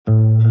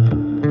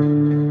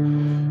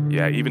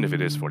Yeah, even if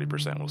it is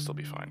 40%, we'll still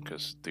be fine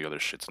because the other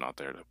shit's not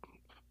there.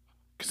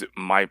 Because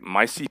my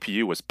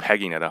CPU was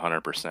pegging at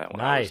 100% when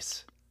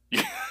Nice. I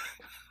was.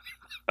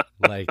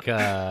 Like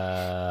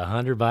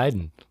Hunter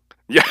Biden.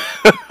 Yeah.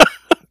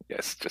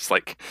 Yes, just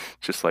like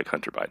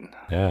Hunter Biden.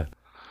 Yeah.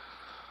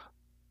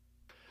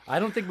 I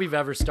don't think we've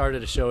ever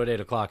started a show at 8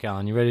 o'clock,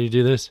 Alan. You ready to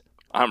do this?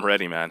 I'm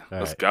ready, man. All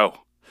Let's right. go.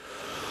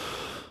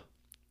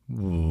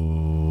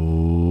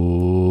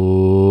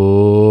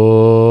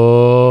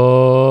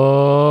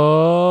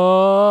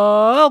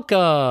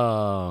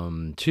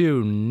 Welcome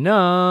to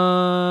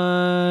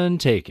None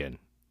Taken,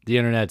 the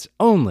internet's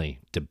only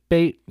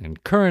debate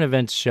and current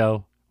events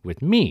show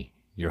with me,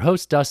 your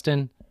host,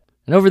 Dustin,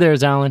 and over there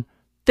is Alan.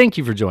 Thank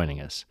you for joining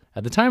us.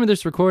 At the time of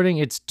this recording,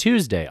 it's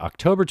Tuesday,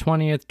 October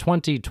 20th,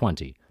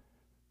 2020.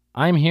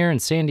 I'm here in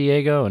San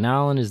Diego, and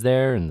Alan is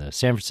there in the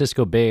San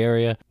Francisco Bay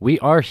Area. We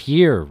are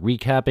here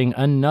recapping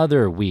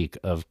another week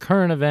of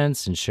current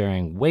events and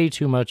sharing way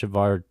too much of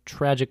our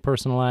tragic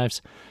personal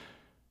lives.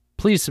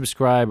 Please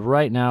subscribe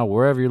right now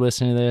wherever you're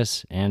listening to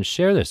this and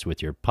share this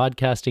with your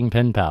podcasting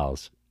pen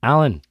pals.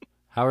 Alan,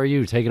 how are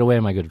you? Take it away,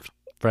 my good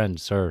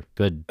friend, sir.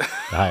 Good.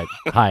 Hi,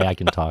 I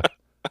can talk.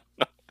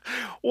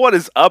 What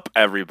is up,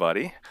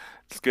 everybody?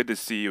 It's good to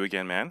see you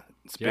again, man.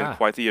 It's been Yeah.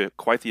 quite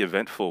the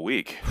eventful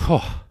week.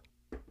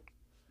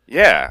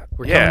 Yeah.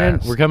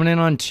 We're coming in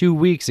on 2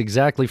 weeks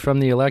exactly from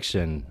the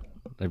election.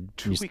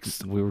 2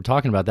 weeks. We were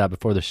talking about that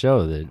before the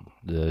show, that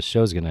the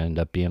show's going to end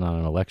up being on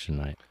an election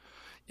night.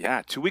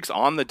 Yeah, 2 weeks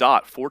on the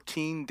dot.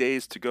 14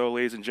 days to go,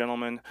 ladies and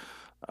gentlemen.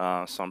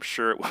 So I'm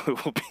sure it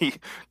will be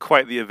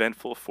quite the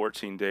eventful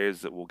 14 days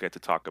that we'll get to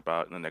talk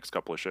about in the next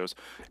couple of shows.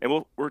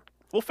 And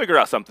we'll figure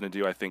out something to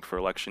do, I think, for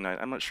election night.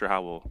 I'm not sure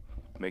how we'll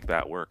make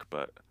that work,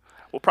 but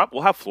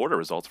we'll have Florida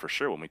results for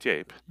sure when we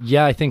tape.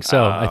 Yeah, I think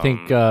so. I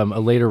think a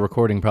later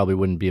recording probably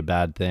wouldn't be a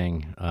bad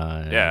thing.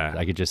 Yeah.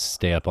 I could just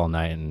stay up all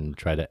night and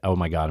try to, oh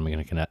my God, I'm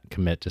going to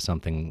commit to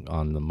something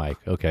on the mic.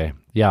 Okay.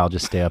 Yeah, I'll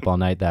just stay up all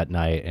night that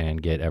night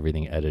and get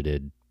everything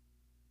edited.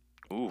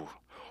 Ooh.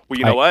 Well,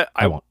 you know what?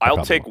 I'll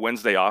I'll take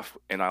Wednesday off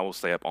and I will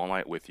stay up all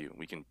night with you.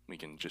 We can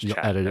just You'll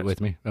chat. edit it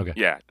with me? Okay.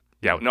 Yeah.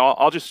 No,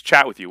 I'll just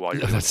chat with you while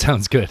you're. That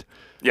sounds good.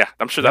 Yeah,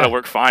 I'm sure that'll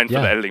work fine for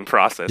the editing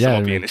process. Yeah, it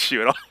won't be an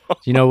issue at all.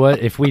 You know what?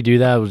 If we do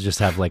that, we'll just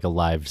have like a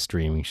live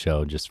streaming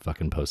show. Just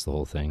fucking post the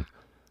whole thing.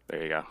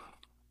 There you go.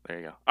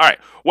 All right.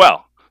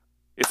 Well,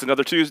 it's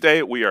another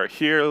Tuesday. We are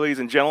here, ladies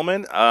and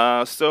gentlemen.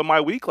 So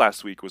my week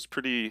last week was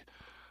pretty.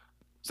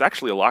 There's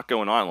actually a lot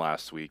going on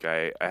last week.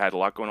 I had a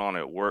lot going on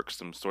at work,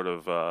 some sort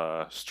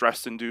of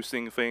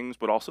stress-inducing things,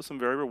 but also some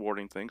very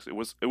rewarding things. It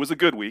was a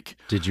good week.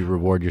 Did you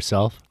reward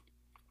yourself?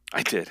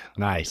 I did.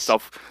 Nice.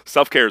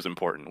 Self-care is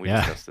important. We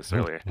discussed this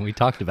earlier. We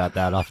talked about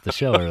that off the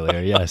show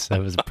earlier. Yes, that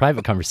was a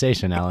private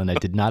conversation, Alan. I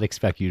did not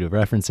expect you to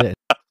reference it.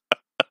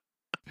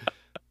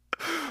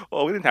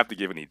 Well, we didn't have to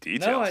give any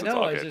details.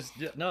 No, I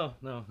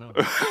know. No.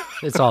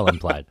 It's all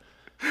implied.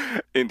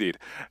 Indeed.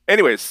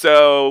 Anyway,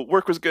 so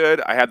work was good.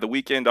 I had the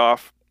weekend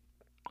off,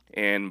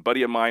 and a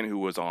buddy of mine who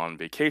was on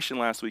vacation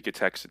last week had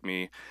texted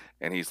me,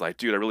 and he's like,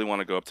 dude, I really want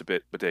to go up to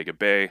Bodega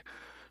Bay.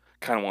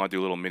 Kind of want to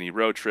do a little mini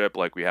road trip.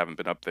 Like, we haven't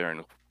been up there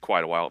in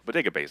quite a while.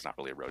 Bodega Bay is not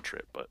really a road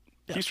trip, but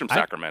he's from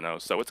Sacramento,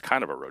 so it's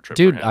kind of a road trip.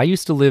 Dude, for him. I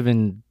used to live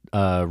in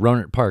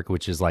Rohnert Park,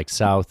 which is like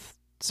South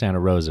Santa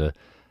Rosa,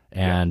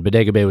 and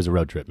Bodega Bay was a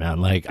road trip,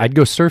 man. Like, I'd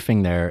go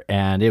surfing there,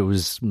 and it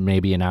was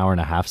maybe an hour and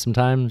a half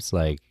sometimes.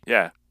 Like,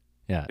 yeah.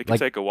 It can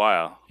take a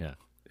while. Yeah.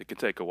 It can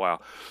take a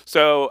while.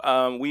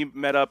 So we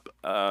met up.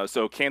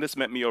 So Candace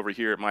met me over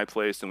here at my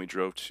place, and we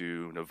drove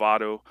to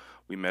Novato.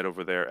 We met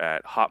over there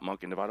at Hot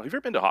Monk in Novato. Have you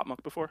ever been to Hot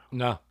Monk before?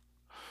 No.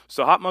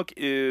 So Hot Monk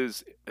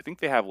is, I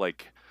think they have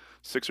like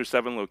 6 or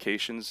 7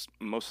 locations,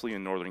 mostly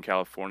in Northern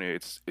California.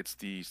 It's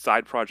the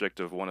side project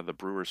of one of the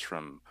brewers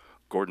from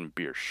Gordon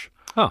Biersch.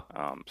 Huh.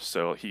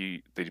 So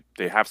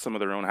they have some of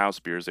their own house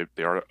beers.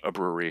 They are a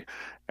brewery,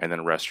 and then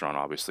a restaurant.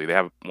 Obviously, they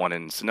have one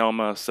in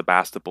Sonoma,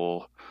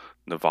 Sebastopol,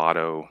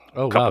 Novato.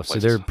 Oh wow! So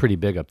they're pretty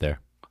big up there.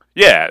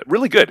 Yeah,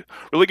 really good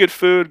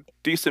food,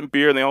 decent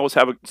beer, and they always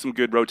have some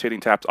good rotating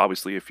taps.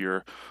 Obviously, if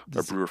you're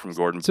a brewer from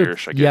Gordon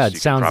Biersch, I guess. Yeah,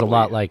 it sounds a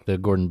lot like the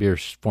Gordon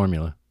Biersch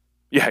formula.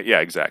 Yeah,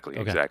 exactly,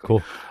 okay, exactly.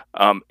 Cool.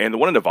 And the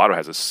one in Novato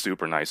has a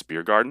super nice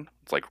beer garden.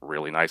 It's like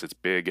really nice. It's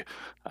big.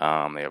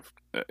 They have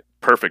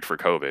perfect for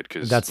COVID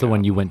because that's the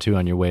one you went to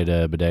on your way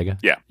to Bodega.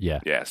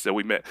 Yeah. So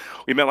we met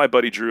my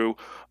buddy Drew.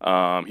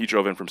 He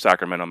drove in from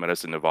Sacramento, met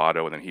us in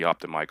Novato, and then he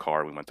hopped in my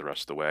car. We went the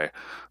rest of the way.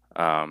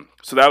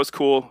 So that was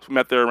cool. We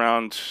met there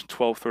around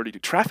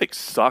 12:30. Traffic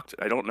sucked.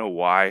 I don't know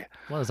why.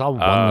 Well, it's all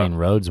one-lane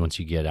roads once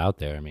you get out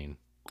there. I mean,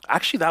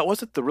 actually, that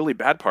wasn't the really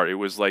bad part. It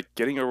was like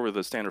getting over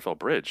the Standerfell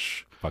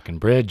Bridge. Fucking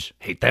bridge.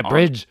 Hate that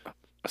bridge.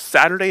 A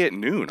Saturday at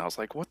noon. I was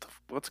like,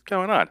 what's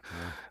going on?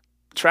 Yeah.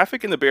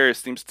 Traffic in the Bay Area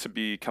seems to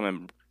be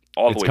coming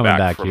all the way back. It's coming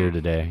back here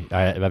today.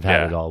 I've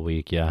had it all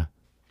week. Yeah.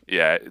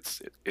 Yeah,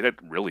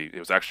 it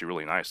was actually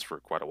really nice for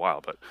quite a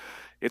while, but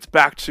it's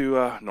back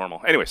to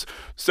normal. Anyways,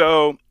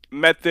 so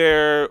met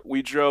there,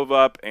 we drove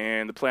up,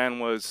 and the plan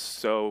was,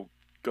 so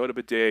go to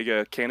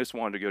Bodega. Candace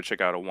wanted to go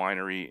check out a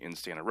winery in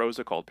Santa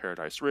Rosa called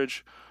Paradise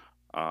Ridge,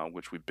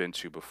 which we've been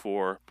to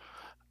before.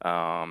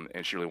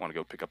 And she really wanted to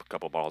go pick up a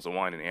couple bottles of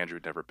wine, and Andrew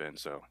had never been,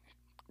 so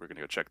we're going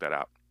to go check that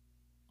out.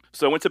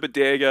 So I went to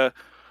Bodega.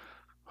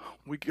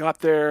 We got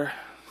there,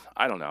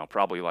 I don't know,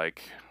 probably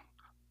like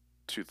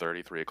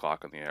 2:30, 3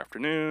 o'clock in the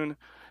afternoon.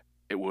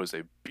 It was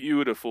a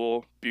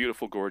beautiful,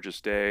 beautiful, gorgeous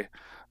day.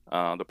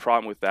 The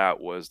problem with that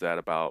was that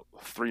about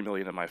 3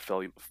 million of my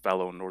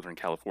fellow Northern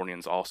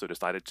Californians also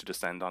decided to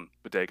descend on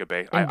Bodega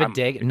Bay. In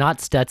Bodega,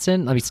 not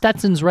Stetson. I mean,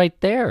 Stetson's right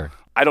there.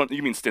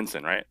 You mean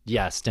Stinson, right?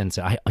 Yeah,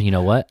 Stinson. You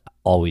know what?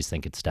 Always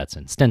think it's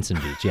Stetson. Stinson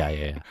Beach.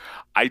 Yeah.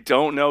 I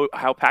don't know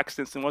how packed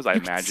Stinson was. I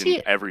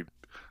imagine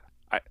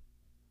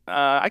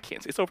I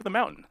can't see. It's over the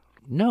mountain.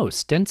 No,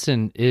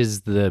 Stinson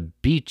is the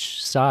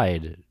beach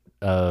side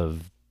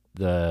of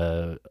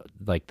the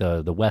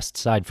west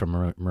side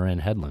from Marin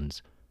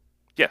Headlands.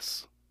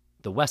 Yes.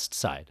 The west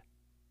side.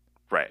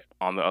 Right.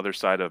 On the other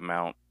side of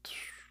Mount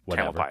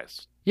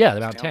Tamalpais. Yeah,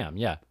 the Mount Tam,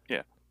 yeah.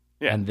 Yeah.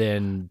 And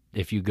then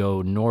if you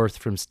go north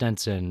from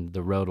Stinson,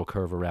 the road will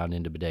curve around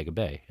into Bodega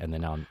Bay, and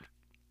then on.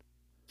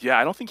 Yeah,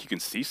 I don't think you can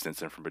see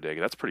Stinson from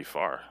Bodega. That's pretty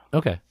far.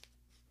 Okay.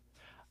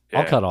 Yeah.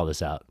 I'll cut all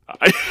this out.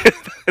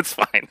 It's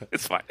fine.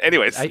 It's fine.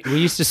 Anyways. We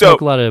used to smoke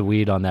a lot of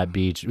weed on that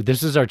beach.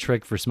 This is our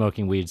trick for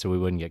smoking weed so we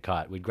wouldn't get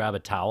caught. We'd grab a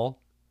towel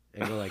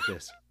and go like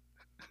this.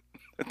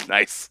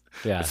 Nice.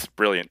 Yeah. It's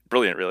brilliant.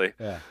 Brilliant, really.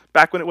 Yeah.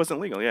 Back when it wasn't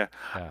legal, yeah.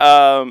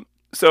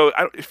 So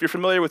if you're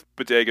familiar with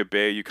Bodega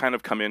Bay, you kind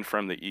of come in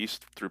from the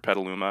east through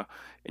Petaluma,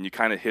 and you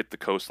kind of hit the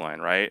coastline,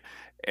 right?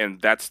 And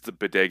that's the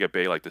Bodega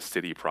Bay, like the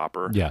city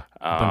proper. Yeah,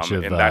 a bunch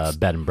of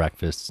bed and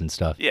breakfasts and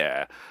stuff.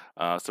 Yeah,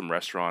 some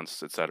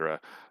restaurants,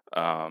 etc.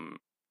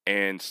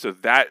 And so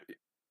that,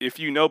 if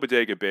you know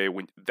Bodega Bay,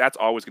 that's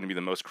always going to be the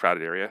most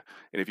crowded area.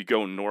 And if you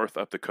go north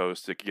up the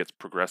coast, it gets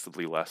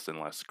progressively less and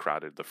less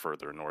crowded the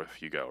further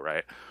north you go,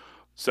 right?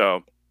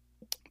 So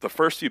the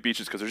first few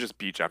beaches, because there's just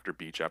beach after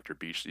beach after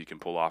beach that you can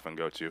pull off and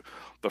go to.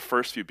 The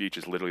first few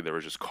beaches, literally, there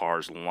were just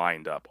cars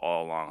lined up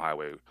all along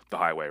the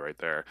highway right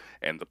there,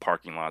 and the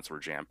parking lots were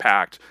jam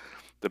packed.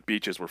 The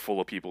beaches were full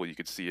of people. You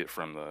could see it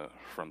from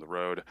the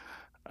road.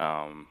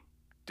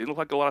 Didn't look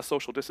like a lot of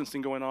social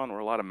distancing going on or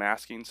a lot of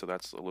masking, so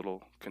that's a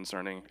little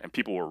concerning. And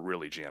people were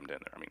really jammed in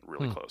there. I mean,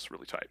 really close,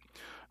 really tight.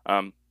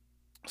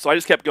 So I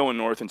just kept going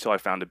north until I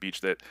found a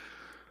beach that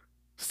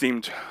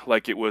seemed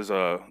like it was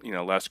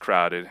less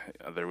crowded.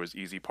 There was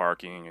easy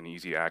parking and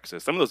easy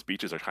access. Some of those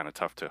beaches are kind of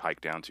tough to hike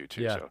down to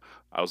too. Yeah. So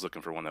I was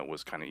looking for one that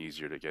was kind of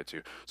easier to get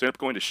to. So I ended up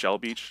going to Shell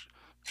Beach,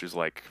 which is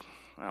like,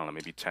 I don't know,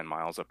 maybe 10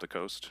 miles up the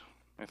coast,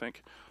 I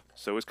think.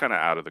 So it was kind of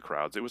out of the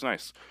crowds. It was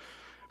nice.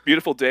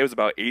 Beautiful day. It was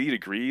about 80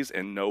 degrees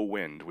and no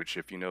wind, which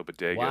if you know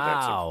Bodega,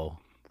 that's a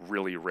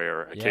really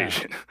rare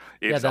occasion.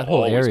 Yeah, that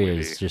whole area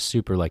is just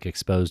super like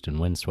exposed and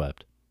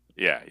windswept.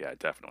 Yeah,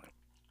 definitely.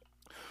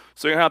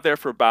 So we went out there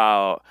for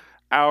about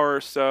an hour or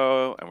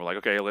so, and we're like,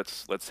 okay,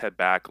 let's head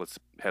back. Let's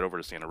head over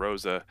to Santa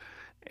Rosa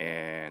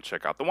and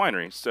check out the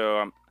winery.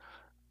 So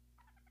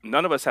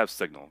none of us have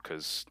signal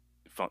because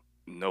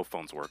no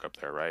phones work up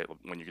there, right?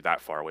 When you're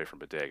that far away from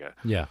Bodega.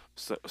 Yeah.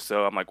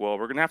 So I'm like, well,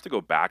 we're gonna have to go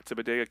back to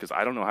Bodega because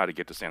I don't know how to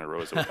get to Santa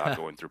Rosa without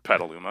going through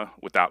Petaluma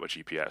without a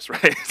GPS,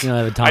 right? You don't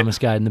have a Thomas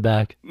guide in the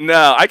back.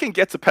 No, I can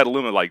get to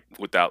Petaluma like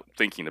without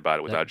thinking about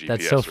it without GPS.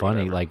 That's so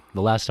funny. Like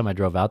the last time I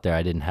drove out there,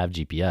 I didn't have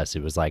GPS.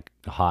 It was like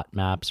Hot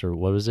Maps or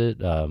what was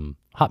it?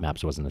 Hot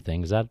Maps wasn't a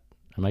thing. Is that?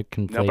 Am I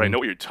conflating? No, but I know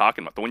what you're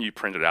talking about. The one you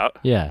printed out.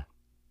 Yeah.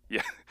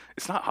 Yeah,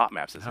 it's not Hot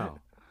Maps, is it?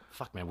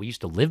 Fuck, man, we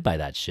used to live by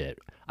that shit.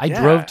 I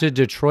drove to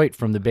Detroit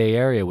from the Bay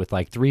Area with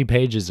like 3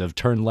 pages of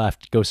turn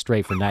left, go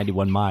straight for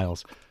 91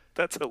 miles.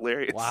 That's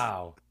hilarious.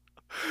 Wow,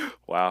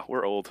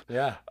 we're old.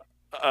 Yeah.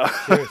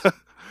 Cheers.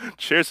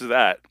 Cheers to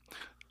that.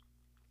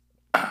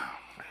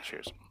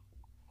 Cheers.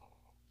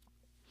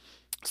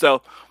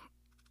 So,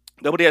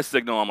 nobody has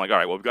signal. I'm like, all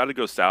right, well, we've got to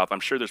go south. I'm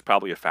sure there's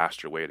probably a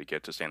faster way to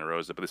get to Santa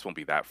Rosa, but this won't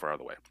be that far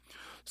away.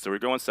 So we're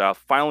going south,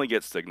 finally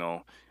get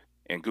signal,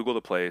 and Google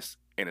the place,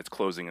 and it's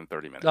closing in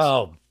 30 minutes.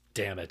 Oh,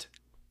 damn it.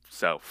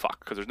 So, fuck,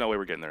 because there's no way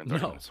we're getting there in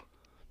 30 minutes.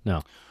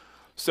 No.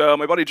 So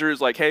my buddy Drew's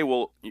like, hey,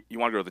 well, you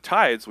want to go to the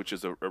Tides, which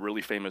is a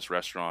really famous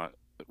restaurant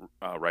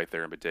right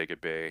there in Bodega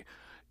Bay.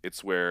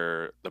 It's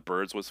where The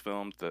Birds was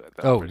filmed, the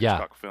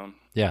Hitchcock film.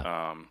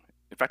 Yeah.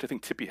 In fact, I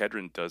think Tippi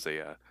Hedren does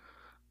a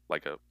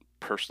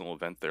personal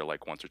event there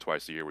like once or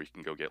twice a year where you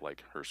can go get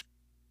like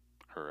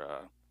her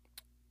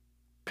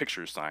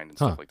pictures signed and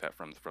stuff like that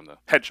from the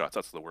headshots.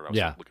 That's the word I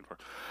was looking for.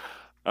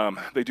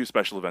 They do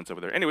special events over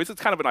there. Anyways,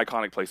 it's kind of an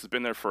iconic place. It's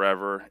been there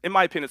forever. In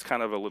my opinion, it's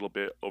kind of a little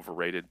bit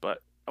overrated,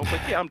 but I was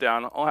like, yeah, I'm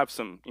down. I'll have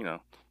some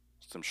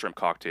shrimp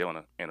cocktail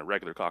and a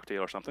regular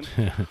cocktail or something.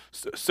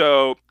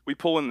 So we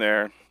pull in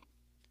there.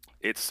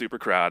 It's super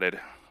crowded.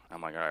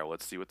 I'm like, all right, well,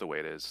 let's see what the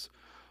wait is.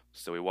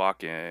 So we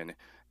walk in,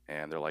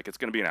 and they're like, it's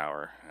going to be an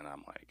hour. And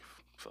I'm like,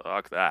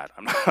 fuck that.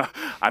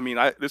 I'm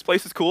not, this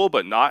place is cool,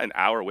 but not an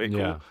hour wait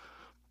cool.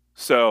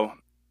 So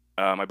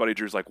my buddy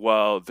Drew's like,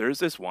 well, there's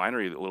this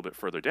winery a little bit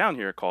further down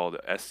here called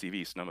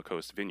SCV, Sonoma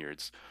Coast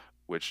Vineyards,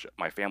 which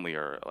my family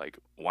are like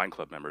wine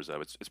club members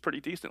of. It's pretty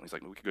decent. He's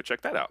like, we could go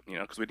check that out,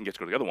 because we didn't get to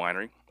go to the other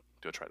winery.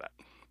 Go try that.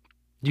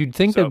 You'd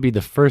think So- that'd be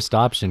the first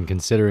option,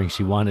 considering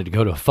she wanted to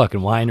go to a fucking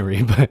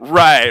winery, but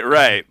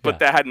Right. But Yeah.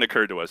 that hadn't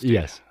occurred to us, dude.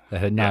 yes,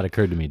 that had not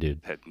occurred to me, dude.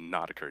 Had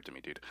not occurred to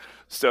me, dude.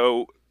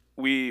 So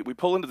we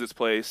pull into this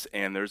place,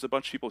 and there's a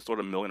bunch of people sort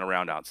of milling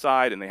around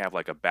outside, and they have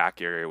like a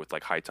back area with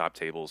like high top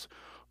tables,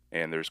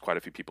 and there's quite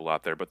a few people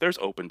out there, but there's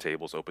open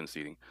tables, open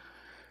seating.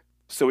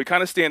 So we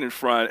kind of stand in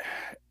front,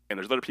 and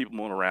there's other people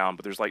milling around,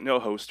 but there's like no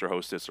host or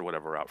hostess or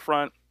whatever out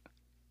front.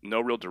 No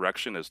real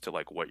direction as to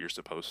like what you're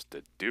supposed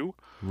to do.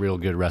 Real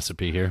good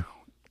recipe here.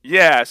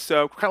 Yeah,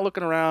 so kind of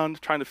looking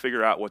around, trying to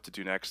figure out what to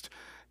do next.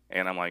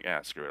 And I'm like,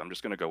 screw it. I'm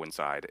just going to go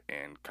inside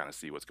and kind of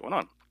see what's going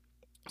on.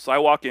 So I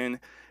walk in,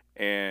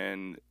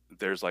 and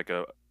there's like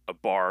a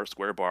bar,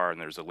 square bar, and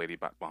there's a lady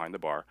behind the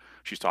bar.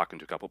 She's talking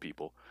to a couple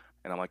people.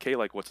 And I'm like, hey,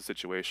 like, what's the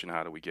situation?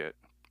 How do we get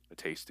a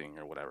tasting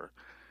or whatever?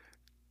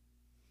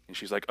 And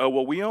she's like, oh,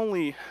 well, we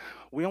only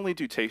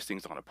do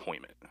tastings on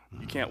appointment.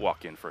 You can't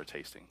walk in for a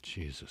tasting.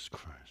 Jesus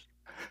Christ.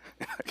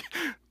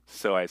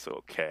 So I said,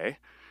 okay.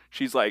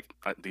 She's like,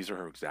 these are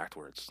her exact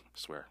words, I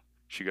swear.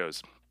 She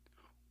goes,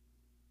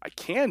 I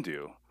can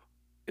do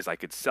is I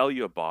could sell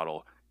you a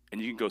bottle,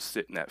 and you can go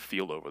sit in that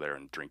field over there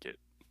and drink it.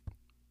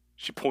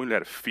 She pointed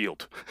at a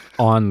field,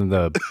 On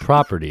the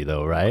property,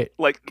 though, right?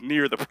 like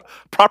near the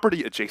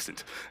property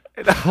adjacent.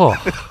 And Oh.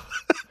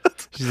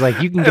 She's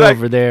like, you can And go I-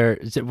 over there.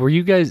 Were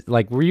you guys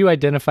were you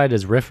identified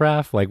as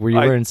riffraff? Like, were you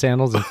I- wearing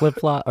sandals and flip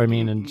flop? I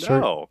mean, and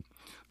shirt. no,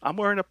 I'm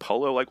wearing a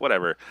polo, like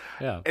whatever.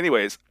 Yeah.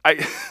 Anyways,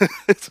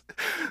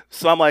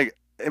 so I'm like,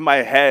 in my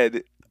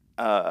head,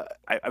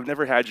 I've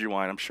never had your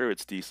wine. I'm sure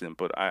it's decent,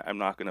 but I'm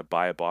not going to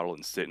buy a bottle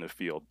and sit in a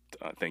field.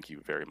 Thank you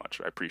very much.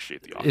 I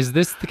appreciate the offer. Is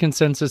this the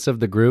consensus of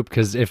the group?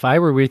 Because if I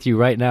were with you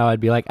right now, I'd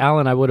be like,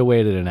 Alan, I would have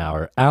waited an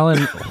hour. Alan,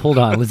 hold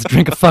on, let's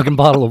drink a fucking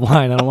bottle of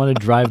wine. I don't want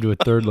to drive to a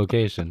third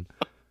location.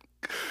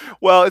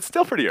 Well, it's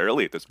still pretty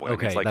early at this point. I mean,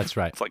 Okay, it's like, that's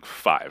right. It's like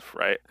 5,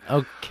 right?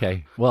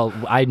 Okay. Well,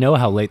 I know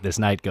how late this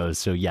night goes,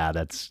 so yeah,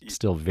 that's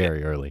still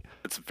very early.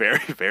 It's very,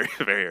 very,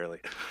 very early.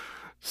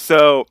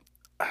 So,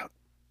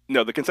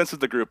 no, the consensus of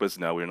the group is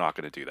no, we're not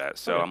going to do that.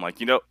 So Okay. I'm like,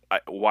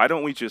 why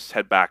don't we just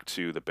head back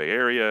to the Bay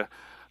Area,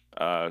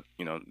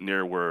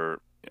 near where,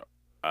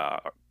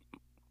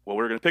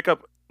 we're going to pick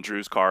up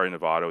Drew's car in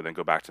Novato and then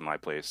go back to my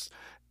place,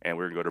 and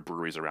we're going to go to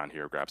breweries around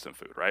here, grab some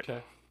food, right?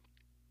 Okay.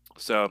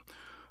 So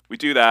we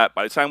do that.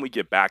 By the time we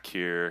get back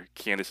here,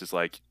 Candace is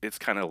like, it's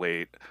kind of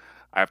late.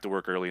 I have to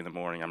work early in the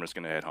morning. I'm just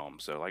going to head home.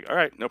 So like, all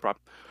right, no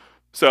problem.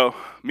 So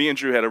me and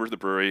Drew head over to the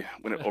brewery,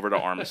 went over to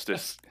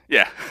Armistice.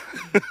 Yeah.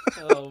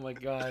 Oh my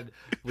God.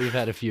 We've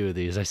had a few of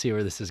these. I see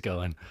where this is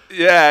going.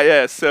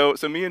 Yeah. So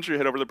me and Drew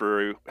head over to the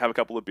brewery, have a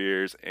couple of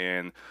beers,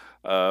 and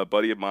a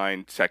buddy of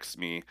mine texts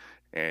me,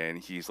 and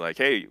he's like,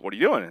 hey, what are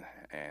you doing?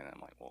 And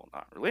I'm like, well,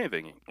 not really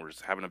anything. We're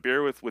just having a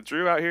beer with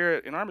Drew out here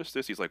in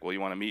Armistice. He's like, well,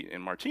 you want to meet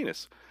in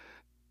Martinez?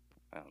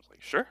 And I was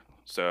like, sure.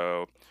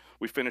 So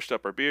we finished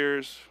up our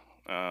beers.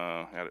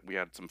 We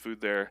had some food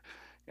there,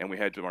 and we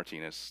head to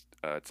Martinez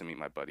to meet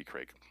my buddy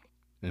Craig.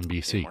 In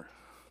BC.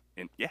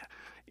 And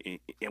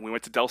we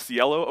went to Del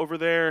Cielo over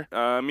there.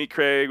 Meet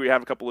Craig. We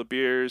have a couple of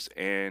beers,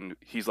 and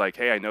he's like,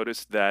 hey, I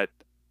noticed that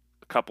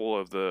a couple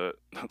of the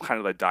kind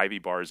of the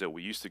divey bars that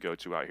we used to go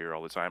to out here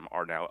all the time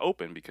are now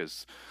open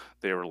because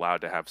they were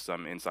allowed to have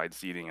some inside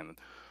seating, and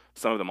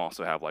some of them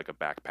also have like a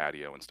back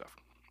patio and stuff.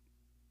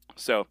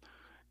 So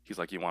he's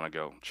like, you want to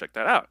go check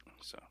that out?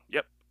 So,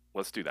 yep,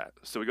 let's do that.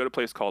 So we go to a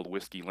place called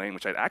Whiskey Lane,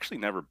 which I'd actually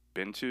never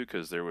been to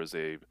because there was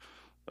a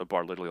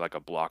bar literally like a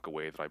block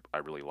away that I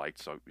really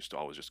liked, so I used to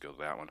always just go to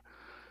that one.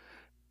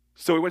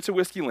 So we went to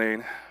Whiskey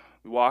Lane.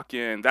 We walk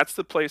in. That's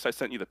the place I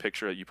sent you the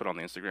picture that you put on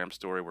the Instagram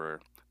story where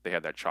they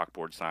had that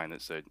chalkboard sign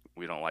that said,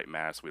 we don't like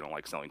masks, we don't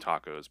like selling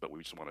tacos, but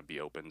we just want to be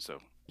open. So,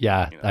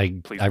 Yeah,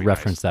 please I be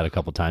referenced that a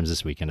couple times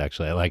this weekend,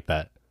 actually. I like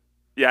that.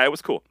 yeah, it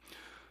was cool.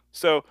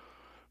 So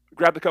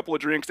grabbed a couple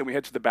of drinks, and we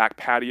head to the back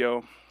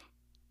patio.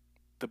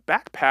 The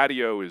back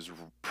patio is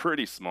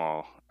pretty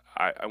small.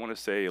 I want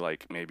to say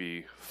like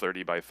maybe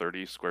 30 by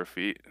 30 square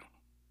feet.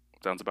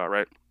 Sounds about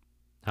right.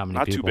 How many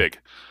Not people? too big.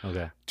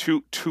 Okay.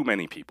 Too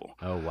many people.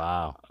 Oh,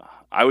 wow.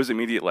 I was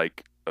immediate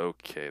like,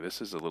 okay,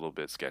 this is a little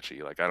bit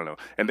sketchy. Like, I don't know.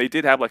 And they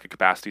did have like a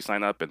capacity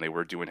sign up, and they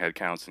were doing head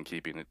counts and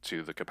keeping it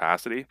to the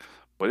capacity.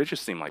 But it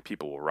just seemed like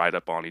people were right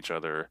up on each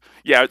other.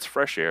 Yeah, it's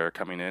fresh air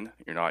coming in.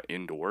 You're not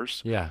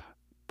indoors. Yeah.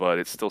 But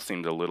it still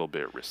seemed a little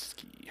bit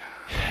risky.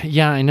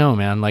 Yeah, I know,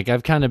 man. Like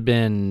I've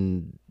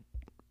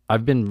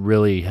been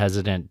really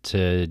hesitant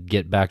to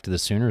get back to the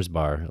Sooners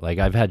bar. Like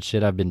I've had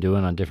shit I've been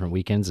doing on different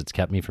weekends. It's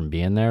kept me from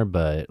being there,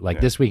 but like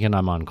Yeah. this weekend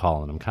I'm on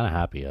call and I'm kind of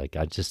happy. Like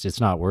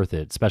it's not worth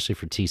it, especially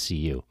for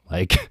TCU.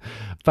 Like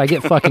if I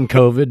get fucking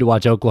COVID to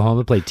watch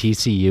Oklahoma play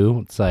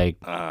TCU, it's like,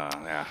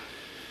 Yeah.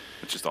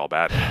 It's just all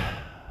bad.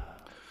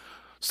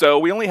 So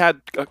we only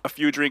had a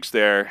few drinks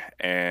there,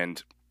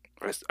 and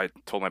I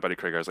told my buddy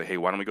Craig, I was like, hey,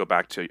 why don't we go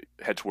back to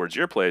head towards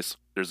your place?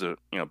 There's a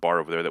bar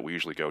over there that we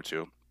usually go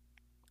to.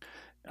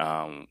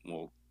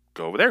 We'll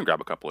go over there and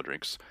grab a couple of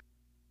drinks.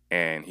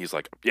 And he's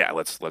like, yeah,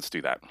 let's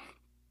do that.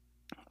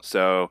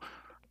 So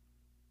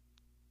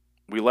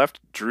we left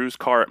Drew's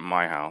car at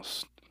my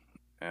house.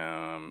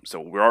 So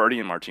we're already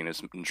in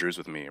Martinez, and Drew's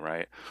with me,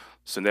 right?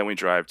 So then we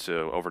drive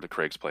over to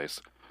Craig's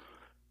place.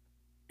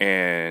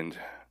 And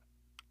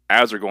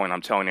as we're going,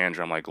 I'm telling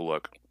Andrew, I'm like,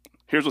 look,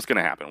 here's what's going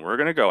to happen. We're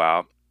going to go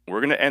out. We're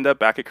going to end up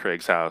back at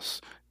Craig's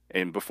house.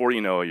 And before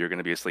you know it, you're going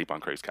to be asleep on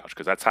Craig's couch,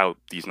 because that's how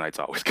these nights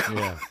always go.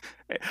 Yeah.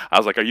 I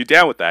was like, are you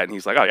down with that? And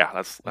he's like, oh, yeah,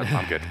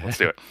 I'm good. Let's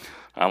do it.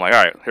 I'm like,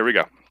 all right, here we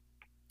go.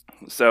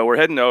 So we're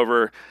heading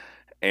over,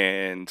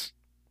 and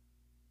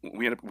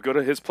we go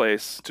to his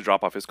place to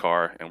drop off his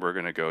car, and we're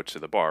going to go to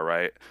the bar,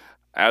 right?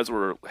 As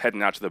we're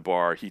heading out to the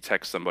bar, he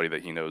texts somebody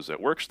that he knows that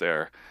works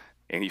there,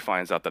 and he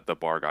finds out that the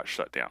bar got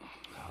shut down.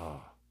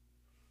 Oh.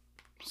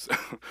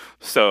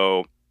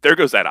 So there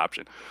goes that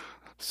option.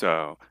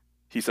 So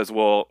he says,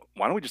 well,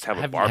 why don't we just have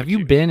a barbecue? Have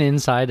you been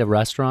inside a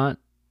restaurant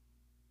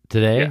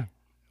today? Yeah.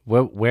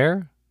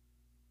 Where?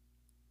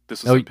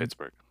 This was in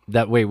Pittsburgh.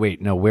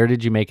 Wait. No, where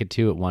did you make it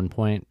to at one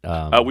point?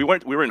 We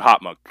were in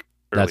Hot Mug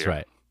earlier. That's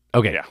right.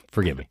 Okay, yeah.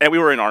 Forgive me. And we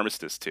were in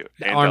Armistice, too.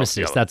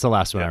 Armistice, that's the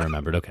last one I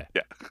remembered. Okay.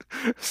 Yeah.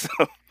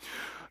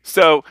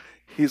 So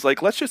he's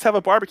like, let's just have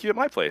a barbecue at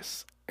my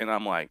place. And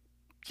I'm like,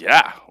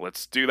 yeah,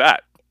 let's do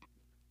that.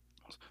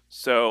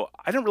 So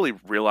I didn't really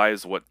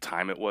realize what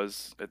time it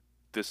was at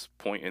this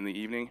point in the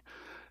evening.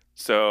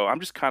 So I'm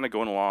just kind of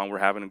going along. We're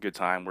having a good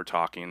time. We're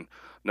talking.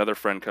 Another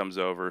friend comes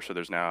over. So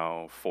there's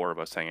now 4 of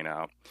us hanging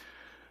out.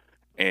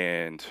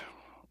 And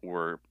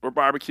we're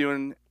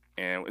barbecuing.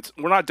 And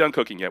we're not done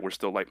cooking yet. We're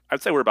still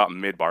I'd say we're about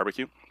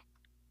mid-barbecue.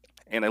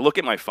 And I look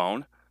at my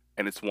phone,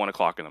 and it's 1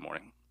 o'clock in the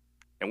morning.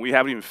 And we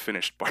haven't even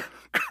finished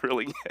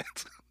grilling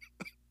yet.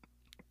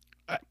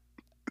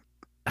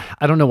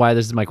 I don't know why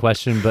this is my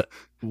question, but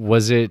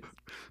was it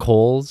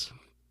coals?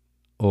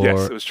 Or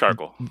yes, it was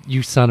charcoal.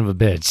 You son of a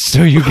bitch.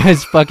 So you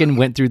guys fucking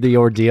went through the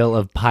ordeal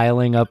of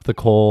piling up the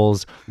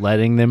coals,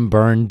 letting them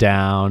burn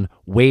down,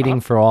 waiting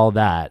for all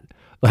that.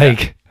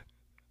 Like...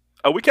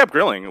 Oh, we kept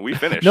grilling. We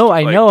finished. No,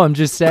 I know. I'm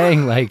just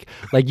saying, like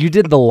you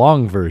did the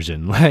long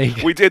version. Like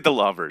we did the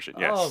long version.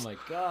 Yes. Oh my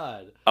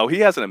god. Oh, he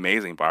has an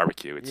amazing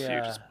barbecue. It's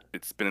Yeah. huge.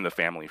 It's been in the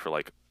family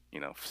for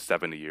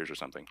 70 years or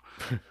something.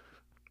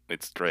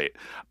 It's great.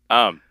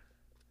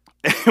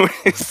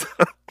 Anyways,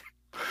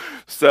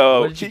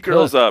 so he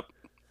grills up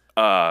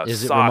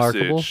Is it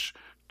sausage, remarkable?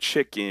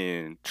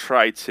 chicken,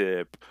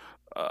 tri-tip.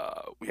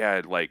 We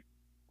had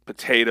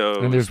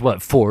potatoes. And there's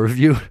what, 4 of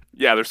you?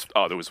 Yeah,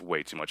 there was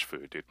way too much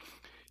food, dude.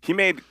 He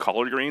made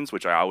collard greens,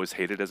 which I always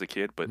hated as a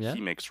kid, but Yeah?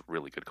 he makes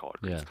really good collard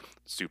greens. Yeah.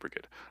 Super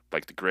good.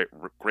 The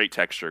great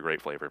texture,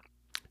 great flavor.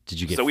 Did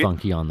you get So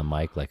funky on the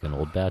mic like an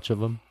old batch of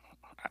them?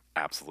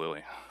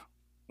 Absolutely.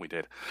 We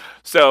did.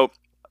 So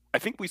I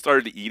think we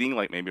started eating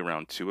maybe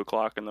around 2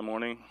 o'clock in the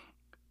morning.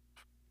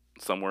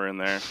 Somewhere in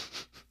there.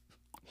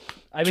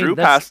 I mean, Drew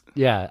passed.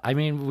 Yeah, I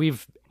mean,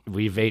 we've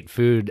ate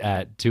food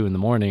at 2 in the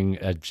morning.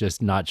 I'm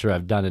just not sure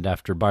I've done it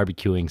after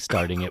barbecuing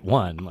starting at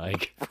 1.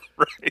 Like,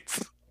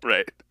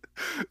 Right.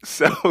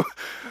 So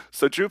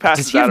Drew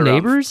passes does he have out around.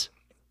 neighbors?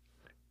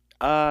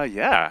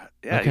 Yeah.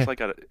 Okay. He's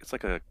it's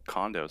like a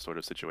condo sort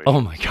of situation.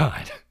 Oh my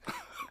god.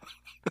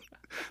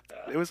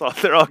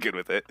 They're all good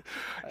with it.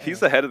 He's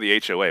the head of the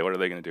HOA. What are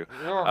they going to do?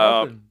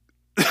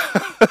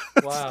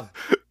 Wow.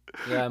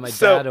 Yeah, my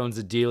So- dad owns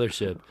a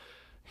dealership.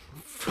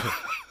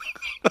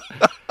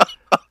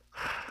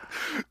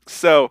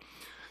 So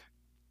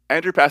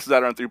Andrew passes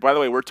out around 3. By the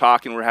way, we're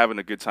talking. We're having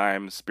a good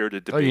time.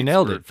 Spirited Oh, debates. you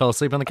nailed it. Fell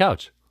asleep on the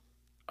couch.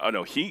 Oh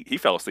no, he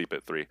fell asleep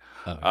at 3.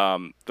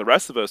 Oh. The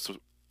rest of us,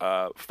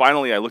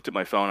 finally, I looked at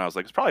my phone. I was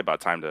like, it's probably about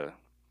time to.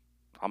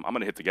 I'm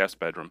gonna hit the guest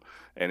bedroom,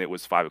 and it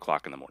was 5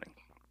 o'clock in the morning.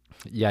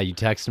 Yeah, you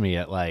texted me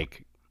at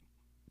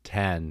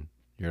 10.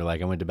 You're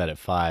like, I went to bed at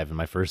 5, and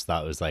my first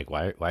thought was like,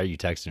 why are you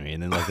texting me?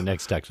 And then the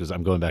next text was,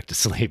 I'm going back to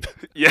sleep.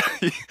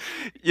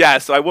 Yeah.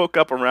 So I woke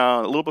up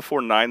around a little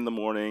before 9 in the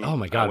morning. Oh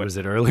my god, was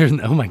it earlier?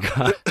 Oh my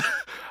god.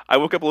 I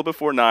woke up a little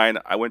before 9.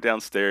 I went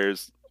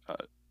downstairs.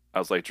 I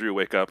was like, Drew,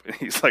 wake up. And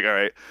he's like, all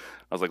right.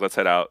 I was like, let's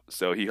head out.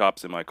 So he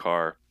hops in my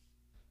car,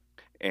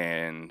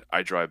 and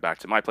I drive back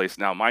to my place.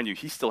 Now, mind you,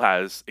 he still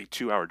has a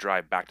 2-hour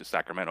drive back to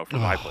Sacramento from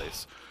my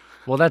place.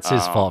 Well, that's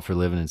his fault for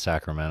living in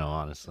Sacramento,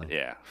 honestly.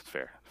 Yeah,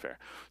 fair.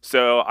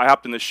 So I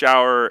hopped in the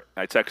shower,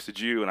 I texted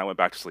you, and I went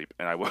back to sleep.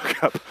 And I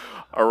woke up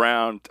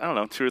around,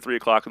 2 or 3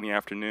 o'clock in the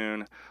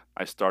afternoon.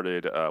 I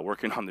started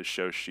working on the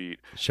show sheet,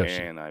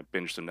 and I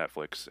binged some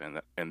Netflix,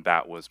 and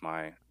that was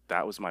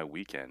my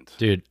weekend.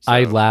 Dude, So-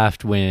 I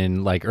laughed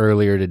when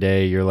earlier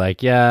today you're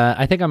like, yeah,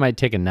 I think I might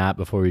take a nap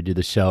before we do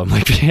the show. I'm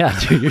like, yeah,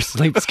 dude, your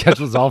sleep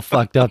schedule's all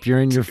fucked up. You're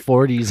in your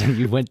 40s and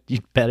you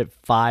bed at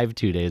 5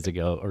 2 days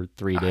ago or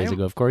 3 days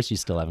ago. Of course, you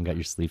still haven't got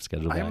your sleep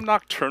schedule I back. am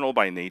nocturnal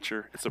by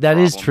nature. It's a That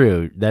problem. is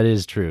true. That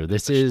is true.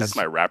 That's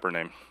my rapper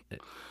name.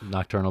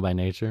 Nocturnal by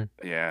nature.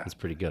 Yeah, That's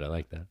pretty good. I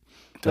like that.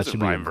 it That should doesn't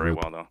be a rhyme very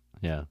group. well though.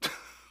 Yeah.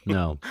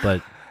 No,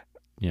 but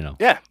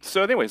Yeah.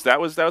 So, anyways, that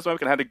was my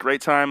weekend. I had a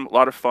great time. A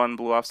lot of fun.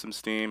 Blew off some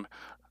steam,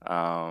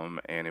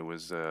 and it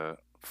was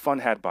Fun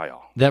had by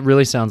all. That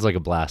really sounds like a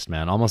blast,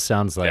 man. Almost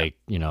sounds like,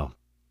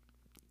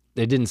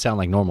 it didn't sound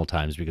like normal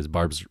times because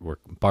bars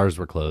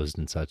were closed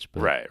and such.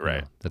 But,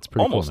 Right. that's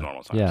pretty Almost cool, man.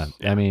 normal times.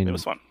 Yeah, I mean, it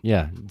was fun.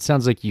 Yeah, it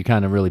sounds like you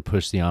kind of really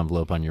pushed the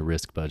envelope on your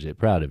risk budget.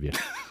 Proud of you.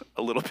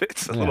 A little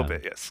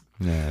bit, yes.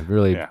 Yeah,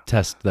 really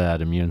test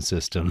that immune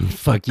system.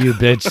 Fuck you,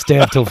 bitch. Stay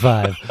up till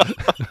 5.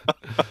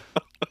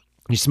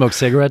 You smoke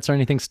cigarettes or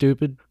anything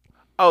stupid?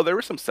 Oh, there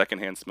was some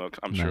secondhand smoke.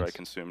 I'm sure I Nice.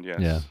 consumed. Yes.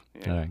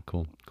 Yeah. All right.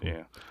 Cool.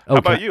 Yeah. Oh, How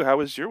about you? How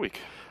was your week?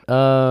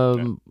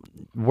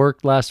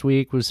 Worked last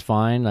week was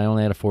fine. I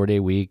only had a 4-day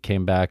week.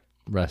 Came back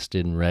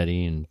rested and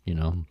ready, and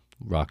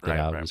rocked it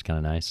out. It was kind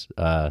of nice.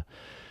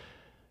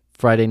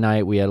 Friday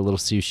night we had a little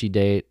sushi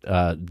date.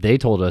 They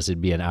told us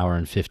it'd be an hour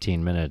and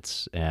 15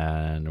 minutes,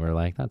 and we're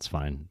like, that's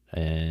fine.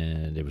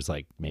 And it was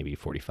like maybe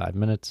 45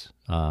 minutes.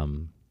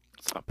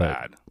 It's not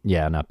bad.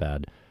 Yeah, not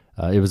bad.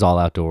 It was all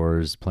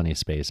outdoors, plenty of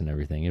space and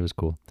everything. It was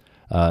cool.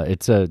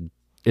 It's a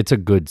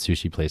good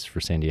sushi place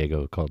for San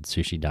Diego called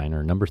Sushi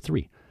Diner Number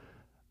 3.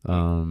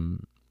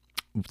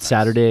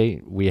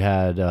 Saturday we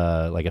had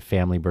like a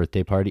family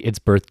birthday party. It's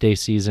birthday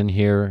season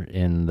here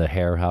in the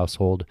Hare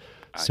household.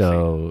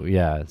 So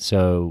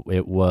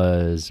it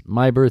was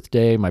my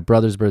birthday. My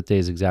brother's birthday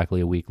is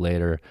exactly a week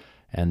later,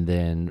 and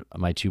then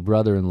my 2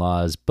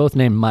 brother-in-laws, both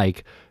named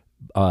Mike,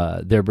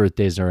 their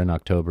birthdays are in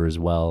October as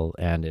well,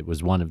 and it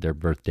was one of their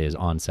birthdays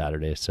on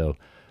Saturday. So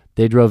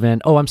they drove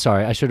in. Oh, I'm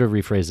sorry. I should have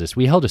rephrased this.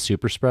 We held a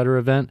super spreader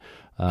event.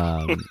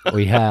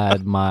 We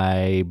had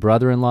my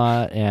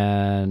brother-in-law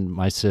and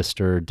my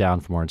sister down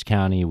from Orange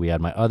County. We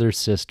had my other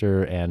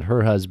sister and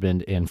her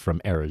husband in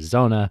from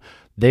Arizona.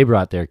 They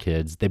brought their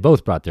kids. They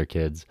both brought their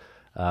kids.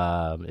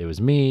 It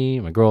was me,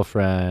 my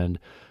girlfriend,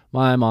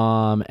 my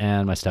mom,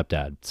 and my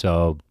stepdad.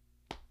 So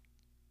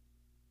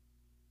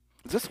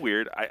is this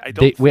weird? I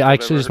don't. I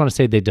actually just want to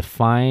say they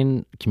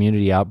define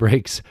community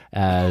outbreaks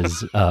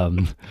as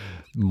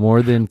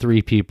more than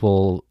 3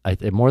 people,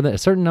 more than a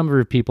certain number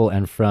of people,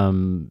 and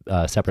from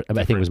separate.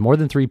 I think it was more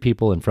than 3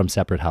 people and from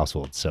separate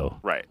households. So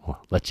right,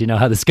 I'll let you know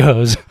how this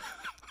goes.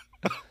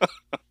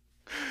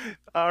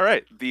 All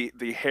right, the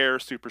Hare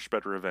Super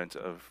Spreader event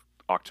of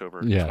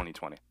October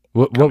 2020.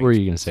 What were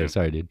you gonna say?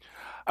 Sorry, dude.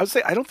 I would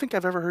say I don't think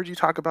I've ever heard you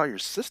talk about your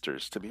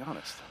sisters, to be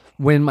honest.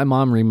 When my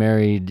mom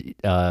remarried,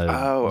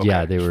 okay.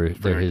 yeah, they're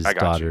his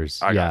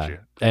daughters. I got you.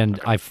 And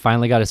I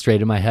finally got it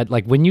straight in my head.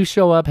 Like when you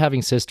show up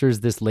having sisters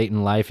this late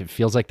in life, it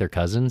feels like they're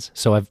cousins.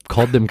 So I've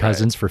called them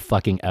cousins for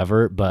fucking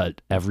ever,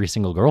 but every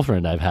single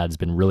girlfriend I've had has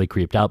been really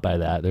creeped out by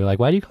that. They're like,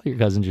 "Why do you call your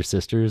cousins your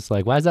sisters?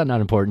 Like, why is that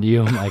not important to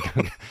you?" I'm like,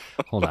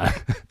 hold on.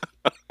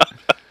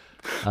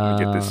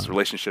 Get this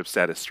relationship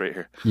status straight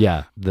here.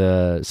 Yeah.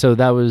 So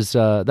that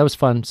was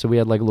fun. So we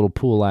had like a little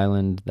pool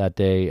island that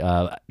day.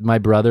 My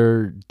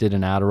brother did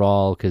an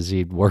Adderall because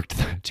he'd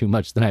worked too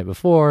much the night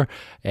before,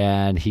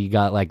 and he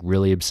got like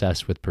really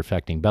obsessed with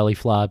perfecting belly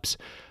flops,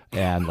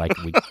 and like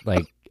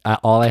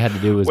all I had to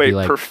do was be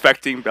like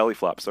perfecting belly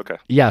flops. Okay.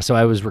 Yeah. So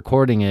I was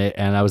recording it,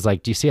 and I was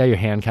like, "Do you see how your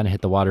hand kind of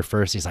hit the water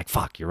first?" He's like,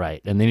 "Fuck, you're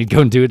right," and then he'd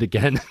go and do it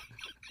again.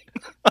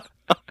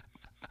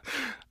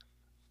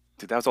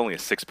 Dude, that was only a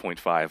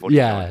 6.5.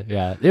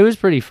 Yeah. It was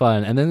pretty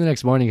fun. And then the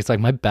next morning, it's like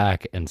my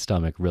back and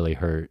stomach really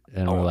hurt.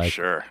 And we're like,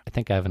 sure. I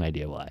think I have an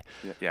idea why.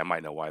 Yeah, I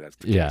might know why that's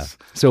the case.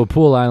 So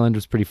Pool Island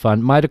was pretty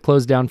fun. Might have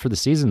closed down for the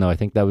season, though. I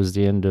think that was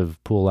the end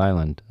of Pool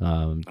Island.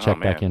 Check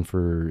back in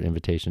for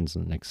invitations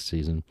next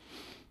season.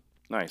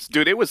 Nice.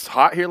 Dude, it was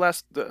hot here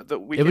the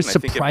weekend. It was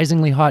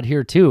surprisingly hot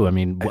here, too. I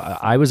mean,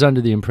 I was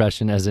under the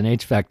impression as an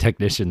HVAC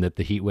technician that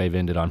the heat wave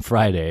ended on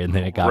Friday, and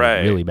then it got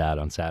really bad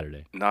on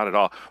Saturday. Not at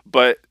all.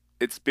 But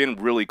it's been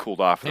really cooled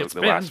off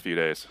the last few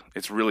days.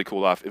 It's really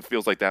cooled off. It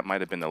feels like that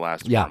might have been the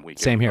last warm weekend.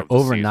 Same here.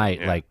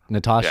 Overnight, like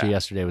Natasha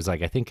yesterday was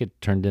like, I think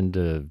it turned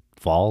into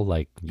fall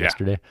like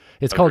yesterday.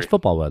 It's college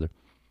football weather.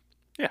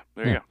 Yeah,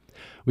 there you go.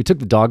 We took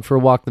the dog for a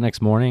walk the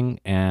next morning,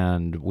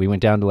 and we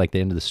went down to like the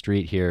end of the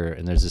street here,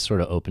 and there's this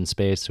sort of open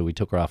space, so we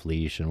took her off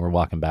leash, and we're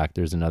walking back.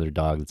 There's another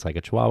dog that's like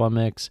a Chihuahua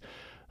mix,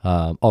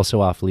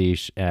 also off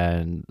leash,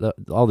 and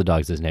all the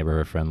dogs in this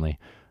neighborhood are friendly.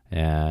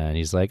 And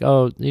he's like,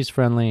 "Oh, he's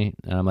friendly."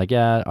 And I'm like,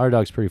 "Yeah, our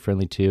dog's pretty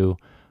friendly too.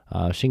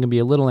 She can be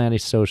a little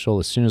antisocial."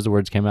 As soon as the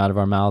words came out of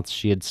our mouths,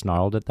 she had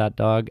snarled at that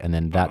dog, and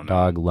then that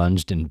dog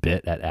lunged and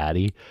bit at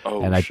Addie.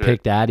 And I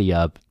picked Addie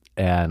up,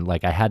 and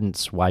like I hadn't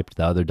swiped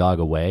the other dog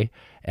away.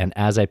 And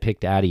as I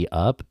picked Addie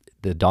up,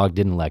 the dog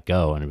didn't let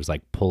go, and it was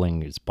like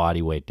pulling its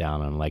body weight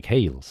down. I'm like, "Hey,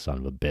 you little son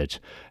of a bitch!"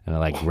 And I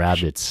like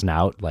grabbed its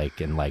snout,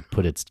 and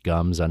put its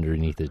gums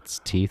underneath its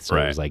teeth, so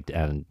it was like,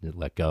 and it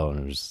let go, and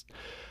it was.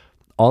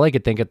 All I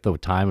could think at the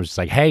time was just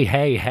like, hey,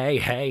 hey, hey,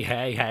 hey,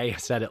 hey, hey. I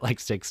said it like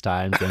 6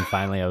 times. And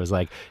finally I was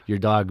like, your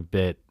dog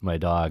bit my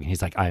dog. And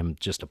he's like, I'm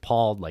just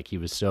appalled. Like he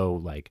was so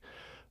like,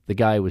 the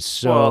guy was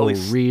so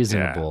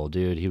reasonable,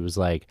 dude. He was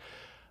like,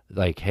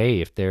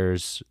 hey, if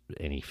there's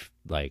any,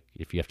 like,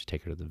 if you have to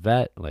take her to the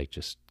vet, like,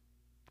 just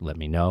let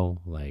me know.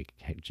 Like,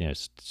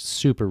 just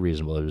super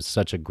reasonable. It was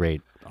such a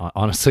great,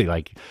 honestly,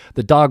 like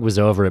the dog was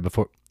over it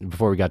before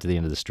we got to the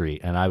end of the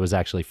street, and I was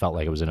actually felt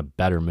like I was in a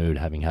better mood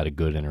having had a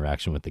good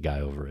interaction with the guy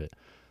over it.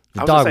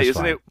 The I was dog gonna was say,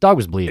 isn't fine. it? Dog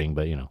was bleeding,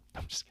 but I'm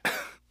just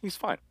He's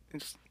fine.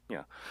 It's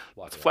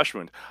walk it's a it flesh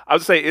wound. I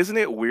was gonna say, isn't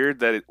it weird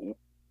that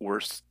we're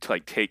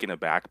like taken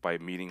aback by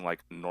meeting like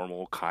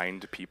normal,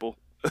 kind people?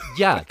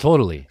 Yeah,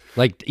 totally.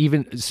 Like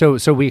even so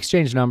we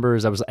exchanged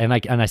numbers. I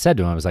said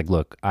to him, I was like,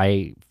 look,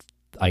 I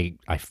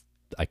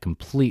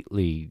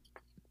completely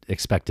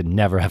expect to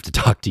never have to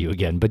talk to you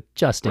again, but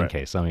just in Right.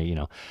 case. I mean,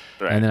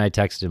 Right. And then I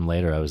texted him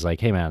later. I was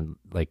like, hey man,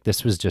 like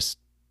this was just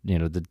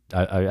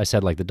I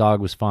said like the dog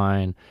was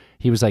fine.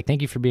 He was like,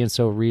 thank you for being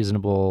so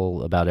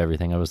reasonable about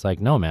everything. I was like,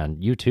 no man,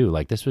 you too.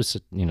 Like this was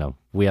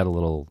we had a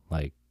little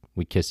like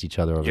we kissed each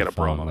other over You the had a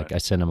bro phone. moment. Like I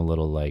sent him a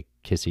little like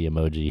kissy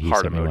emoji. He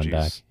Heart sent me one emojis.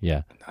 back.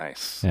 Yeah.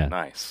 Nice. Yeah.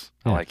 Nice.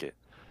 Yeah. I like it.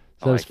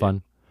 So that was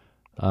fun.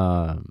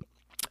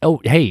 Oh,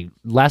 hey,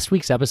 last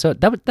week's episode,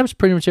 that was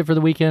pretty much it for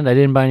the weekend. I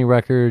didn't buy any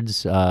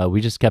records.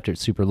 We just kept it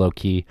super low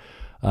key.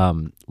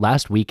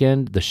 Last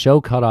weekend, the show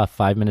cut off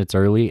 5 minutes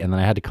early, and then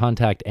I had to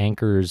contact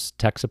Anchor's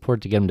tech support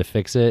to get them to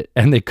fix it.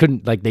 And they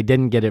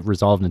didn't get it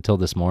resolved until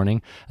this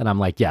morning. And I'm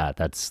like, yeah,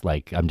 that's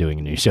like, I'm doing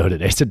a new show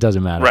today, so it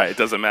doesn't matter. Right. It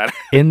doesn't matter.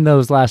 In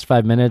those last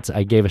 5 minutes,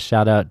 I gave a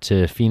shout out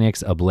to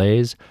Phoenix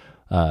Ablaze.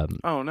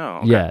 Oh no.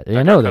 Okay. Yeah,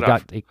 I know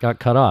it got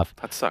cut off.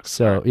 That sucks.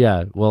 So Right.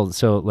 yeah, well,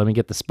 so let me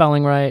get the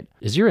spelling right.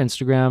 Is your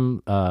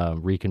Instagram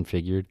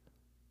reconfigured?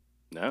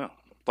 No.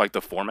 Like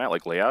the format,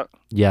 like layout.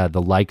 Yeah, the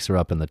likes are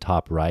up in the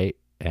top right,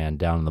 and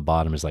down in the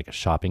bottom is like a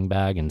shopping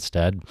bag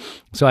instead.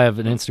 So I have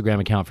an Instagram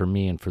account for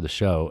me and for the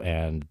show,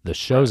 and the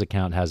show's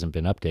account hasn't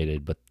been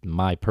updated, but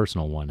my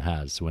personal one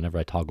has. So whenever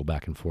I toggle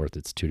back and forth,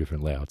 it's two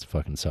different layouts. It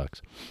fucking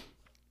sucks.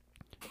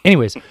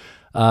 Anyways,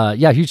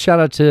 yeah, huge shout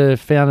out to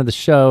fan of the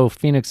show,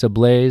 Phoenix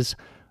Ablaze.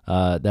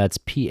 That's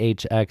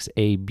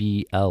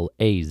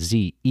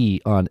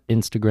PHXABLAZE on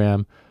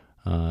Instagram.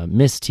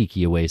 Miss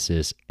Tiki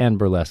Oasis and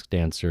burlesque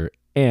dancer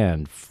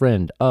and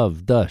friend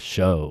of the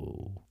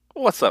show.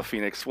 What's up,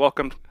 Phoenix?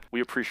 Welcome.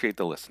 We appreciate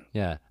the listen.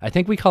 Yeah, I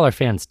think we call our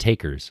fans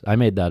takers. I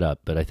made that up,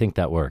 but I think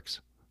that works.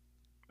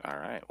 All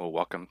right. Well,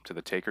 welcome to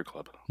the Taker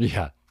Club.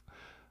 Yeah.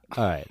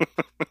 All right.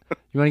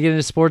 You want to get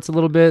into sports a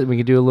little bit? We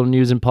can do a little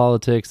news and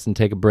politics and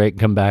take a break and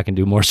come back and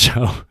do more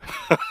show.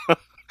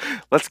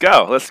 Let's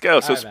go.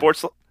 So right,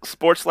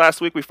 sports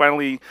last week, we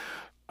finally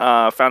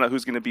found out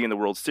who's going to be in the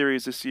World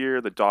Series this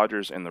year, the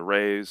Dodgers and the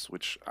Rays,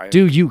 which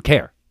Do you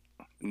care?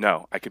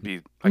 No, I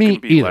couldn't Me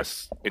be either.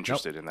 less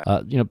interested in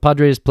that.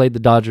 Padres played the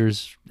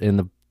Dodgers in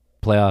the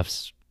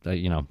playoffs.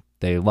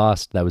 They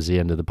lost. That was the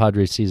end of the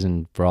Padres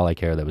season. For all I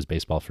care, that was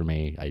baseball for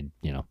me.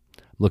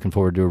 Looking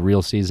forward to a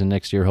real season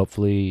next year,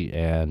 hopefully.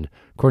 And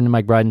according to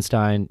Mike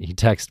Bridenstine, he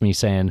texted me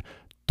saying,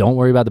 don't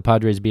worry about the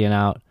Padres being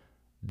out.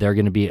 They're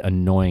going to be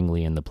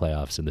annoyingly in the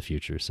playoffs in the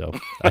future. So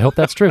I hope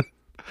that's true.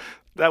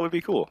 That would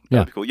be cool. Yeah.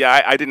 Would be cool.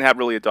 Yeah, I didn't have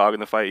really a dog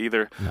in the fight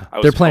either.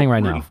 No. They're playing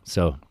right now,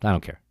 so I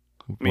don't care.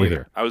 Me We're either.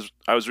 here. I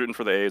was rooting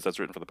for the A's. I was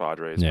rooting for the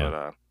Padres. Yeah.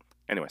 But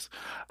anyways,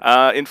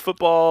 in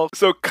football,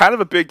 so kind of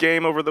a big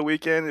game over the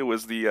weekend. It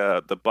was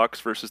the Bucks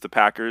versus the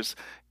Packers,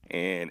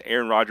 and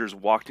Aaron Rodgers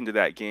walked into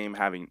that game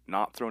having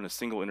not thrown a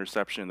single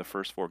interception in the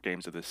first 4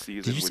 games of this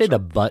season. Did you say the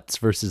Butts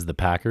versus the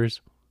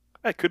Packers?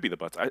 It could be the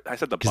Butts. I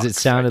said the Bucks. Because it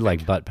sounded I like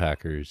think. butt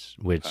packers,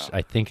 which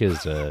I think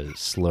is a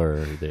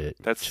slur that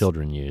That's-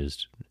 children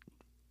used.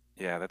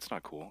 Yeah, that's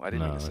not cool. I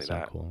didn't No, mean to say that's that.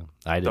 not cool.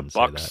 I didn't say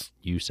Bucks- that.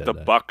 You said The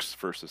that. Bucks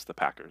versus the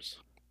Packers.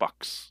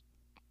 Bucks.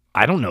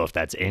 I don't know if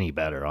that's any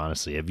better,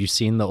 honestly. Have you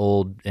seen the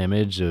old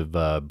image of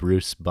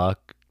Bruce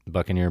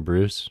Buccaneer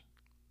Bruce,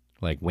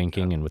 like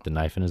winking and with the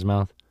knife in his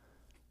mouth?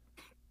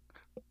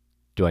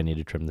 Do I need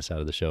to trim this out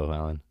of the show,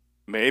 Alan?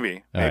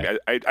 Maybe. All Maybe.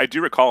 I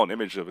do recall an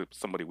image of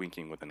somebody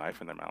winking with a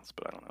knife in their mouths,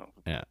 but I don't know.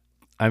 Yeah.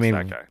 I It's mean,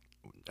 that guy.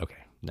 okay,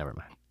 never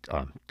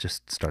mind.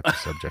 Just start the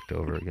subject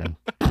over again.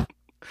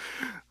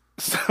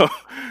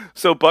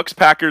 So Bucks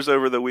Packers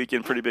over the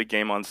weekend, pretty big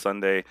game on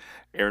Sunday.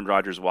 Aaron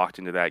Rodgers walked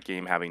into that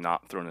game having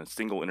not thrown a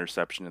single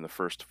interception in the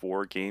first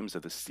 4 games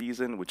of the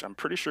season, which I'm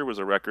pretty sure was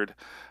a record.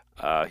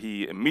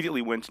 He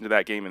immediately went into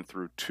that game and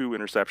threw 2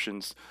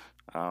 interceptions.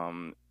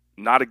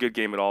 Not a good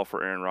game at all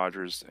for Aaron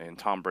Rodgers, and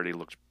Tom Brady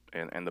looked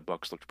and the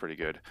Bucks looked pretty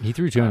good. He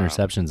threw 2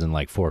 interceptions in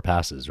like 4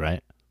 passes,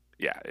 right?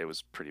 Yeah, it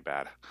was pretty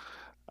bad.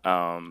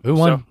 Who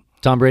won? So,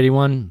 Tom Brady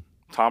won,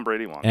 Tom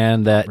Brady won.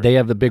 and they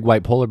have the big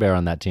white polar bear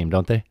on that team,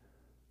 don't they?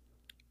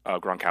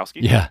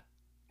 Gronkowski? Yeah.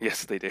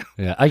 Yes, they do.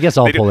 Yeah, I guess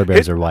all They do. polar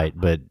bears are white,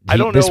 but I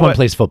don't this know one what-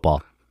 plays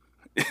football.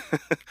 I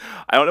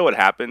don't know what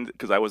happened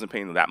because I wasn't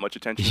paying that much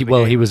attention. To the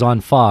Well, game. he was on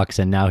Fox,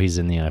 and now he's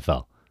in the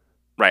NFL.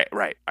 Right.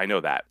 I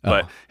know that,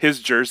 but Oh. his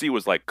jersey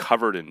was like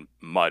covered in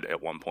mud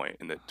at one point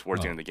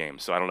towards the end of the game.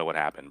 So I don't know what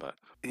happened, but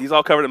he's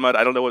all covered in mud.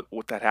 I don't know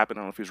what that happened.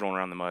 I don't know if he was rolling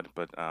around in the mud,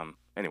 but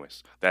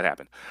anyways, that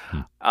happened.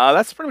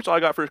 That's pretty much all I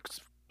got for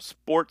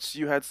sports.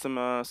 You had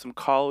some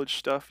college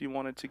stuff you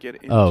wanted to get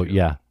into. Oh,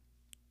 yeah.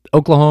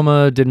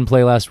 Oklahoma didn't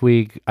play last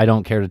week. I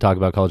don't care to talk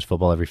about college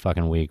football every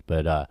fucking week,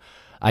 but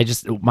I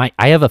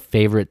have a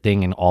favorite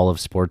thing in all of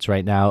sports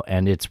right now,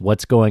 and it's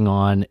what's going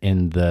on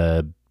in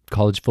the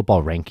college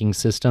football ranking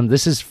system.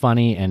 This is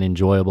funny and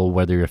enjoyable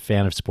whether you're a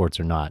fan of sports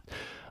or not.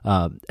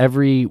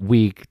 Every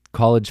week,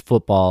 college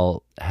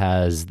football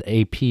has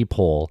the AP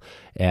poll,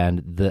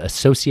 and the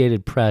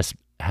Associated Press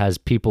has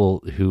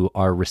people who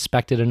are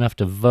respected enough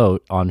to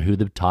vote on who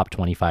the top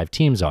 25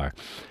 teams are.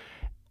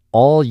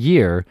 All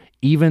year,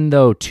 even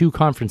though two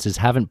conferences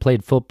haven't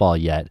played football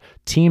yet,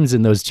 teams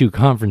in those two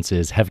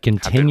conferences have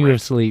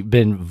continuously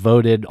been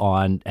voted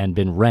on and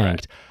been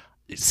ranked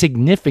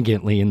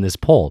significantly in this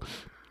poll.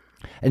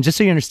 And just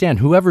so you understand,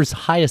 whoever's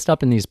highest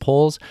up in these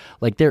polls,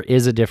 like there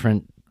is a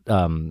different,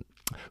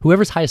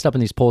 whoever's highest up in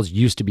these polls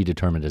used to be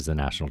determined as the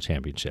national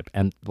championship.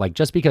 And like,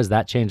 just because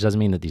that changed doesn't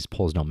mean that these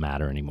polls don't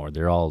matter anymore.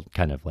 They're all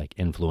kind of like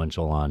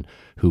influential on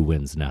who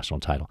wins the national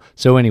title.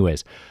 So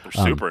anyways.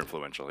 They're super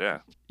influential, yeah.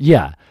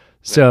 Yeah.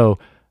 So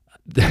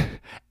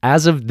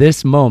as of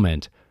this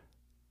moment,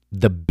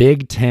 the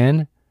Big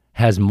Ten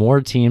has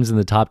more teams in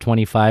the top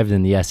 25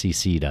 than the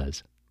SEC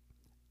does.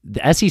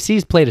 The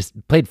SEC's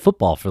played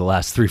football for the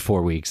last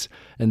 3-4 weeks,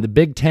 and the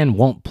Big Ten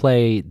won't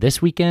play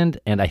this weekend.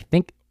 And I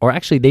think, or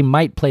actually they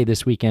might play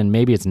this weekend.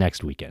 Maybe it's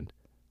next weekend.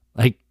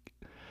 Like,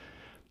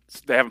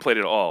 they haven't played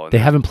at all. They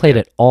haven't played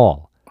at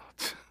all.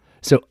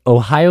 So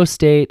Ohio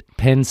State,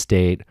 Penn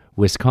State,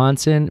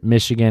 Wisconsin,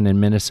 Michigan,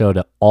 and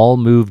Minnesota all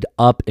moved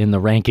up in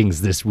the rankings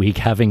this week,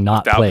 having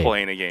not without played.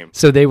 playing a game.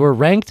 So they were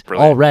ranked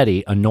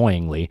already,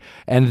 annoyingly,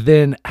 and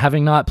then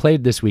having not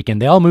played this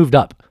weekend, they all moved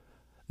up.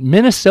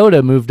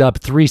 Minnesota moved up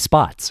 3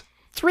 spots.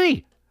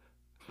 3.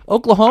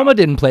 Oklahoma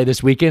didn't play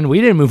this weekend.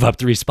 We didn't move up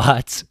 3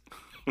 spots.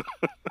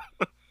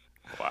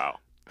 Wow.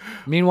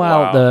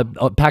 Meanwhile,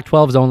 the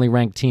Pac-12's only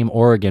ranked team,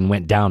 Oregon,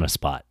 went down a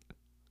spot.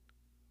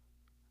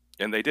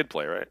 And they did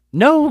play, right?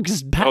 No,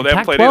 because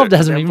Pac-12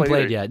 hasn't even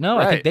played yet. No,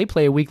 I think they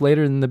play a week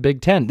later than the Big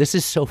Ten. This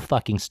is so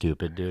fucking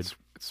stupid, dude.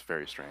 It's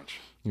very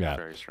strange. Yeah.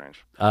 Very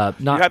strange.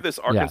 You had this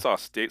Arkansas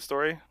State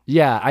story?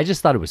 Yeah, I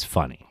just thought it was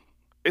funny.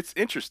 It's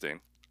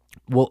interesting.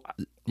 Well,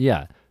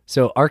 yeah.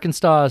 So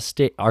Arkansas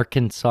State was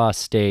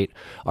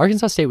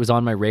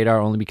on my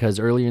radar only because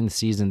earlier in the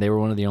season they were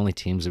one of the only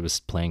teams that was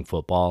playing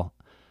football,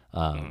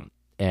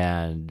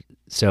 and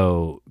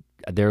so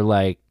they're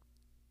like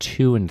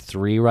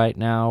 2-3 right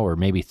now, or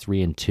maybe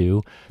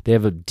 3-2. They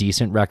have a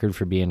decent record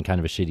for being kind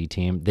of a shitty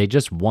team. They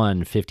just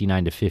won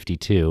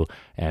 59-52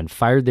 and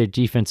fired their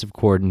defensive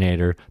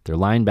coordinator, their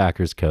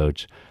linebackers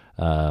coach,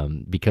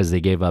 because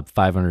they gave up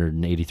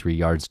 583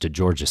 yards to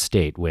Georgia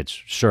State,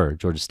 which, sure,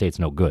 Georgia State's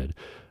no good.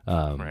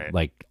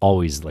 Like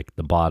always like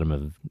the bottom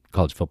of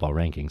college football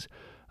rankings.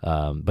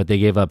 But they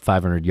gave up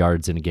 500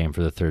 yards in a game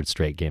for the 3rd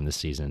straight game this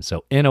season.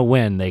 So in a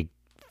win, they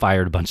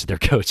fired a bunch of their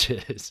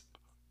coaches.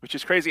 Which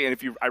is crazy. And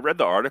I read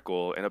the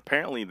article, and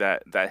apparently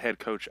that head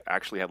coach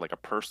actually had like a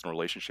personal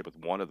relationship with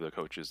one of the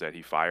coaches that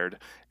he fired,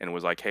 and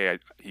was like, hey,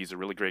 he's a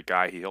really great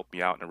guy. He helped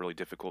me out in a really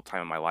difficult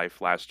time in my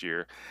life last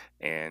year.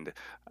 And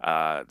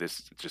this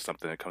is just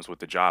something that comes with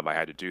the job. I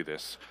had to do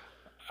this,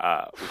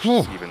 which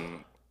is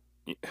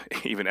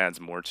even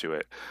adds more to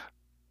it.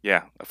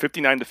 Yeah, a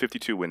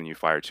 59-52 win, and you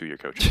fire 2 of your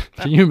coaches.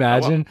 Can you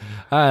imagine?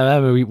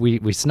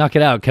 We snuck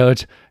it out,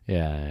 coach.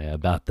 Yeah,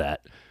 about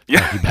that.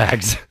 Yeah.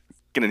 Bags.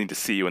 Gonna need to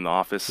see you in the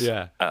office.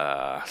 Yeah.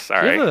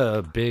 Sorry. Do you have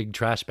a big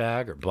trash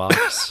bag or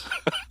box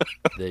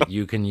that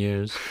you can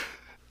use?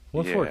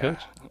 What for,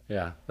 coach?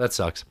 Yeah, that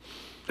sucks.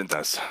 It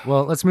does.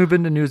 Well, let's move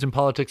into news and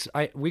politics.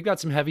 We've got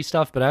some heavy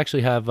stuff, but I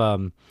actually have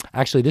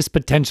this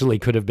potentially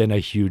could have been a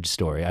huge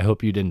story. I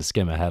hope you didn't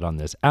skim ahead on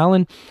this.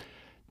 Alan,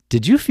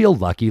 did you feel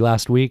lucky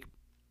last week?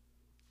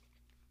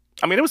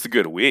 I mean, it was a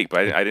good week,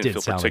 but I didn't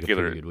feel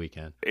particularly. Like a good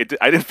weekend.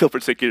 I didn't feel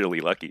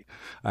particularly lucky.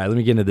 All right, let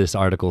me get into this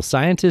article.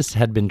 Scientists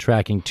had been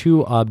tracking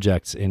 2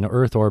 objects in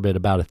Earth orbit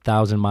about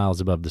 1,000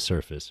 miles above the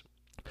surface.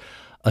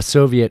 A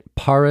Soviet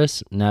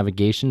Paras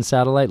navigation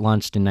satellite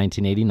launched in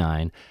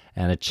 1989,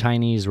 and a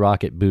Chinese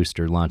rocket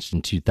booster launched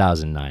in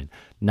 2009.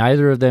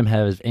 Neither of them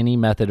have any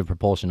method of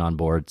propulsion on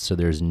board, so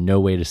there's no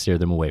way to steer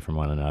them away from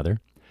one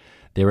another.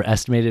 They were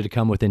estimated to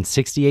come within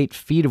 68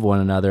 feet of one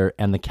another,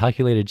 and the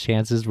calculated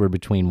chances were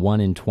between 1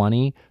 in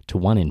 20 to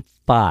 1 in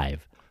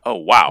 5. Oh,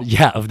 wow.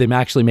 Yeah, of them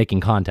actually making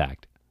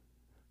contact.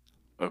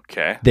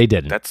 Okay. They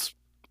didn't. That's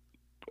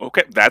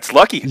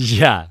lucky.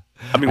 Yeah.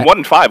 I mean, 1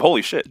 in 5,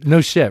 holy shit.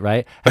 No shit,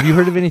 right? Have you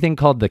heard of anything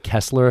called the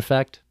Kessler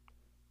effect?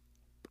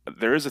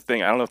 There is a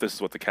thing. I don't know if this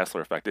is what the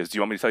Kessler effect is. Do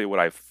you want me to tell you what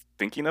I'm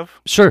thinking of?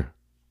 Sure.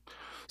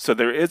 So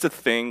there is a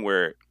thing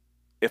where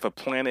if a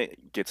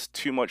planet gets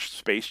too much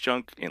space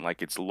junk in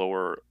like its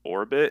lower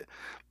orbit,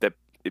 that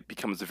it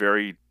becomes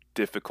very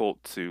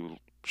difficult to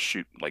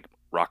shoot like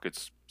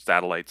rockets,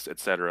 satellites,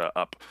 etc.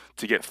 up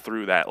to get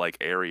through that like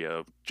area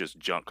of just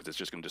junk, because it's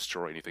just going to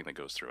destroy anything that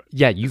goes through it.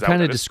 Yeah, you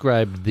kind of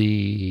described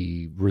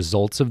the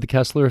results of the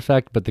Kessler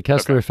effect, but the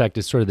Kessler effect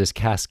is sort of this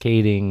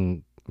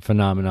cascading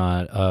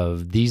phenomenon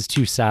of these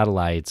 2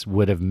 satellites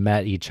would have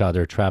met each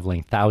other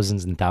traveling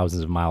thousands and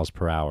thousands of miles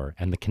per hour,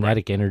 and the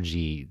kinetic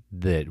energy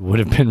that would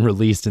have been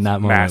released in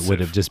that moment would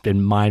have just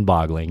been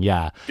mind-boggling.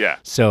 Yeah. Yeah.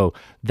 So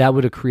that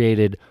would have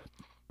created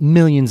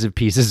millions of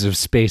pieces of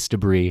space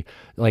debris.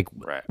 Like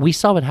Right. we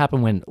saw what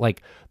happened when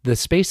like the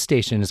space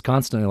station is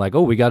constantly like,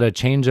 oh, we got to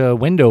change a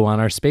window on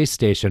our space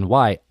station.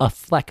 Why? A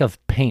fleck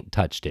of paint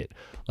touched it.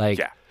 Like,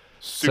 Yeah.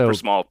 Super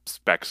small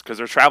specks because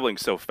they're traveling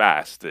so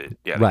fast that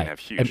they can have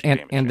huge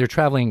damage. and they're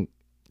traveling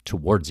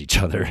towards each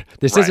other.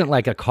 This Right. isn't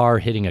like a car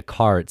hitting a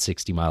car at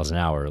 60 miles an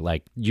hour.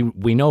 Like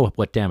we know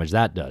what damage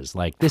that does.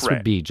 Like this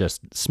would be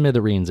just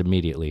smithereens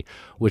immediately,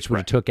 which would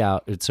have took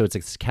out. So it's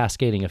a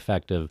cascading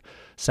effect of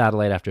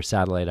satellite after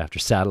satellite after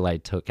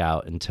satellite took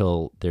out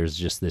until there's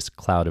just this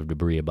cloud of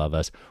debris above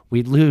us.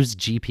 We'd lose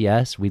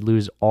GPS. We'd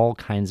lose all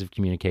kinds of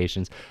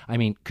communications. I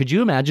mean, could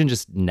you imagine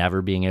just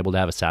never being able to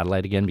have a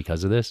satellite again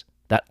because of this?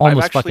 That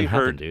almost fucking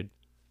happened, dude.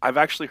 I've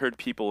actually heard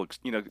people,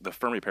 the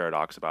Fermi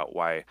paradox about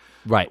why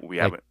we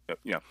haven't,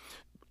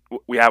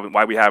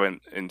 why we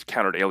haven't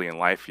encountered alien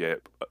life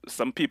yet.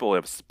 Some people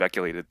have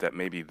speculated that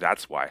maybe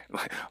that's why.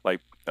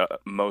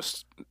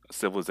 Most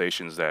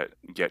civilizations that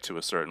get to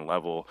a certain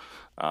level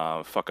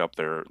fuck up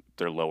their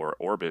lower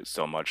orbit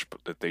so much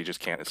that they just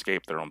can't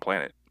escape their own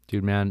planet.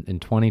 Dude, man, in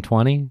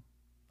 2020,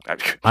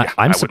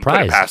 I'm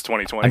surprised. Past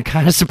 2020, I'm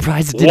kind of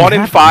surprised it didn't One in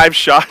happen. 5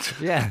 shot.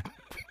 Yeah.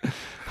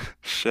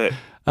 Shit.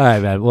 All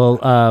right, man. Well,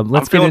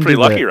 let's get I'm feeling into pretty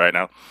lucky right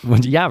now.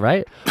 Yeah,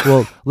 right.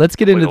 Well, let's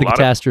get into the a lot of-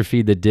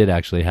 catastrophe that did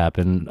actually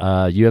happen.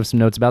 You have some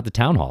notes about the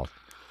town hall.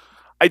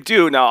 I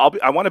do. Now,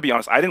 I want to be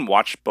honest. I didn't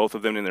watch both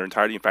of them in their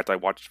entirety. In fact, I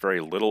watched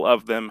very little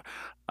of them.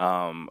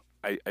 I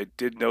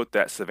did note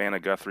that Savannah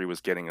Guthrie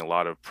was getting a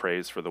lot of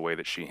praise for the way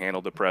that she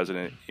handled the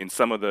president in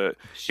some of the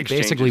She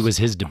exchanges. basically was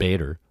his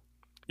debater.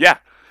 Yeah.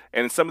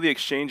 And in some of the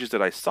exchanges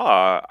that I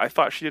saw, I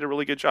thought she did a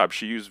really good job.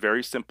 She used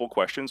very simple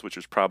questions, which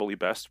is probably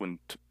best when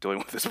dealing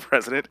with this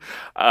president.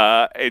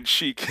 And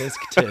she Tisk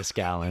tisk,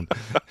 Alan.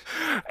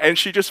 and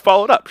she just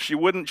followed up. She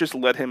wouldn't just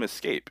let him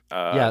escape.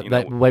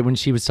 When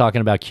she was talking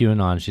about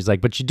QAnon, she's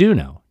like, "But you do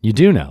know.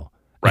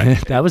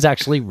 Right? That was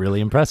actually really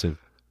impressive.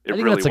 It I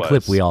think really that's a was.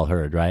 clip we all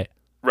heard, right?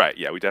 Right.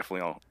 Yeah, we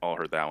definitely all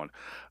heard that one.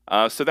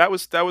 So that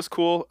was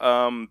cool.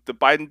 The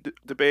Biden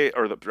debate,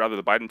 or the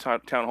Biden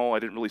town hall, I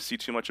didn't really see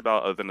too much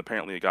about, other than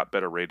apparently it got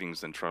better ratings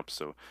than Trump.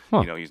 So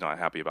he's not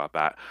happy about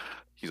that.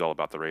 He's all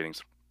about the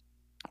ratings.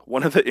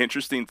 One of the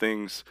interesting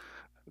things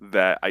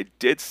that I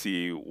did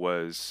see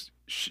was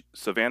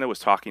Savannah was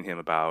talking to him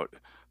about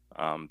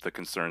the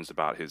concerns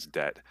about his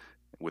debt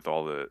with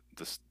all the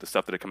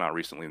stuff that had come out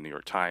recently in the New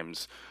York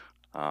Times,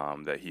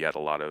 that he had a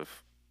lot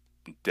of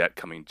debt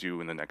coming due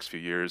in the next few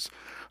years.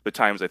 The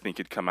Times, I think,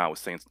 had come out with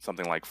saying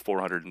something like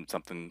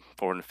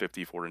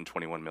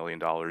 $421 million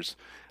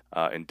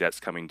in debts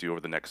coming due over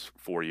the next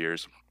 4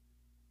 years.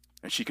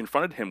 And she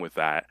confronted him with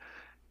that.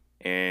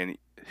 And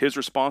his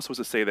response was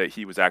to say that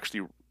he was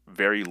actually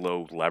very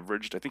low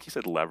leveraged. I think he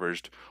said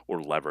leveraged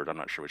or levered. I'm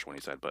not sure which one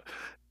he said, but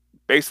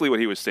basically what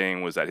he was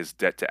saying was that his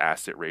debt to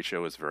asset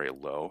ratio is very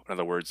low. In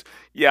other words,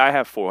 yeah, I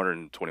have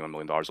 $421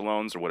 million of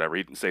loans or whatever.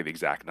 He didn't say the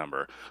exact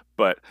number,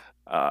 but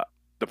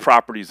the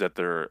properties that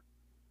they're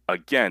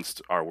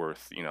against are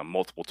worth,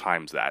 multiple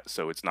times that.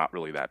 So it's not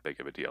really that big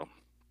of a deal.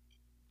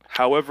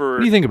 However, What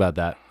do you think about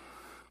that?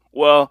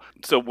 Well,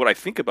 so what I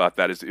think about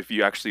that is if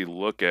you actually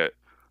look at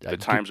the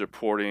Times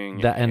reporting,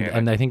 That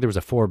and I think there was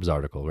a Forbes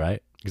article,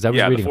 right? Because I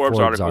was the reading Forbes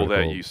a Forbes article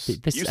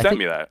that you sent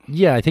me that.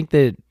 Yeah, I think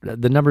that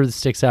the number that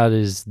sticks out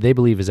is they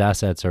believe his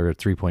assets are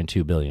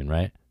 3.2 billion,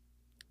 right?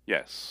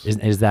 Yes.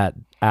 Is that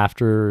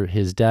after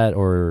his debt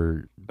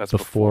or That's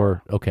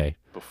before? Okay.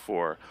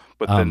 Before,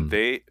 but then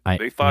they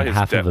thought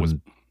his debt was.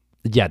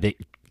 Yeah,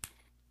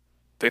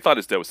 they thought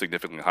his debt was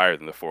significantly higher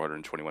than the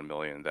 421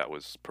 million that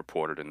was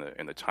purported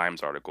in the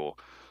Times article,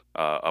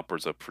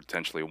 upwards of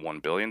potentially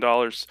 $1 billion.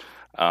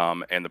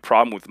 And the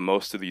problem with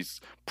most of these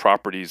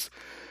properties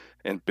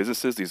and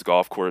businesses, these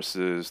golf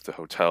courses, the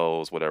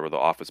hotels, whatever, the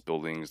office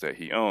buildings that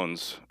he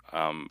owns,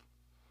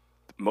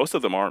 most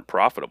of them aren't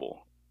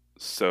profitable.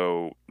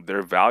 So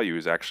their value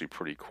is actually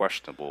pretty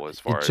questionable as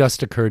far as... It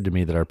just occurred to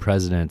me that our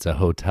president's a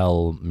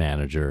hotel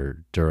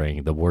manager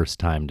during the worst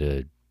time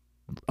to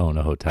own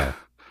a hotel.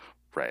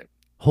 Right.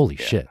 Holy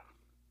shit.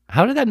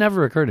 How did that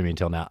never occur to me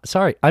until now?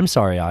 I'm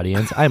sorry,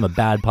 audience. I'm a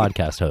bad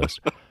podcast host.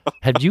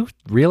 Have you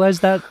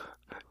realized that?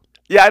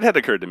 Yeah, it had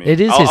occurred to me.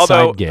 It is his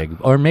side gig.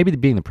 Or maybe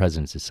being the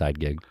president's his side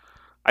gig.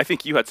 I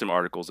think you had some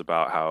articles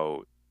about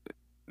how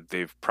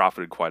they've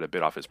profited quite a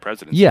bit off his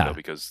presidency, Yeah.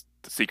 because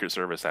the Secret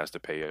Service has to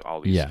pay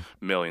all these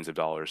millions of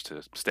dollars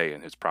to stay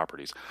in his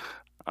properties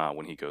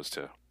when he goes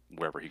to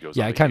wherever he goes.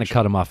 Yeah, I kind of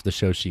cut him off the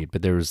show sheet,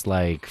 but there was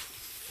like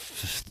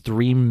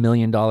 $3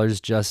 million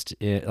just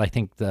in, I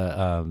think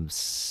the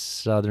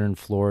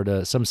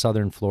some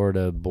Southern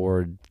Florida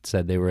board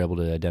said they were able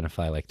to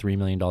identify like $3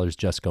 million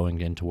just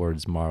going in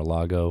towards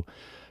Mar-a-Lago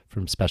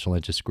from special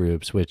interest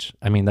groups, which,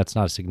 I mean, that's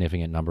not a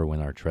significant number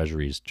when our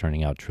treasury is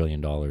churning out $1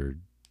 trillion,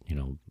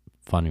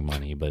 funding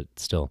money, but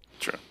still.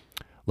 Sure.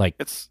 Like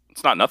it's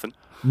not nothing.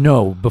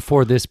 No,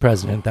 before this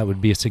president, that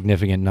would be a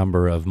significant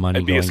number of money.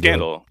 It'd be a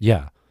scandal.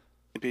 Yeah.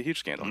 It'd be a huge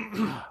scandal.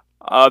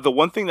 The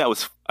one thing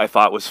that I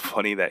thought was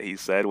funny that he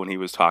said when he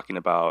was talking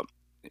about,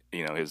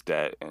 his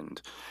debt,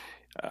 and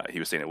He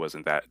was saying it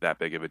wasn't that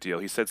big of a deal.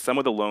 He said some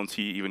of the loans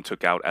he even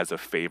took out as a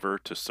favor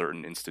to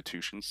certain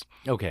institutions.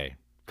 Okay,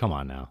 come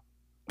on now.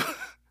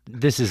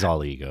 This is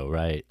all ego,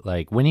 right?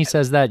 Like when he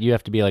says that, you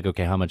have to be like,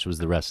 okay, how much was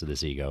the rest of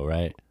this ego,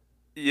 right?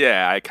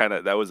 Yeah,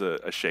 that was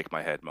a shake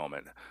my head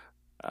moment.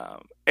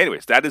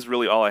 Anyways, that is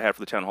really all I had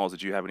for the town halls.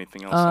 Did you have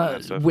anything else on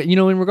that stuff?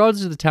 In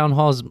regards to the town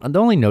halls, the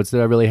only notes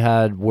that I really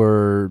had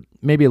were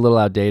maybe a little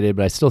outdated,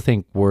 but I still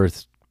think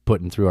worth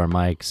putting through our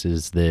mics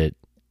is that,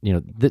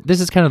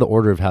 this is kind of the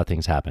order of how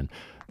things happen.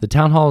 The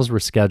town halls were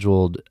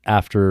scheduled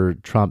after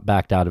Trump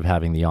backed out of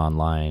having the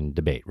online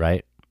debate,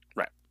 right?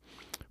 Right.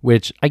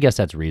 Which I guess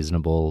that's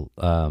reasonable.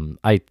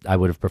 I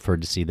would have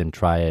preferred to see them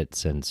try it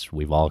since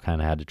we've all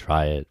kind of had to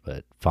try it,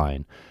 but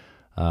fine.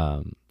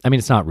 I mean,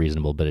 it's not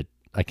reasonable, but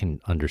I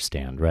can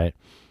understand, right?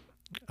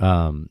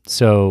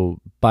 So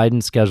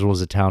Biden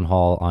schedules a town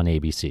hall on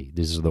ABC.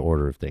 These are the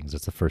order of things.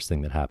 That's the first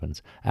thing that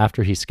happens.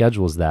 After he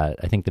schedules that,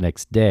 I think the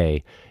next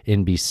day,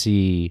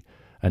 NBC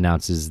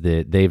announces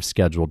that they've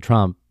scheduled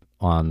Trump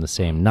on the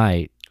same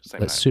night,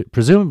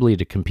 presumably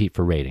to compete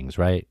for ratings,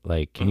 right?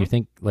 Like, can you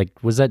think, like,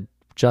 was that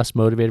just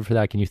motivated for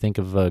that? Can you think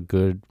of a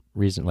good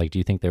reason? Like, do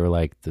you think they were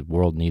like, the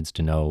world needs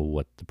to know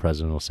what the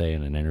president will say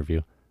in an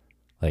interview?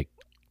 Like,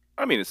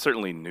 I mean, it's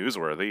certainly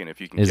newsworthy, and if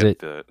you can get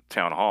the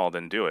town hall,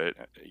 then do it.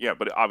 Yeah,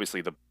 but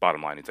obviously the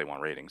bottom line is they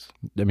want ratings.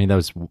 I mean, that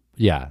was,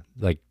 yeah,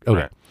 like,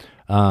 okay. Right.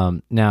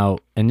 Now,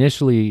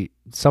 initially,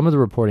 some of the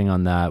reporting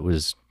on that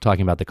was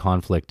talking about the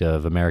conflict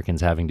of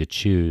Americans having to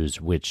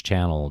choose which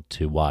channel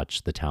to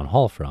watch the town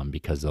hall from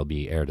because they'll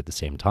be aired at the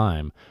same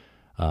time,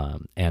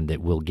 and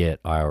that we'll get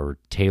our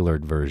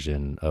tailored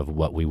version of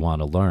what we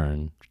want to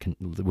learn,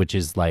 which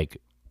is like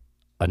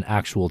an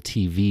actual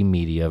TV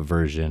media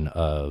version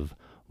of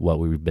what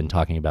we've been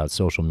talking about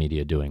social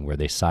media doing, where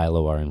they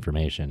silo our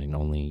information and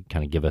only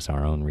kind of give us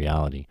our own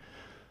reality.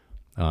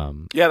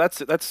 Yeah,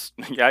 that's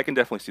yeah, I can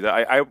definitely see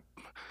that.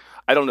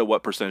 I don't know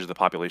what percentage of the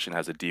population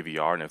has a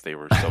DVR, and if they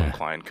were so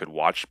inclined, could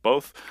watch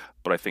both.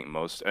 But I think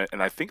most,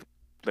 and I think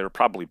they're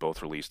probably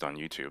both released on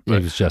YouTube.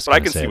 But, I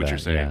can see what you're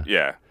saying.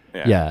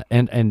 Yeah.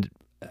 And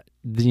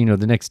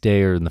the next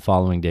day or in the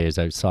following days,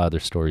 I saw other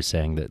stories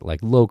saying that, like,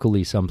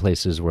 locally, some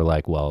places were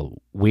like, well,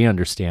 we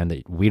understand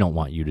that we don't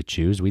want you to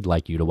choose. We'd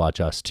like you to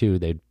watch us too.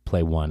 They'd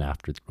play one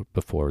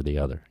before the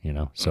other,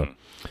 so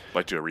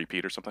like do a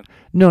repeat or something.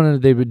 No,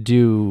 they would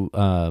do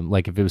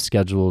like if it was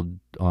scheduled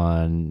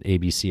on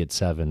ABC at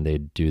 7,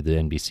 they'd do the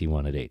NBC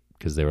one at 8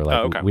 because they were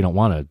like, we don't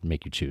want to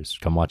make you choose.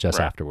 Come watch us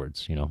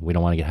afterwards. We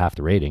don't want to get half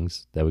the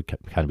ratings. That would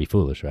kind of be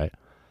foolish, right?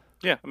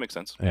 Yeah, that makes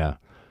sense. Yeah.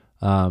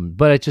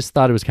 But I just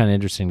thought it was kind of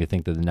interesting to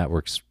think that the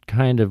networks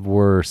kind of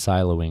were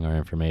siloing our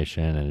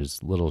information, and it's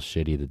a little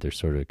shitty that they're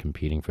sort of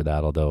competing for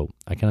that, although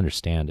I can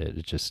understand it.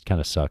 It just kind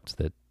of sucked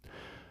that...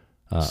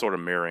 sort of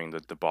mirroring the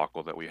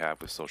debacle that we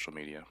have with social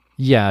media.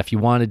 Yeah, if you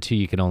wanted to,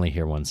 you could only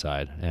hear one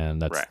side,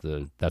 and that's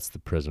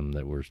the prism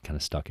that we're kind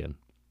of stuck in.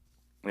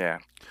 Yeah.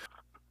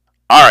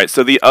 All right,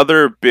 so the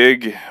other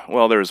big...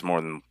 Well, there's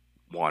more than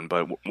one,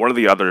 but one of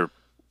the other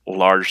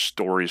large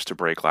stories to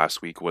break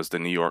last week was the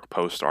New York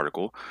Post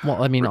article.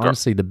 Well, I mean,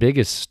 honestly, the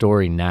biggest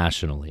story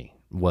nationally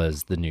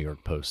was the New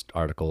York Post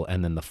article,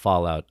 and then the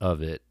fallout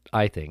of it.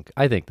 I think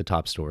the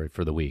top story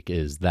for the week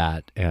is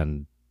that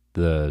and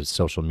the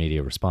social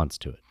media response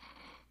to it.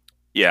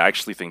 Yeah, I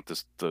actually think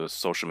the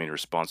social media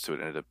response to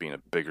it ended up being a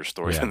bigger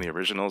story than the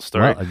original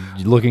story. Well,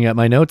 looking at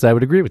my notes, I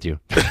would agree with you.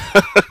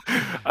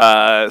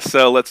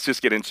 So let's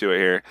just get into it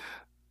here.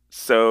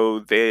 So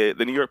the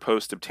New York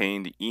Post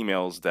obtained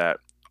emails that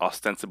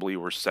ostensibly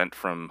were sent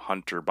from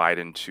Hunter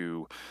Biden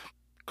to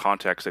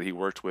contacts that he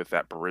worked with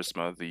at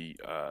Burisma,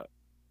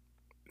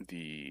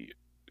 the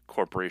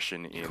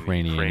corporation in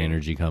Ukrainian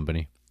energy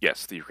company.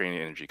 Yes, the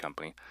Ukrainian energy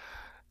company.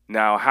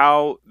 Now,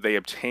 how they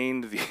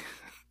obtained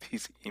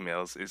these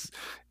emails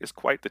is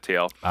quite the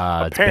tale.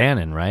 It's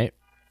Bannon, right?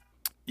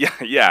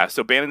 Yeah.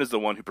 So Bannon is the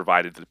one who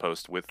provided the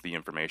Post with the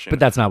information. But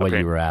that's not what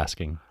you were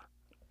asking.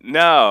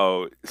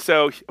 No.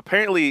 So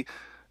apparently,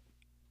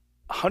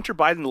 Hunter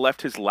Biden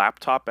left his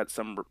laptop at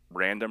some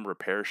random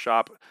repair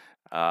shop,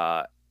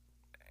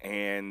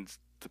 and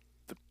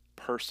the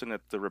person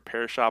at the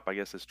repair shop, I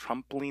guess, is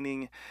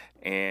Trump-leaning,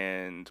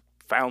 and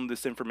found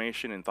this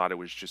information and thought it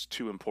was just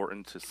too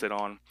important to sit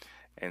on,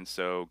 and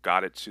so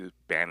got it to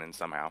Bannon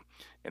somehow,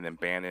 and then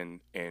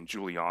Bannon and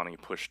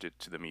Giuliani pushed it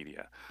to the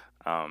media.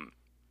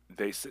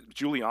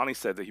 Giuliani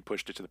said that he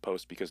pushed it to the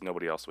Post because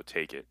nobody else would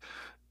take it.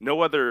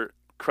 No other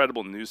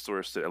credible news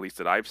source, at least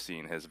that I've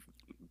seen, has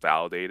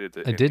validated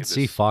that. I did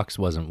see Fox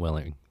wasn't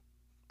willing.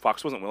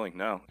 Fox wasn't willing,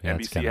 no. Yeah,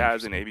 NBC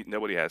has, and ABC,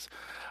 nobody has.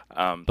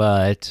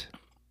 But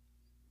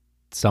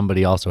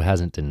somebody also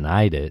hasn't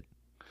denied it.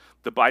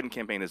 The Biden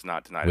campaign has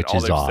not denied it. Which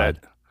is odd.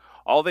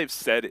 All they've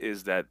said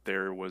is that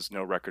there was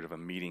no record of a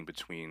meeting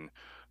between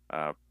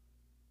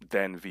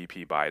then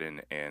VP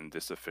Biden and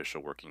this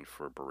official working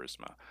for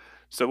Burisma.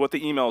 So what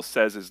the email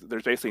says is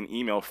there's basically an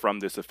email from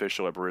this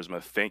official at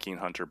Burisma thanking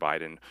Hunter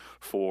Biden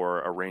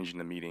for arranging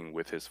the meeting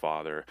with his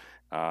father,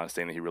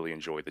 saying that he really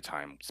enjoyed the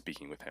time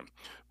speaking with him.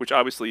 Which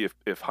obviously,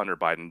 if Hunter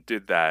Biden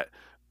did that,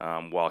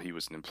 while he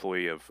was an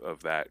employee of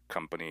that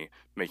company,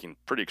 making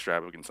pretty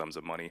extravagant sums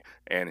of money,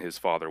 and his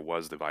father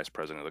was the vice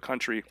president of the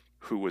country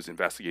who was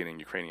investigating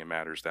Ukrainian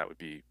matters. That would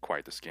be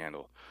quite the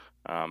scandal.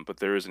 But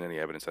there isn't any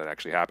evidence that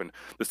actually happened.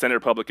 The Senate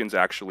Republicans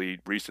actually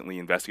recently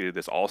investigated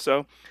this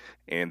also,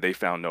 and they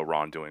found no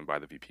wrongdoing by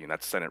the VP. And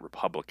that's Senate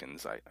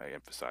Republicans, I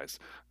emphasize,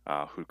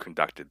 who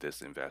conducted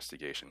this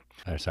investigation.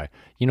 Oh, sorry.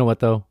 You know what,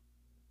 though?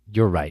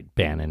 You're right,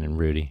 Bannon and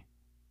Rudy.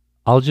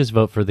 I'll just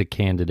vote for the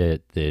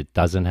candidate that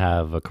doesn't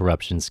have a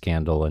corruption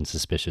scandal and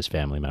suspicious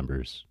family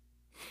members.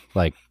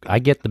 Like, I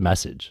get the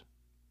message.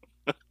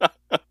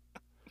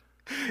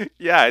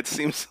 Yeah, it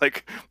seems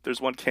like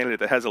there's one candidate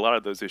that has a lot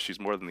of those issues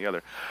more than the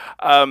other.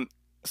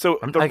 So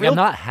I'm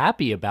not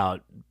happy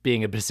about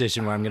being in a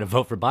position where I'm going to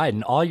vote for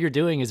Biden. All you're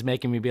doing is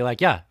making me be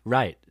like, yeah,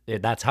 right.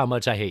 That's how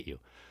much I hate you.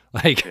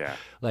 Like, Yeah.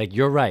 like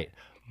you're right.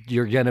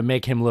 You're going to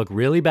make him look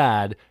really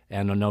bad.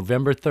 And on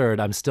November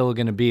 3rd, I'm still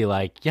going to be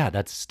like, yeah,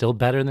 that's still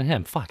better than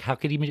him. Fuck. How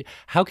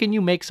can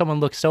you make someone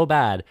look so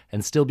bad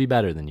and still be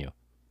better than you?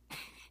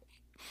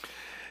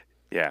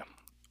 Yeah.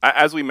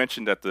 As we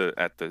mentioned at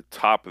the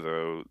top,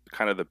 though,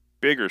 kind of the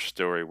bigger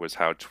story was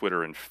how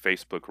Twitter and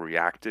Facebook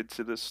reacted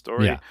to this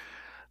story.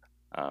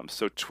 Yeah.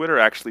 So Twitter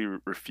actually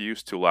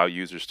refused to allow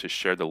users to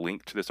share the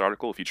link to this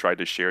article. If you tried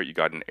to share it, you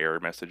got an error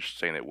message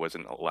saying it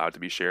wasn't allowed to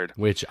be shared.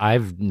 Which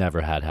I've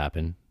never had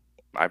happen.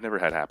 I've never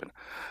had happen.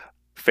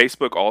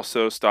 Facebook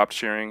also stopped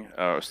sharing,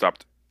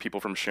 stopped people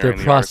from sharing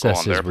Their the article on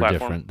processes their were platform.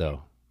 different,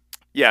 though.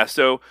 Yeah,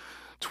 so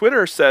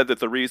Twitter said that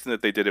the reason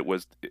that they did it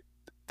was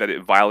that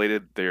it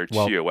violated their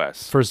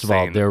TOS. First of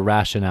all, saying their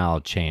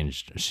rationale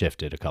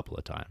shifted a couple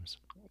of times.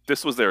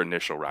 this was their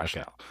initial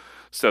rationale.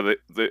 So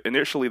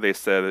initially they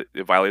said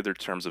it violated their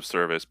terms of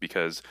service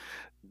because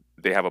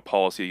they have a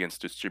policy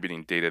against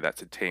distributing data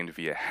that's obtained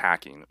via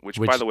hacking, which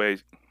by the way,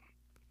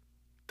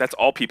 that's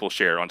all people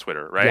share on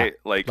Twitter, right?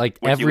 Yeah. Like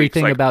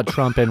everything about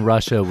Trump and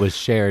Russia was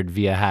shared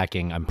via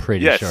hacking, I'm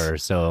pretty sure.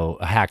 So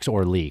hacks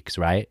or leaks,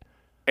 right?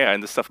 Yeah,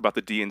 and the stuff about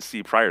the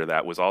DNC prior to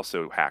that was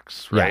also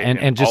hacks, right? Yeah,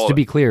 and just to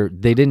be clear,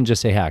 they didn't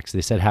just say hacks;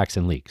 they said hacks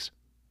and leaks.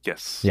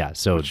 Yes. Yeah,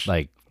 so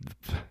like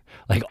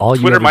all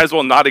Twitter might as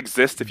well not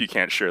exist if you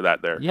can't share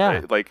that there. Yeah.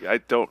 Right? Like I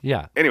don't.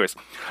 Yeah. Anyways,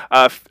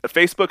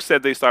 Facebook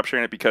said they stopped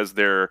sharing it because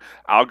their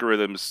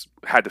algorithms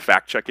had to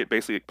fact check it.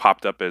 Basically, it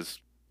popped up as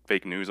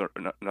fake news, or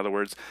in other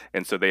words,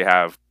 and so they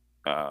have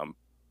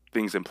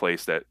things in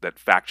place that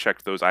fact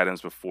checked those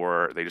items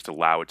before they just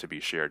allow it to be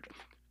shared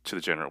to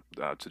the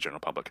general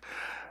public.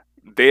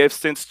 They have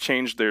since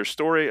changed their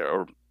story,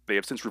 or they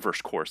have since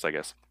reversed course, I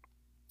guess.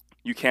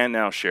 You can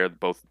now share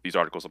both these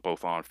articles,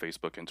 both on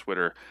Facebook and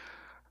Twitter.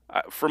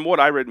 From what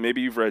I read,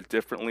 maybe you've read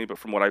differently, but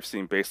from what I've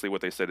seen, basically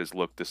what they said is,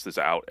 look, this is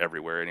out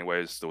everywhere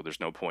anyways, so there's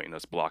no point in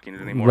us blocking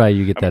it anymore. Right,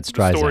 you get that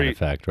Streisand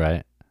effect,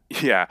 right?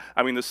 Yeah,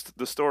 I mean,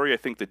 the story, I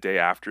think the day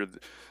after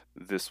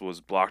this was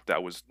blocked,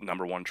 that was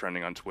 #1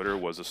 trending on Twitter,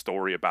 was a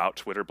story about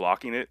Twitter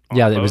blocking it.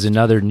 Yeah, there was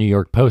another New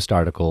York Post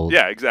article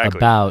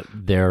about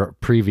their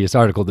previous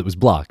article that was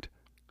blocked.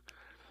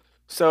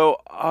 So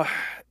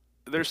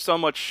there's so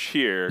much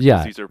here.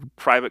 Yeah. These are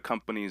private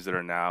companies that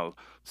are now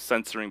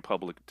censoring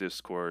public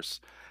discourse.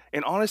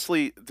 And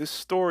honestly, this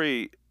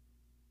story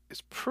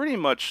is pretty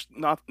much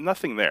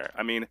nothing there.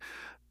 I mean,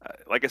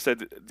 like I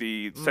said,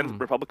 the Senate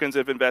Republicans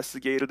have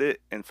investigated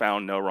it and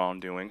found no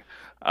wrongdoing.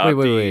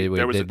 Wait.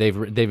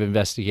 They've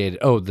investigated.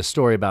 Oh, the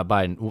story about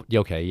Biden.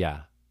 Okay,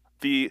 yeah.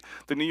 The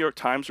New York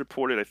Times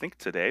reported, I think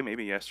today,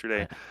 maybe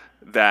yesterday,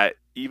 that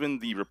even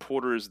the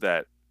reporters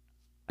that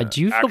do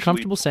you feel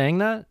comfortable saying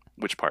that?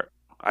 Which part?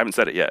 I haven't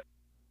said it yet.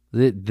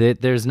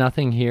 There's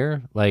nothing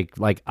here. Like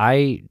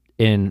I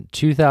in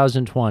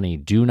 2020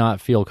 do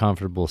not feel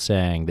comfortable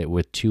saying that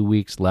with 2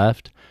 weeks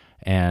left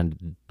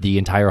and the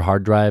entire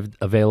hard drive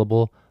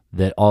available,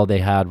 that all they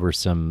had were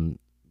some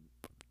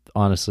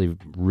honestly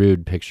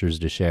rude pictures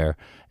to share,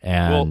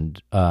 and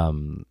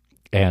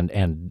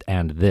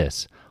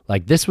this,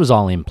 like, this was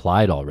all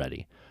implied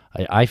already.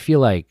 I feel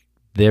like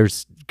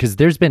there's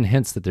been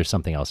hints that there's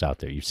something else out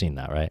there. You've seen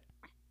that, right?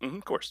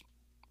 Of course.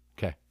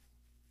 Okay.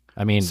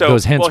 I mean,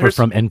 those hints were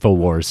from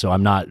InfoWars, so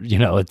I'm not,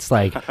 it's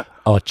like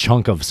a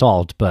chunk of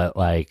salt, but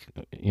like,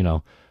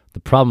 the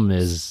problem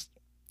is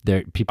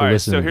people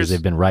listen because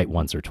they've been right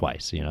once or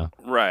twice,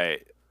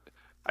 Right.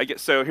 I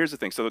guess so. Here's the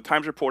thing. So the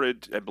Times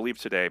reported, I believe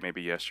today,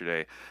 maybe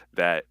yesterday,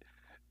 that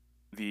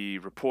the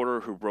reporter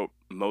who wrote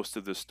most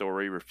of the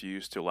story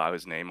refused to allow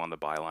his name on the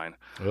byline.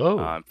 Oh.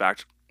 In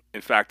fact,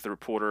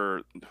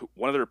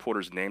 one of the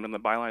reporters named on the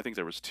byline, I think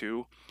there was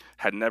two,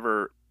 had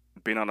never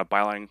been on a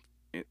byline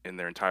in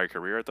their entire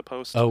career at the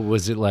Post. Oh,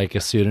 was it like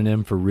a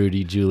pseudonym for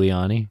Rudy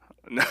Giuliani?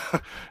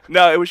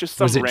 No, it was just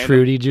some Was it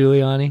Trudy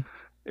Giuliani?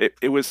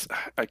 It was,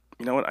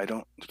 you know what,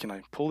 can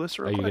I pull this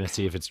real quick? Are you going to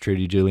see if it's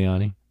Trudy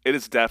Giuliani? It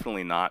is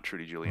definitely not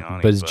Trudy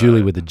Giuliani. But it's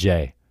Julie with a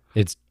J.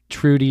 It's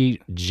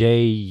Trudy,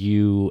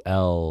 Juliani.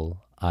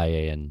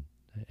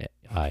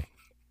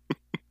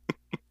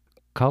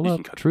 Call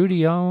up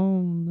Trudy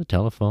on the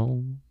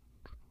telephone.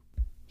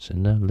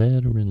 Send a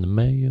letter in the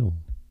mail.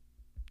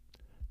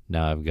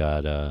 Now I've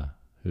got,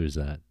 who's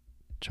that?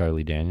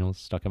 Charlie Daniels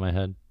stuck in my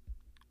head.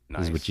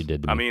 Nice. This is what you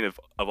did to me. I mean, if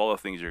of all the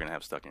things you're gonna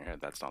have stuck in your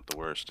head, that's not the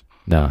worst.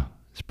 No,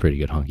 it's a pretty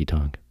good honky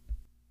tonk.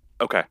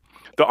 Okay.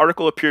 The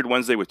article appeared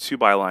Wednesday with 2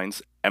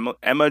 bylines.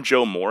 Emma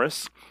Jo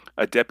Morris,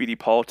 a deputy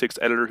politics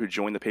editor who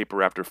joined the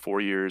paper after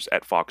 4 years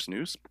at Fox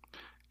News,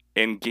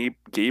 and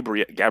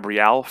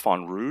Gabrielle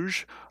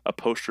Fonrouge, a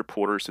Post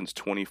reporter since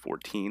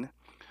 2014.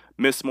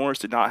 Miss Morris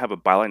did not have a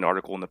byline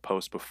article in the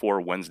Post before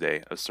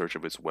Wednesday, a search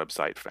of its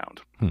website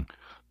found.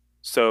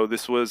 So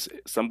this was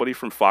somebody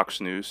from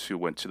Fox News who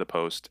went to the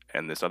Post,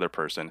 and this other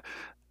person,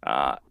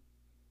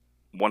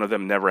 one of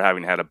them never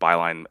having had a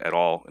byline at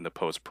all in the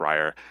Post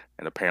prior,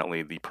 and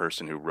apparently the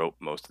person who wrote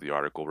most of the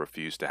article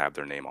refused to have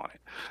their name on it,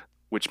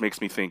 which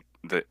makes me think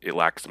that it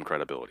lacks some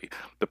credibility.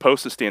 The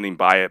Post is standing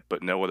by it,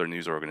 but no other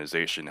news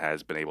organization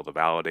has been able to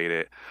validate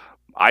it.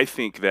 I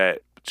think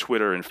that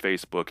Twitter and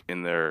Facebook,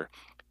 in their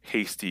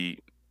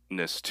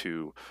hastiness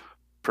to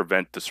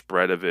prevent the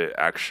spread of it,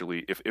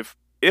 actually,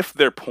 if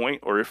their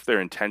point or if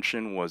their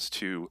intention was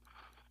to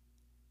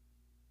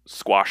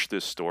squash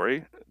this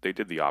story, they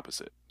did the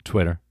opposite.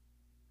 Twitter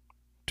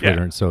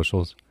Yeah. and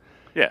socials.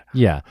 Yeah.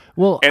 Yeah.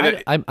 Well,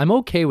 And I'm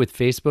okay with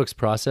Facebook's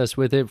process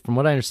with it. From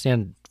what I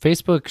understand,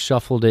 Facebook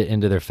shuffled it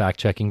into their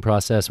fact-checking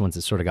process once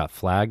it sort of got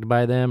flagged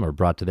by them or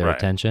brought to their Right.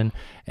 attention.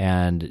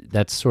 And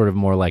that's sort of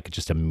more like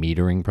just a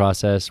metering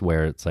process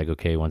where it's like,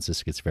 okay, once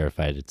this gets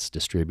verified, it's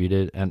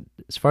distributed. And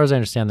as far as I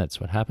understand, that's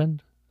what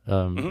happened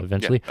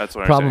eventually. Yeah, that's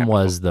what I Problem understand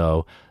was,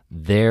 though,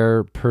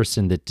 their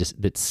person that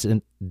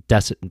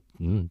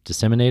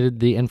disseminated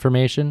the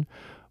information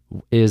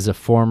is a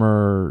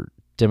former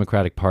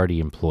Democratic Party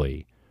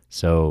employee.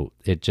 So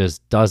it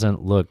just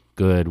doesn't look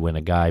good when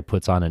a guy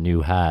puts on a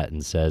new hat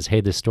and says, hey,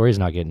 this story's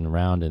not getting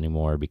around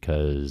anymore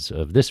because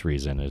of this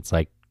reason. It's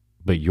like,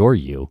 but you're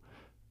you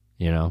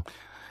know?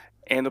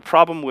 And the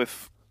problem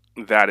with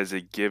that is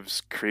it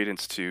gives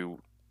credence to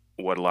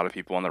what a lot of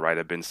people on the right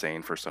have been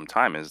saying for some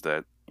time, is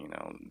that,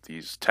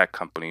 these tech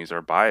companies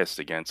are biased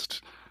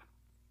against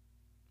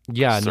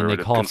Yeah, and then they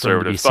call for them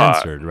to be conservative thought.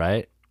 censored,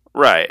 right?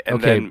 Right. And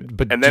Okay, then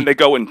but then they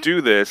go and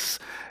do this,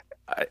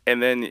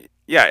 and then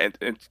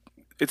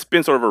it's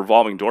been sort of a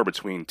revolving door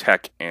between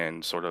tech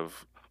and sort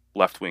of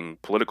left-wing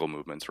political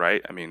movements,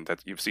 right? I mean,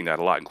 that you've seen that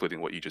a lot,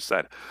 including what you just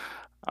said.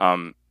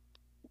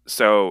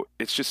 So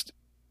it's just,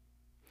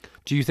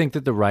 do you think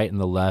that the right and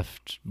the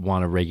left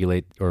want to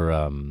regulate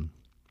or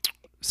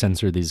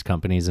censor these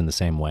companies in the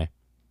same way?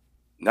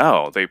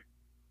 no, they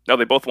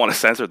both want to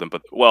censor them,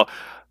 but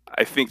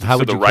I think How so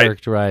would the you right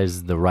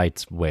characterize the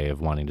right's way of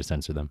wanting to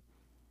censor them?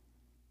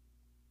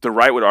 the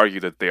right would argue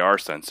that they are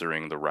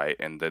censoring the right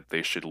and that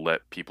they should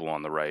let people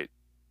on the right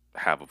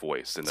have a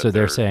voice. And that So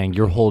they're saying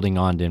you're holding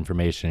on to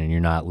information and you're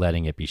not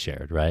letting it be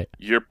shared, right?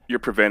 you're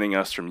preventing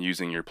us from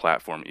using your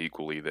platform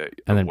equally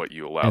And then- what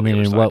you allow. And the then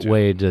other in side what to.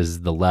 way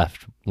does the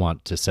left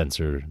want to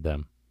censor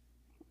them?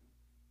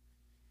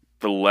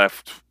 The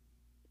left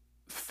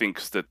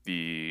thinks that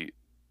the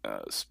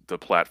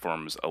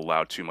platforms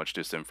allow too much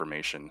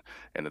disinformation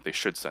and that they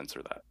should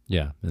censor that.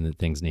 Yeah, and that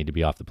things need to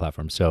be off the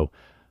platform. So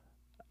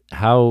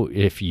how,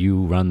 if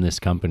you run this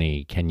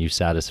company, can you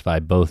satisfy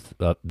both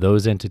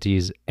those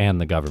entities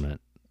and the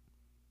government?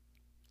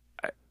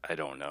 I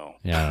don't know.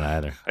 Yeah, I don't know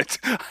either.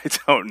 I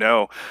don't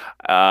know.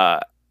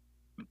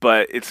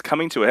 But it's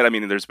coming to a head. I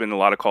mean, there's been a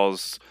lot of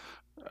calls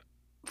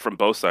from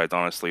both sides,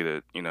 honestly,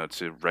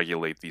 to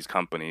regulate these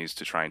companies,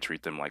 to try and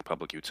treat them like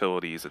public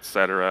utilities,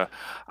 etc.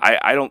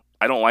 I don't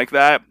like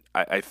that.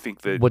 I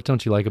think that What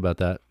don't you like about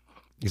that?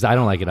 Because I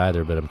don't like it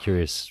either, but I'm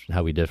curious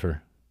how we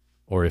differ,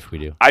 or if we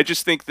do. I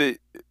just think that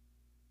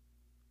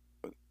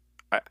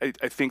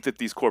I think that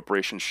these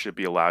corporations should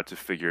be allowed to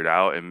figure it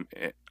out, and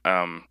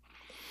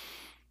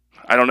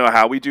I don't know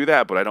how we do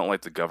that, but I don't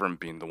like the government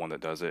being the one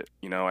that does it.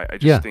 I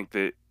just think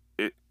that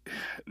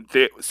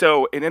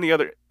so in any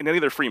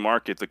other free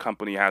market, the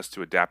company has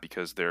to adapt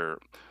because their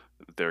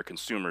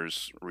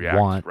consumers react,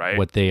 Want right?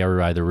 what they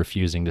are either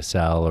refusing to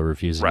sell or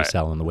refusing Right. to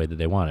sell in the way that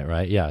they want it,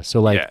 right? Yeah.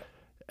 So like,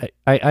 Yeah.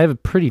 I have a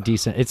pretty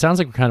decent. It sounds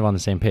like we're kind of on the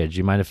same page. Do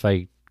you mind if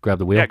I grab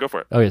the wheel? Yeah, go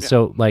for it. Okay, Yeah.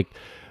 so like,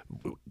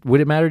 would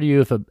it matter to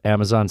you if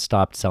Amazon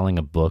stopped selling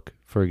a book,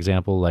 for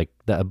example? Like,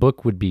 a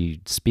book would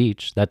be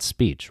speech. That's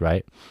speech,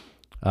 right?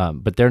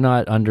 But they're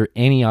not under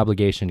any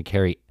obligation to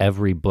carry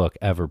every book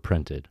ever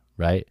printed,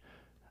 right?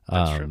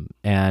 That's true.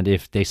 And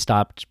if they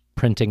stopped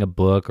printing a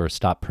book or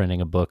stopped printing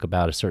a book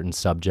about a certain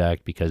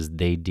subject because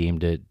they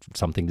deemed it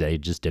something they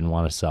just didn't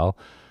want to sell,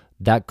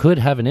 that could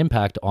have an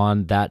impact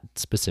on that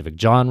specific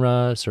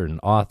genre, certain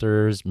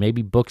authors,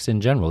 maybe books in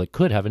general. It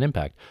could have an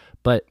impact,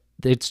 but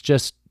it's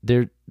just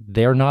they're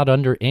not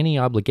under any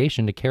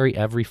obligation to carry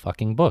every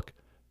fucking book,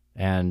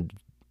 and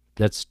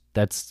that's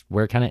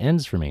where it kind of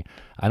ends for me.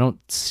 I don't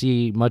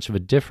see much of a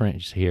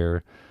difference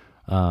here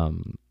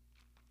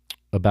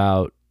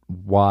about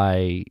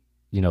why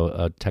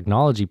a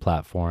technology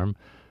platform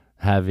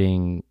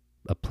having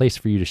a place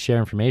for you to share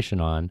information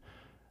on.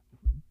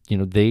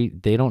 They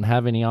don't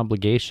have any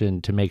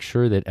obligation to make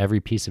sure that every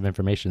piece of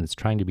information that's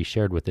trying to be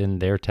shared within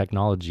their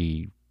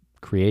technology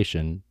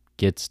creation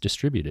gets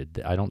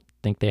distributed. I don't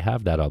think they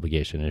have that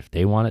obligation. If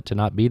they want it to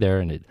not be there,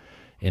 and it,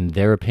 in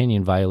their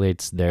opinion,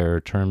 violates their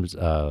terms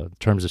of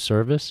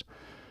service,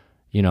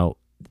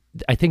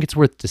 I think it's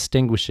worth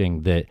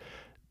distinguishing that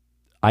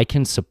I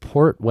can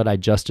support what I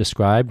just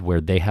described,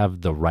 where they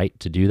have the right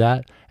to do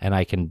that, and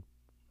I can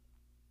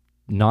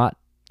not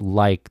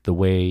like the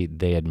way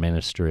they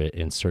administer it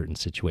in certain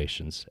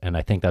situations. And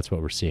I think that's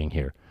what we're seeing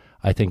here.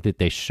 I think that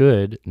they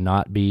should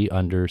not be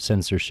under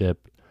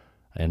censorship,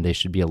 and they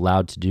should be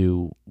allowed to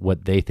do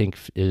what they think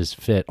is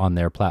fit on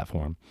their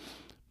platform.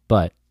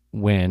 But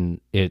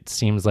when it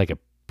seems like a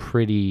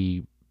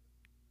pretty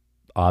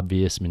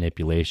obvious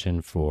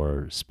manipulation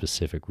for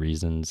specific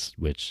reasons,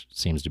 which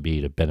seems to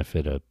be to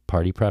benefit a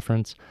party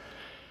preference,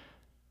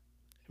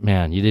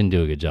 man, you didn't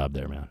do a good job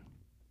there, man.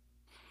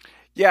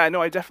 Yeah,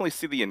 no, I definitely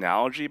see the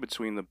analogy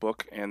between the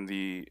book and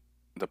the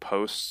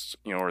posts,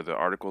 or the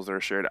articles that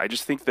are shared. I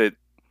just think that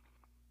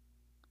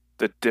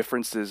the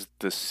difference is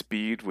the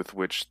speed with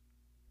which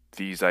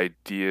these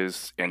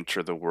ideas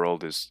enter the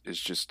world is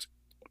just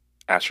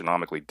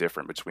astronomically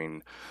different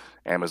between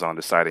Amazon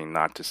deciding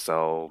not to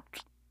sell,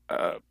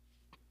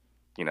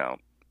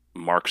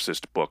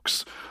 Marxist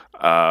books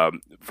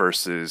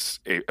versus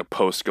a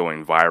post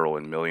going viral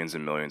and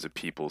millions of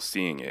people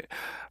seeing it.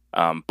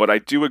 But I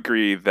do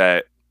agree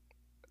that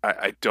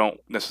I don't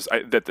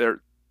necessarily that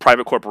their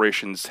private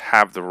corporations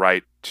have the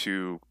right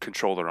to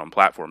control their own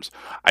platforms.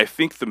 I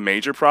think the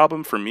major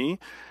problem for me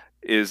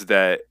is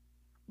that,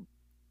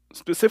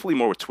 specifically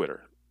more with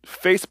Twitter,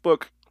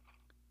 Facebook,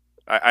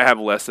 I have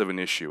less of an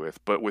issue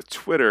with, but with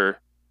Twitter,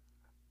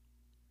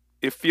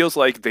 it feels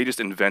like they just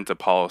invent a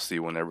policy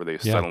whenever they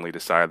suddenly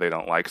decide they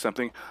don't like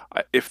something.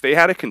 If they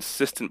had a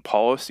consistent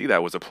policy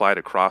that was applied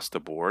across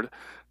the board,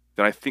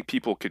 then I think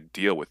people could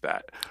deal with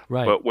that.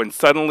 Right. But when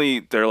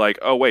suddenly they're like,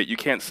 "Oh wait, you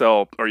can't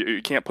sell or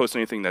you can't post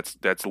anything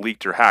that's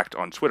leaked or hacked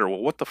on Twitter."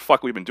 Well, what the fuck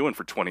have we been doing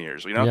for 20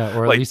 years? Yeah,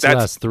 or at least the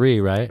last 3,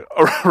 right?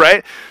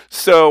 Right.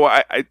 So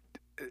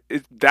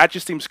that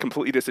just seems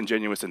completely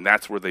disingenuous, and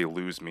that's where they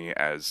lose me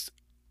as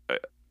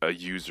a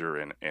user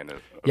and a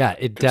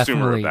it consumer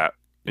definitely of that.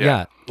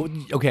 Yeah.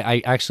 Okay,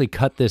 I actually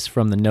cut this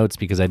from the notes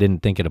because I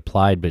didn't think it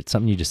applied, but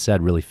something you just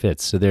said really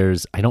fits. So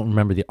I don't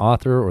remember the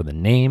author or the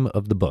name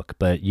of the book,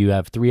 but you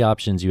have 3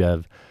 options. You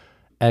have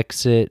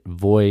exit,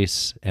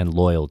 voice, and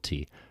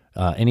loyalty.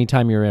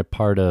 Anytime you're a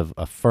part of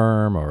a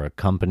firm or a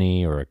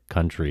company or a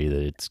country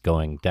that it's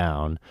going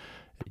down,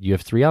 you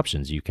have 3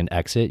 options. You can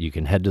exit, you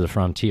can head to the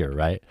frontier,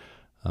 right?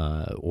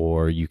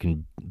 Or you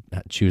can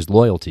choose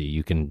loyalty.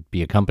 You can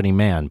be a company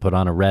man, put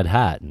on a red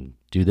hat, and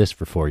do this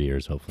for 4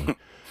 years, hopefully.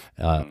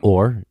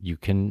 Or you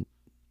can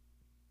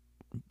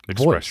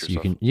Express yourself. You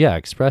can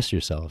express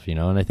yourself. And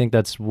I think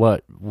that's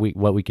what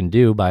we can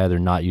do by either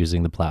not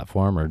using the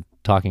platform or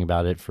talking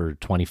about it for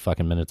 20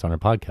 fucking minutes on our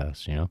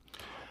podcast.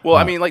 Well,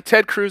 I mean, like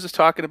Ted Cruz is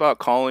talking about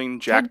calling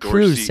Jack Dorsey.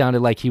 Cruz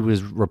sounded like he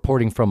was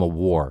reporting from a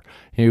war.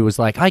 He was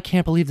like, "I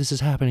can't believe this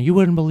is happening. You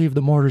wouldn't believe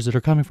the mortars that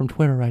are coming from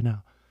Twitter right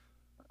now."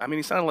 I mean,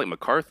 he sounded like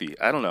McCarthy.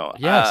 I don't know.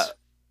 Yes.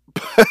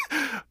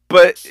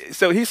 But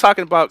so he's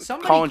talking about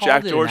calling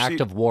Jack Dorsey. Dorsey An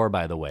act of war,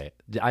 by the way.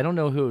 I don't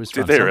know who it was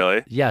from. Did they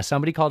really? Yeah,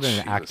 somebody called it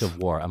an act of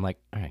war. I'm like,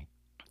 all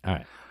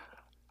right.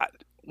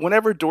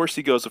 Whenever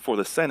Dorsey goes before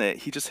the Senate,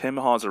 he just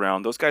hem-haws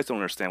around. Those guys don't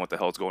understand what the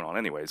hell's going on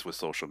anyways with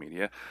social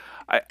media.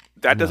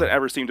 That doesn't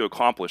ever seem to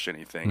accomplish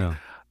anything. No.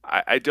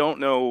 I don't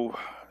know.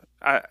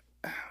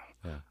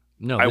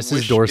 No, this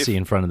is Dorsey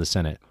in front of the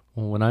Senate.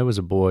 Well, when I was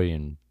a boy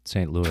in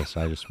St. Louis,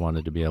 I just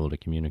wanted to be able to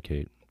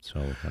communicate.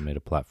 So I made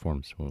a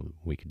platform so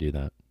we could do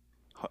that.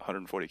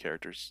 140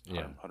 characters.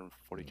 Yeah.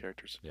 140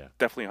 characters. Yeah.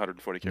 Definitely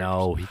 140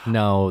 characters.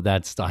 No,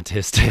 that's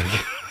autistic.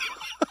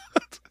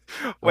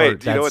 Wait,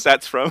 do you know what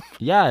that's from?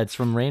 Yeah, it's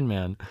from Rain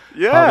Man.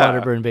 Yeah. Hot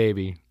Water Burn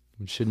Baby.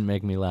 It shouldn't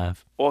make me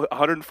laugh. Well,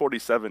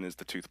 147 is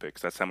the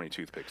toothpicks. That's how many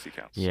toothpicks he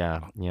counts. Yeah.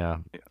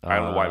 I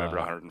don't know why I remember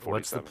 147.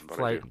 What's the but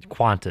flight?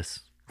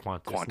 Qantas.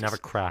 Never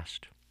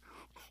crashed.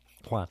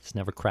 Qantas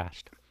never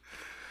crashed.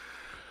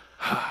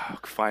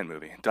 Fine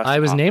movie. I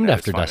was named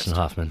after Dustin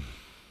Hoffman.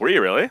 Were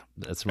you really?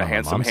 That's what a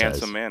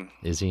handsome man.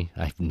 Is he?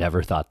 I've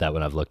never thought that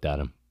when I've looked at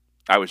him.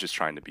 I was just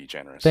trying to be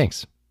generous.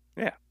 Thanks.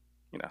 Yeah.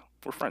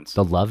 We're friends.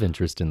 The love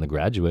interest in The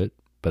Graduate,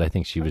 but I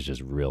think she was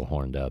just real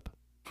horned up.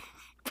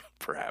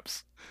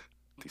 Perhaps.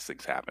 These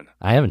things happen.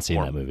 I haven't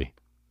seen that movie.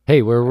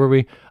 Hey, where were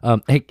we?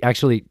 Hey,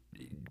 actually,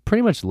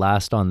 pretty much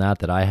last on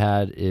that I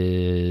had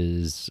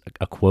is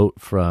a quote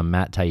from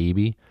Matt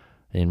Taibbi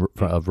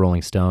of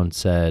Rolling Stone.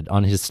 Said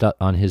on his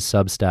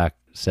Substack,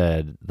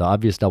 said the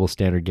obvious double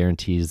standard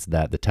guarantees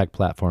that the tech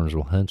platforms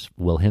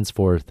will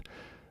henceforth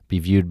be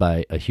viewed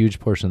by a huge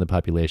portion of the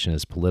population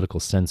as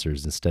political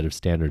censors instead of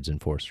standards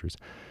enforcers.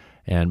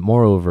 And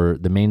moreover,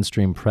 the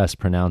mainstream press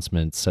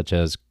pronouncements such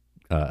as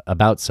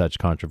about such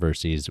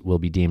controversies will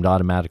be deemed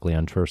automatically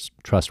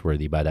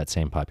untrustworthy by that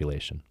same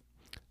population.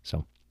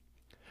 So,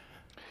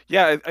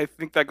 yeah, I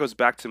think that goes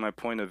back to my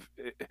point of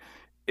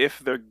if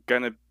they're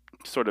going to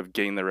sort of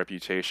gain their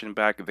reputation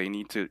back, they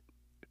need to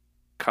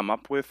come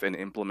up with and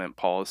implement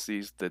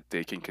policies that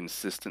they can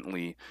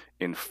consistently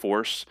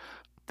enforce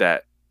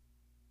that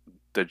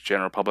the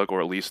general public,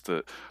 or at least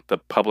the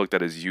public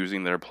that is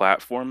using their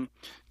platform,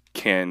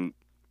 can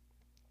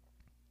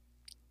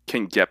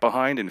get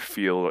behind and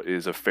feel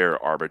is a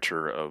fair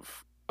arbiter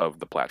of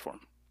the platform.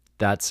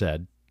 That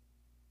said,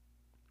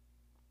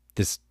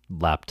 this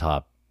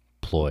laptop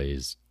ploy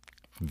is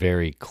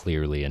very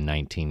clearly a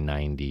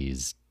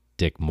 1990s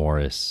Dick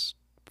Morris,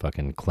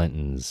 fucking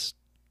Clinton's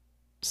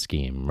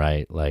scheme,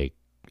 right? Like,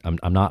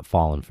 I'm not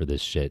falling for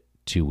this shit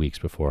 2 weeks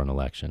before an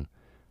election.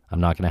 I'm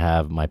not going to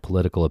have my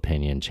political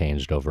opinion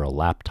changed over a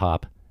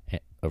laptop,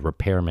 a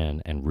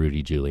repairman, and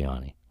Rudy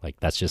Giuliani. Like,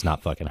 that's just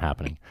not fucking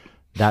happening.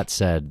 That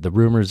said, the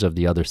rumors of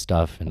the other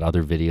stuff and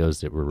other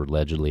videos that were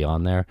allegedly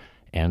on there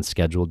and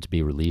scheduled to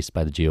be released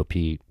by the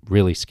GOP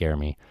really scare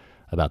me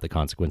about the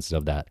consequences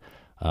of that.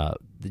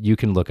 You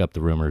can look up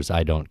the rumors.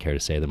 I don't care to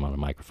say them on a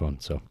microphone.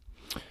 So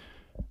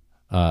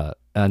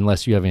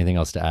unless you have anything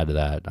else to add to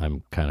that,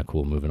 I'm kind of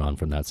cool moving on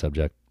from that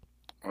subject.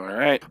 All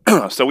right.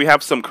 So we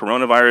have some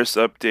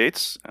coronavirus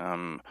updates.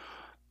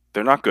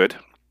 They're not good.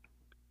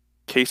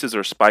 Cases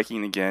are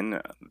spiking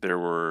again. There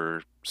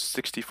were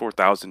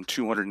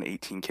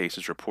 64,218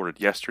 cases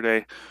reported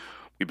yesterday.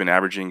 We've been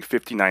averaging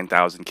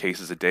 59,000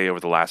 cases a day over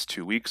the last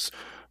 2 weeks,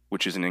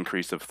 which is an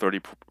increase of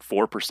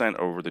 34%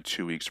 over the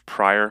 2 weeks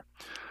prior.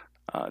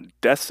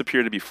 Deaths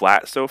appear to be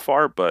flat so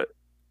far, but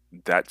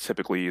that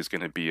typically is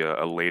going to be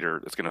a later,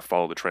 it's going to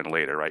follow the trend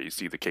later, right? You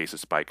see the cases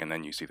spike and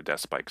then you see the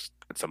death spikes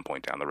at some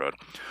point down the road.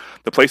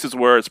 The places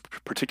where it's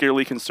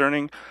particularly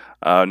concerning,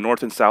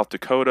 North and South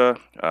Dakota,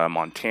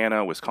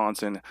 Montana,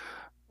 Wisconsin.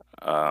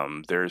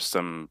 There's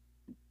some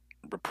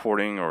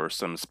reporting or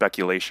some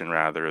speculation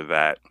rather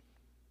that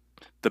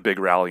the big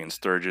rally in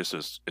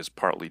Sturgis is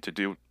partly to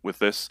do with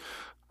this.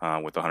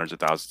 With the hundreds of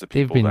thousands of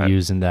people. They've been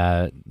using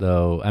that,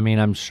 though. I mean,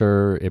 I'm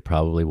sure it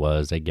probably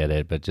was. I get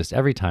it. But just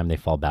every time they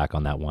fall back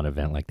on that one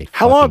event, like they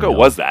How long ago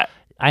was that?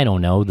 I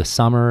don't know. The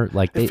summer,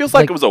 like it feels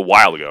like it was a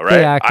while ago, right?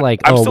 They act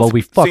like,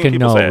 we fucking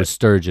know it was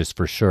Sturgis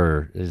for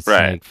sure. It's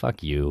like,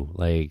 fuck you.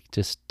 Like,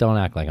 just don't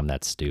act like I'm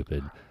that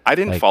stupid. I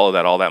didn't follow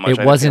that all that much.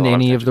 It wasn't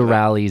any of the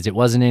rallies. It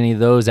wasn't any of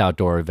those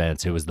outdoor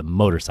events. It was the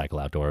motorcycle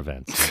outdoor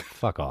events. Like,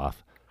 fuck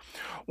off.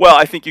 Well,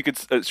 I think you could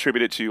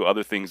attribute it to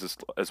other things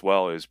as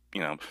well as,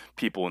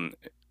 people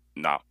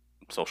not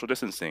social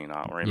distancing,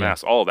 not wearing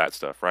masks, all of that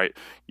stuff, right?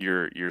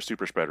 Your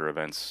super spreader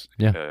events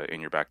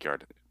in your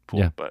backyard pool.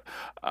 Yeah. But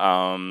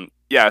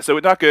so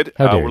it's not good.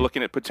 We're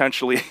looking at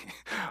potentially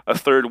a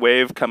third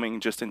wave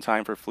coming just in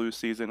time for flu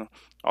season,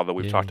 although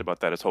we've talked about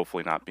that as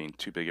hopefully not being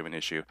too big of an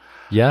issue.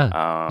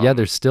 Yeah,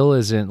 there still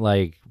isn't,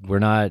 like, we're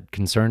not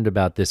concerned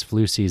about this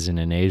flu season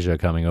in Asia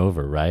coming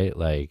over, right?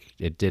 Like,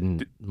 it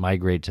didn't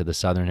migrate to the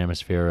southern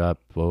hemisphere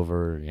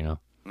over. No.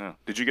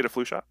 Did you get a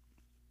flu shot?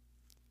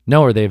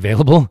 No, are they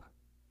available?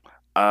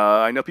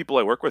 I know people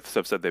I work with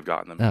have said they've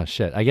gotten them. Oh,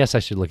 shit. I guess I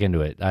should look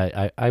into it.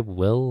 I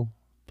will.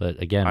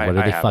 But again, what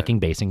are they fucking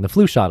basing the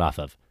flu shot off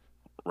of?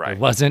 Right. It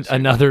wasn't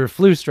another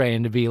flu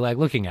strain to be like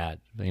looking at,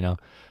 Yeah,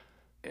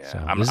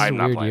 So this is a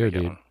weird year,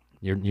 dude.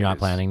 You're not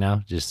planning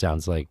now? Just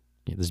sounds like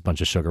there's a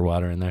bunch of sugar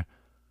water in there.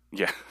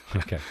 Yeah.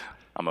 Okay.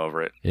 I'm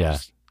over it. Yeah.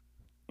 Just,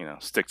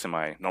 stick to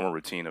my normal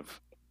routine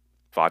of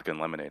vodka and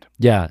lemonade.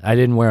 Yeah, I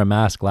didn't wear a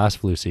mask last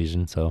flu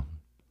season, so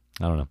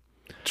I don't know.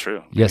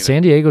 True. Yeah,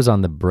 San Diego's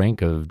on the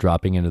brink of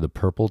dropping into the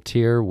purple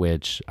tier,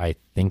 which I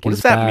think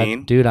is bad. What does that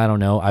mean? Dude, I don't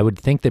know. I would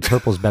think that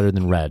purple's better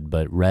than red,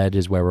 but red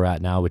is where we're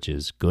at now, which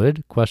is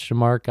good,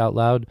 out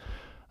loud.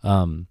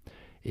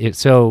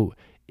 So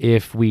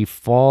if we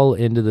fall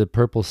into the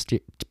purple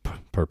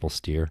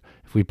steer,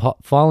 if we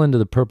fall into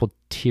the purple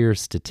tier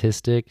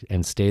statistic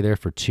and stay there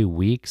for 2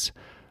 weeks,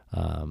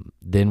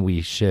 then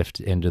we shift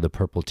into the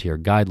purple tier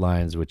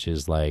guidelines, which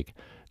is like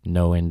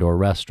no indoor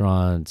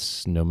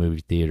restaurants, no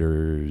movie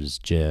theaters,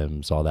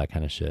 gyms, all that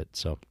kind of shit.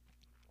 So,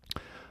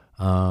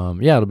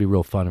 it'll be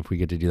real fun if we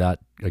get to do that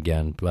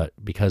again. But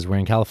because we're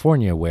in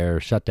California where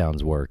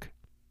shutdowns work.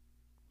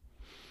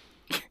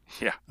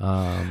 Yeah.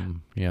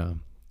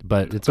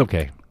 But it's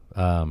okay.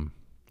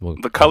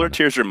 The color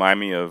tiers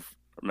remind me of,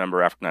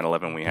 remember after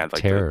 9/11 we had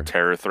like the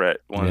terror threat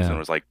ones, and it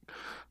was like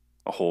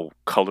a whole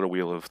color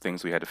wheel of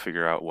things we had to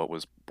figure out what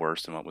was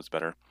worse and what was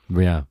better.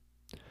 Yeah.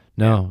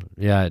 No,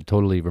 it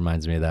totally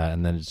reminds me of that.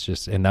 And then it's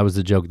just, and that was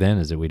the joke then,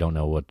 is that we don't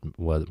know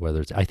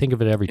whether it's, I think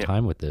of it every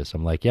time with this.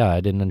 I'm like,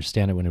 I didn't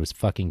understand it when it was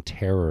fucking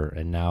terror.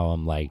 And now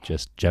I'm like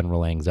just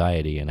general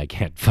anxiety and I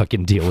can't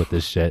fucking deal with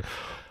this shit.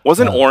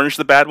 Wasn't orange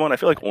the bad one? I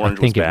feel like orange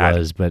was bad. I think it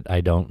was, but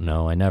I don't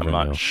know. I never knew.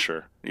 I'm not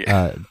sure.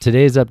 Yeah.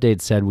 Today's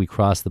update said we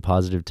crossed the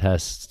positive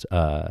tests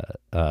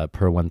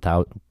per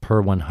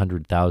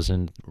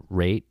 100,000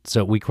 rate.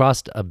 So we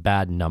crossed a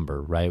bad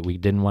number, right? We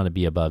didn't want to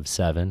be above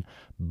 7,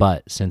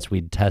 but since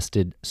we'd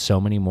tested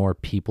so many more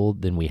people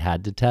than we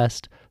had to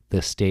test,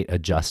 the state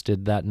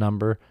adjusted that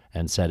number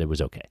and said it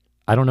was okay.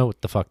 I don't know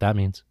what the fuck that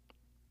means.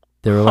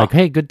 They were like,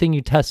 hey, good thing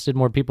you tested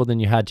more people than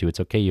you had to. It's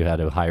okay you had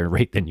a higher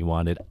rate than you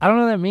wanted. I don't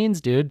know what that means,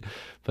 dude,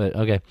 but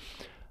okay.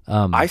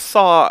 I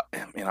saw,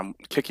 and I'm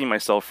kicking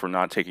myself for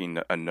not taking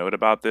a note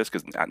about this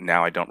because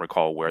now I don't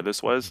recall where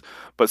this was,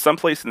 but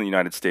someplace in the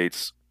United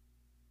States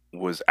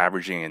was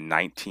averaging a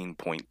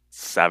 19.2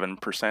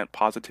 7%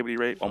 positivity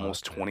rate,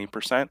 almost Okay.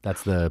 20%.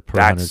 That's the per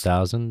That's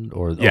 100,000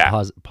 or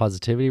yeah,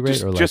 positivity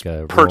rate, or just like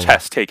a per roll?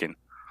 test taken.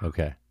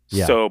 Okay.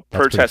 Yeah, So that's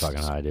per pretty fucking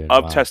test high, dude.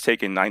 of Wow. test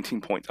taken,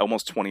 19 points,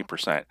 almost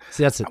 20%.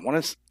 See, that's it. I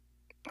want to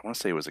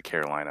say it was a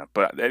Carolina,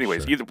 but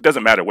anyways, Sure. either it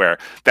doesn't matter where.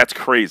 That's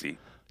crazy.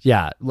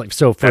 Yeah, like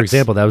so. For That's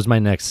example, that was my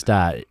next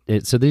stat.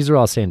 So these are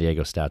all San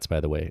Diego stats, by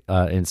the way.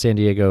 In San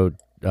Diego,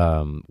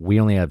 we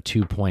only have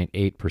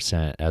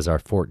 2.8% as our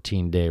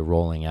 14-day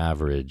rolling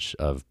average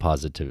of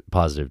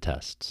positive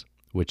tests,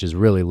 which is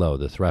really low.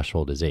 The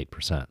threshold is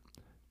 8%,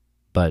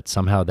 but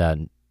somehow that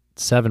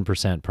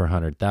 7% per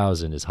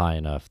 100,000 is high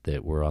enough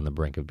that we're on the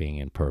brink of being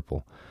in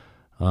purple.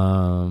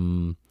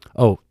 Honestly,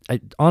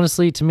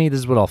 to me, this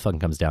is what all fucking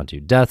comes down to.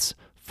 Deaths.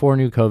 4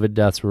 new COVID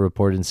deaths were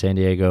reported in San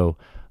Diego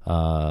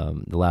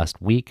the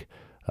last week.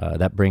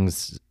 That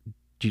brings,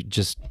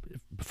 just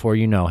before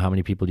you know, how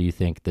many people do you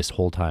think this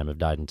whole time have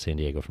died in San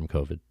Diego from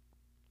COVID?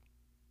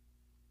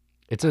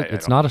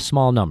 It's not a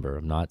small number.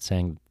 I'm not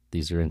saying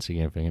these are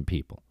insignificant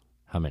people.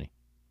 How many?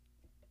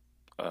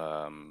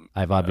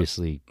 I've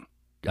obviously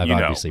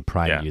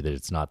primed you that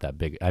it's not that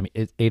big. I mean,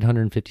 it's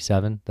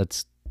 857.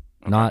 That's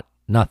not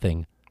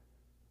nothing,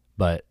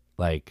 but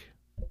like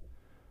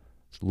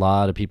a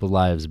lot of people's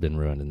lives have been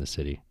ruined in the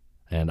city.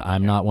 And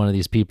I'm not one of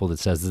these people that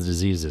says the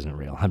disease isn't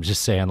real. I'm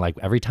just saying, like,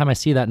 every time I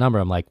see that number,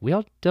 I'm like, we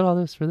all did all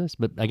this for this.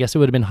 But I guess it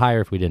would have been higher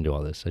if we didn't do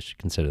all this. I should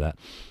consider that.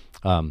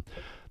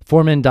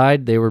 4 men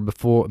died. They were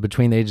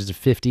between the ages of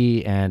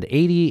 50 and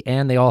 80,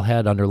 and they all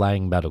had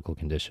underlying medical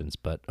conditions.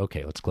 But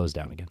okay, let's close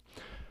down again.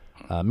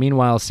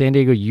 Meanwhile, San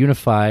Diego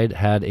Unified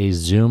had a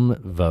Zoom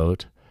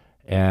vote,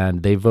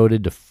 and they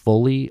voted to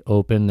fully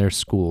open their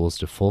schools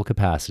to full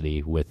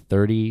capacity with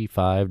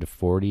 35 to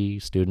 40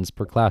 students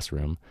per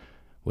classroom,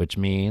 which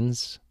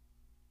means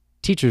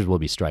teachers will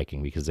be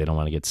striking because they don't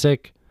want to get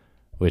sick,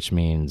 which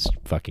means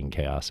fucking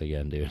chaos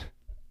again, dude.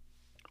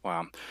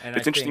 Wow.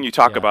 It's interesting you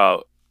talk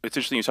about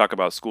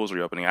schools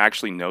reopening. I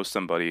actually know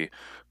somebody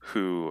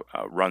who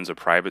runs a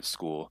private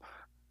school,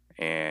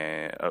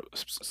 and a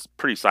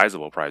pretty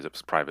sizable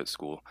private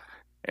school,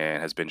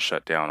 and has been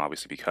shut down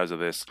obviously because of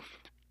this.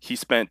 He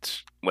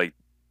spent like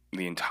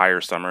the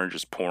entire summer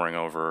just poring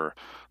over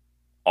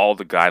all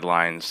the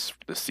guidelines,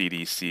 the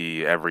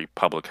CDC, every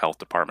public health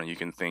department you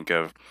can think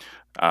of,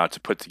 to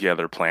put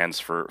together plans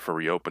for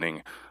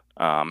reopening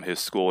his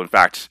school. In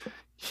fact,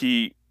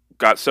 he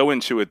got so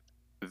into it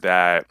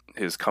that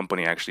his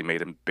company actually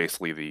made him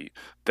basically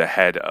the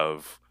head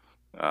of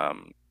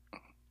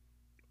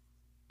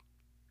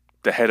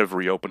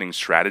reopening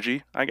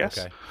strategy, I guess.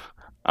 Okay.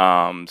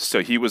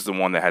 So he was the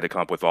one that had to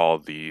come up with all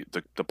the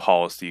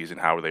policies and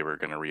how they were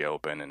going to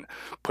reopen and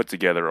put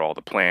together all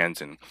the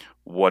plans and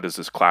what does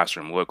this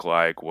classroom look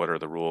like, what are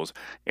the rules.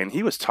 And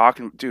he was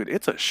talking, dude,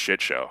 it's a shit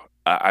show.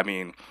 I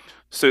mean,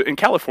 so in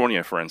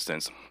California, for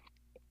instance,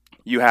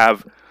 you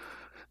have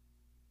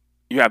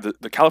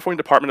the California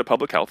Department of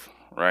Public Health,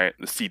 right?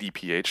 The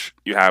CDPH.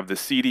 You have the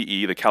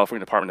CDE, the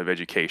California Department of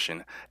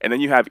Education, and then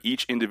you have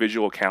each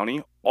individual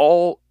county.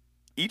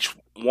 Each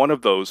one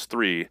of those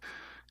three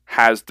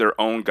has their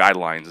own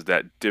guidelines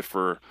that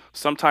differ,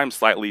 sometimes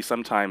slightly,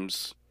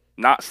 sometimes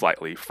not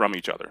slightly, from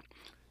each other.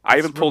 I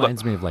even pulled up.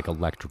 Reminds me of like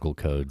electrical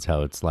codes,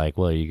 how it's like,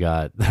 well, you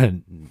got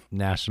the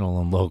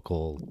national and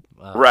local.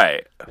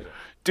 Right.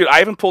 Dude,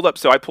 I even pulled up.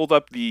 So I pulled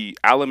up the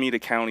Alameda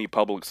County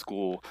Public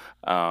School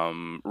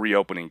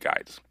reopening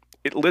guides.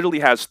 It literally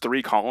has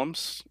 3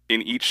 columns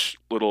in each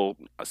little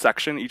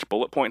section. Each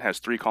bullet point has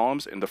 3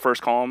 columns, and the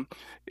first column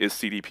is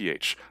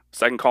CDPH. The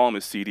second column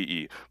is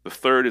CDE. The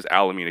third is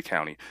Alameda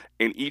County,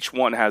 and each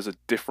one has a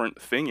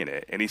different thing in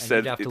it. And he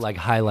said you'd have to like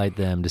highlight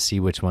them to see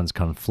which ones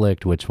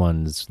conflict, which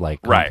ones like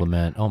Right.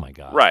 complement. Oh my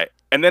god! Right.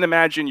 And then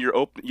imagine you're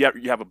open. You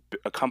have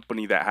a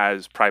company that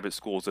has private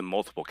schools in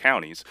multiple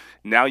counties.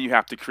 Now you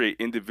have to create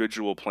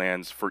individual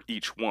plans for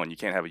each one. You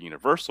can't have a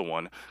universal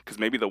one because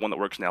maybe the one that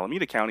works in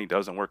Alameda County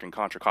doesn't work in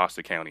Contra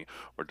Costa County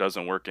or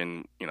doesn't work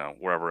in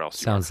wherever else.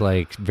 Sounds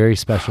like very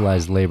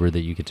specialized labor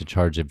that you get to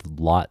charge a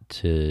lot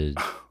to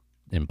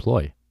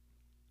employ.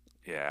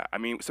 Yeah, I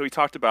mean, so he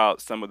talked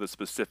about some of the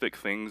specific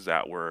things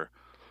that were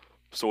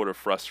sort of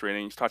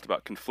frustrating. He talked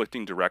about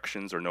conflicting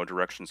directions or no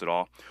directions at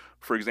all.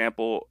 For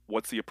example,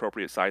 what's the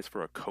appropriate size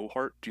for a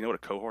cohort? Do you know what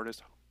a cohort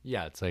is?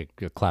 Yeah, it's like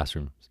a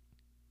classroom.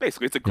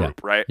 Basically, it's a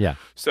group, right? Yeah.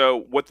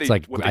 So It's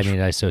like I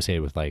associate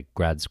it with like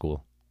grad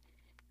school.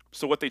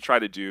 So what they try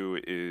to do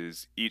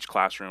is each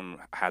classroom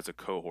has a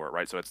cohort,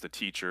 right? So it's the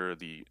teacher,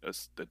 the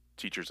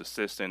teacher's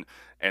assistant,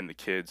 and the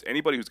kids.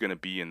 Anybody who's going to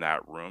be in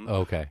that room,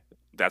 Okay.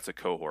 that's a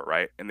cohort,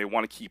 right? And they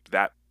want to keep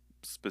that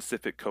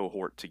specific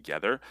cohort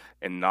together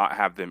and not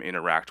have them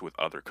interact with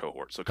other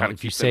cohorts. So kind of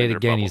if you say it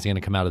again, he's going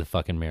to come out of the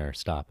fucking mirror.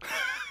 Stop.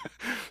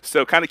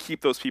 So kind of keep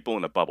those people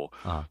in a bubble.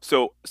 Uh-huh.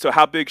 So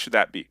how big should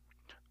that be?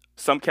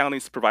 Some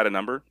counties provide a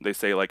number. They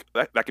say like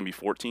that can be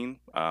 14.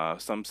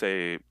 Some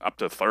say up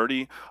to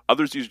 30.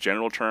 Others use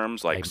general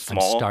terms like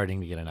small. I'm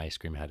starting to get an ice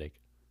cream headache.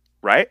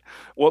 Right?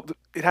 Well,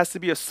 it has to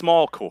be a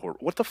small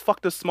cohort. What the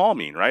fuck does small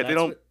mean, right?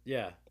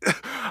 Yeah.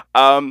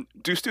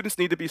 Do students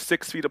need to be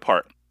 6 feet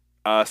apart?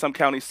 Some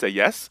counties say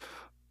yes,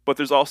 but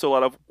there's also a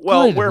lot of,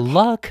 well, Good where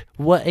luck.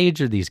 What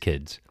age are these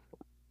kids?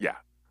 yeah,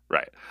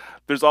 right.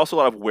 There's also a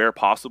lot of where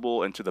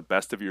possible and to the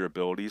best of your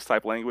abilities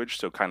type language.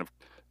 So kind of,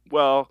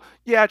 well,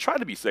 yeah, try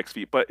to be 6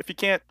 feet, but if you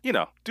can't,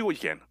 do what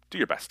you can, do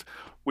your best.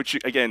 Which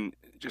again,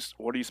 just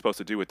what are you supposed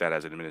to do with that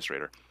as an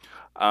administrator?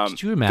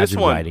 Could you This imagine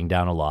one, writing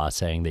down a law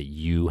saying that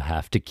you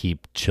have to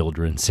keep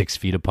children 6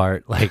 feet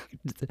apart? Like,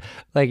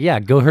 yeah,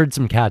 go herd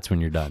some cats when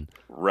you're done.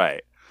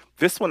 right?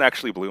 This one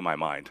actually blew my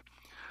mind.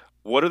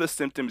 What are the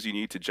symptoms you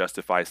need to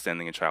justify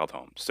sending a child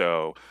home?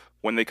 So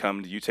when they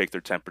come, do you take their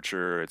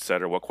temperature,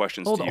 etc.? What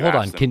questions do you Hold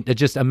on. ask them? Can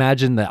just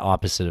imagine the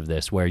opposite of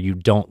this, where you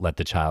don't let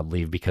the child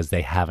leave because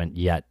they haven't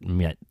yet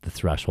met the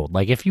threshold.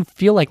 Like, if you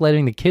feel like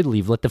letting the kid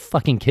leave, let the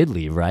fucking kid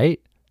leave,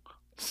 right?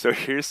 So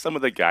here's some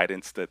of the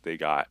guidance that they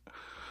got.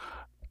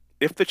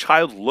 If the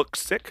child looks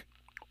sick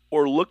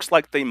or looks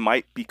like they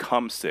might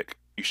become sick,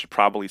 you should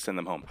probably send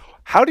them home.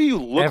 How do you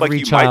look like Every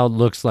you child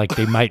looks like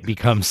they might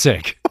become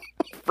sick.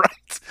 might?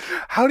 Right?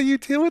 How do you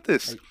deal with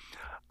this?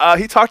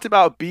 He talked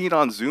about being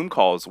on Zoom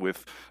calls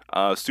with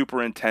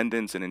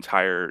superintendents and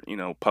entire,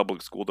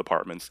 public school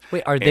departments.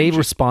 Wait, are And they just,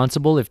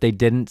 responsible if they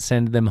didn't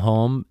send them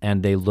home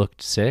and they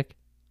looked sick?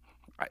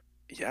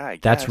 yeah, I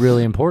That's guess.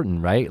 really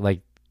important, right?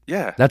 Like,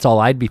 Yeah. that's all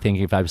I'd be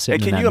thinking if I was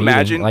sitting And in can that you meeting.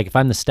 imagine? Like, if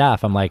I'm the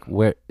staff, I'm like,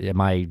 where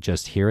am I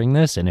just hearing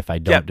this? And if I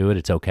don't Yeah. do it,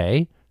 it's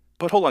okay.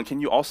 But hold on,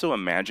 can you also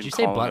imagine Did you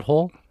say calling a-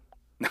 butthole?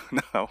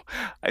 No,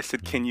 I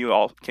said, can you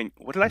all? Can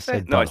what did I I say?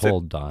 said No, I said,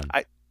 butthole, Don.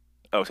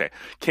 okay.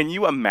 Can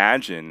you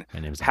imagine My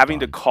name's not having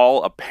to Don.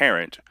 call a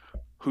parent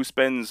who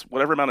spends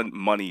whatever amount of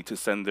money to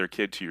send their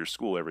kid to your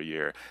school every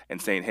year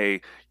and saying,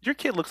 "Hey, your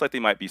kid looks like they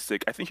might be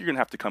sick. I think you're gonna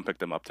have to come pick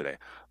them up today."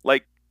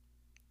 Like,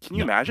 can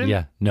you No, imagine?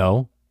 Yeah,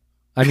 no.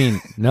 I mean,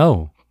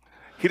 no.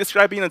 He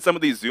described being in some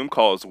of these Zoom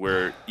calls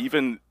where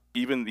even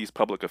these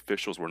public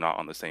officials were not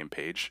on the same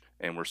page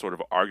and were sort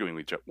of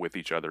arguing with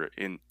each other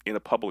in a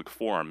public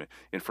forum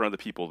in front of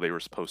the people they were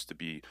supposed to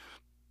be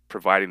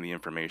providing the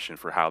information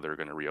for how they're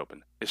going to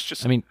reopen. It's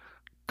just I mean,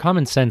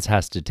 common sense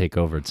has to take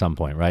over at some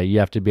point, right? You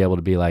have to be able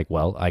to be like,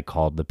 well, I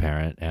called the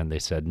parent and they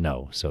said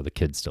no, so the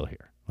kid's still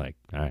here. Like,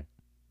 all right.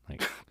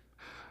 Like,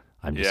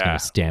 I'm just Yeah. going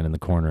to stand in the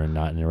corner and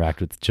not interact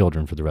with the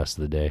children for the rest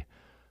of the day.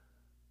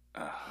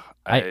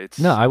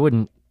 it's I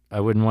wouldn't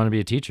want to be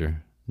a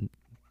teacher.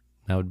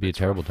 That would be a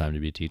terrible time to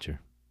be a teacher.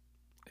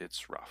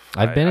 it's rough.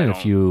 I've been I in a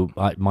don't- few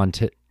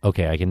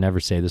okay, I can never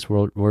say this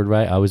word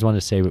right. I always want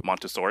to say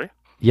Montessori.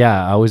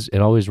 yeah,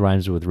 it always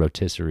rhymes with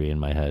rotisserie in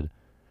my head.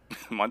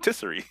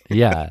 Montessori.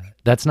 Yeah,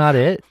 that's not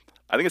it.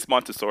 I think it's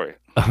Montessori.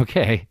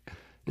 Okay.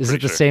 Is it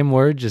Pretty the sure. same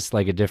word, just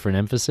like a different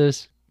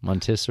emphasis?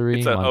 Montessori,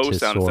 It's an O sound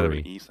instead of Montessori.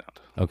 an E sound.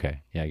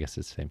 Okay, yeah, I guess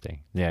it's the same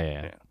thing. Yeah.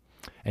 Yeah.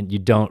 And you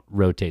don't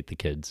rotate the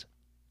kids.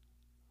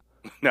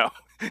 No,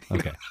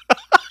 Okay.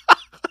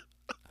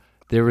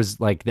 There was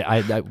like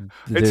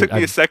it took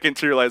me a second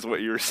to realize what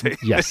you were saying.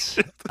 yes.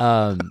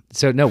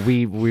 So no,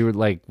 we were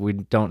like, we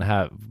don't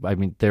have. I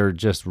mean, they're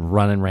just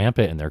running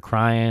rampant and they're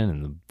crying,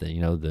 and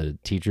the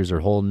teachers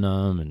are holding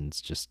them, and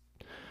it's just.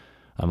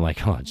 I'm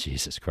like, oh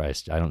Jesus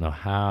Christ! I don't know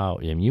how.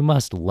 I mean, you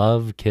must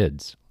love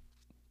kids.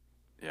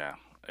 Yeah,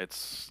 it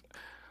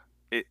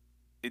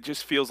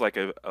just feels like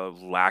a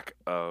lack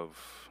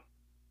of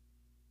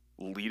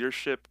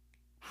leadership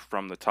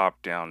from the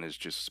top down is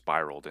just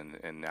spiraled,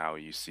 and now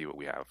you see what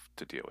we have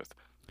to deal with.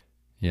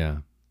 Yeah.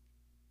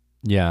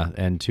 Yeah,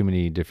 and too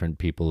many different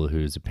people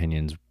whose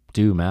opinions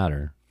do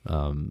matter.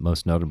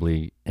 Most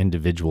notably,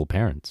 individual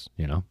parents.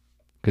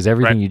 Because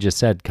everything Right. you just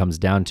said comes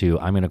down to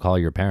I'm going to call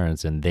your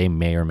parents, and they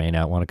may or may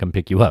not want to come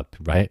pick you up,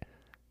 right?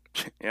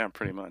 Yeah,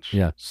 pretty much.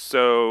 Yeah.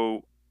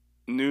 So,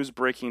 news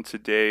breaking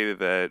today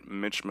that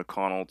Mitch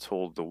McConnell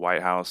told the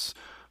White House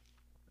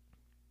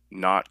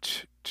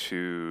not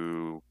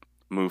to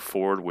move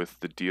forward with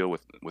the deal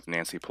with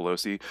Nancy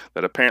Pelosi.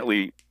 That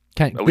apparently,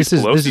 At least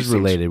This Pelosi is seems-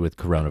 related with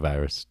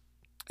coronavirus.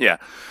 yeah.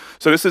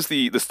 So this is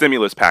the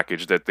stimulus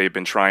package that they've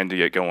been trying to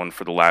get going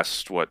for the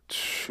last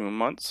 2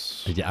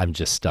 months. I'm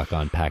just stuck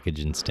on package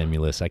and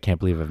stimulus. I can't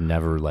believe I've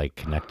never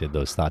connected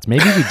those thoughts.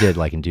 Maybe we did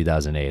in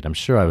 2008. I'm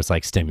sure I was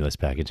like stimulus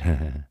package.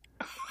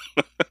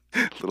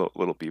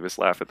 little Beavis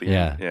laugh at the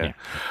Yeah, end.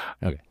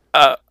 yeah. Okay.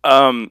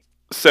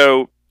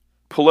 So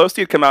Pelosi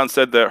had come out and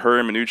said that her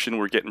and Mnuchin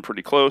were getting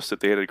pretty close, that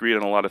they had agreed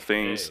on a lot of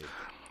things.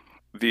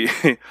 The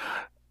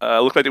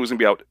looked like it was going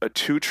to be out a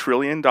 $2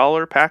 trillion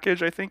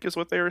package, I think is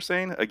what they were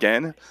saying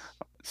again.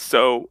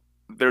 So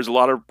there's a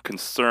lot of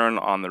concern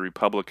on the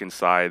Republican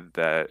side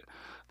that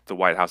the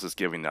White House is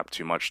giving up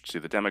too much to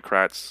the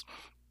Democrats,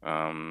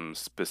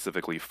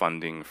 specifically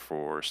funding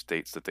for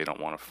states that they don't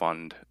want to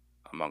fund,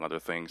 among other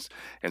things.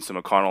 And so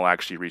McConnell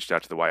actually reached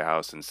out to the White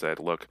House and said,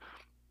 look,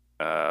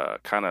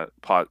 kind of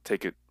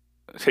take it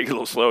a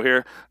little slow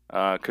here,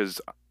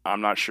 because I'm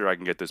not sure I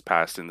can get this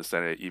passed in the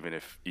Senate, even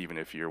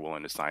if you're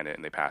willing to sign it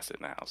and they pass it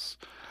in the House.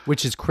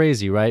 Which is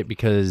crazy, right?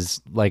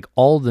 Because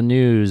all the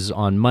news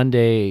on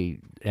Monday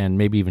and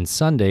maybe even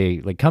Sunday,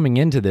 coming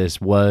into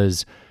this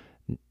was,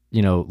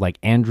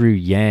 Andrew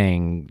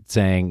Yang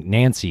saying,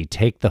 Nancy,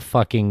 take the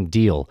fucking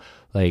deal.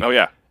 Oh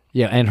yeah,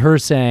 Yeah, and her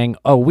saying,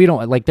 "Oh, we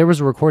don't like." There was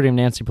a recording of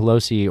Nancy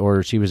Pelosi,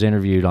 or she was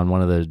interviewed on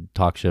one of the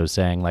talk shows,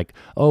 saying like,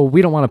 "Oh,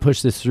 we don't want to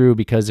push this through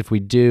because if we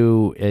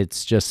do,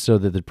 it's just so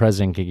that the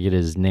president can get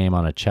his name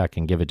on a check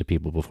and give it to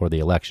people before the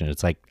election."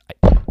 It's like,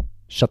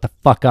 shut the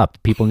fuck up.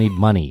 People need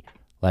money.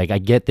 Like, I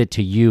get that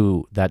to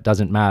you that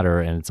doesn't matter,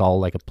 and it's all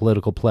like a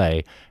political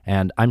play,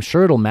 and I'm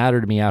sure it'll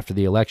matter to me after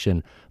the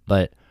election,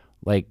 but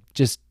like,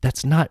 just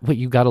that's not what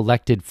you got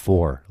elected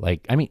for.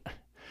 Like, I mean.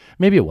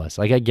 Maybe it was.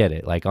 Like, I get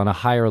it. Like, on a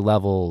higher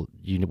level,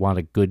 you want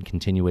a good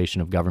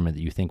continuation of government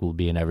that you think will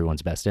be in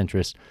everyone's best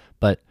interest.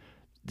 But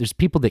there's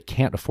people that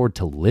can't afford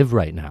to live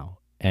right now.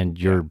 And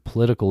your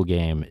political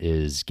game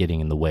is getting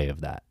in the way of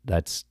that.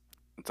 That's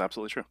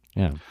absolutely true.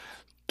 Yeah.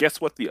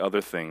 Guess what the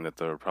other thing that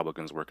the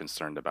Republicans were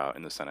concerned about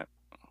in the Senate?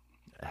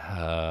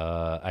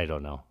 I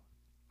don't know.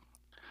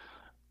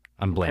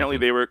 I'm blanking. Apparently,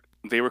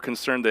 they were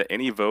concerned that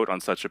any vote on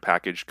such a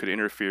package could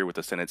interfere with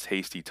the Senate's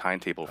hasty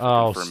timetable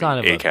for confirming son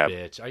of ACAB. A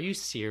bitch. Are you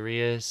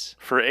serious?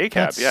 For ACAB,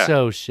 That's yeah.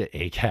 so shit.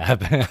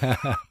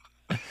 ACAB.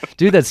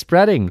 Dude, that's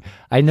spreading.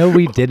 I know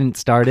we didn't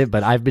start it,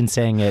 but I've been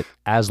saying it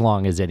as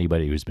long as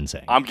anybody who's been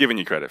saying it. I'm giving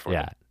you credit for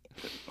Yeah. it.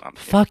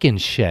 Fucking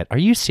shit. Are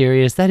you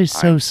serious? That is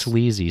so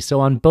sleazy.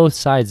 So on both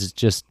sides, it's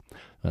just,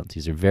 well,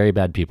 these are very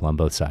bad people on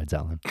both sides,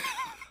 Alan.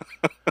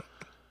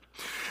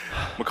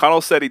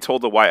 McConnell said he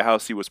told the White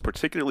House he was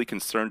particularly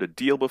concerned a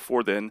deal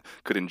before then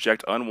could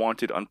inject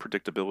unwanted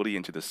unpredictability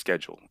into the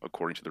schedule,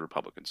 according to the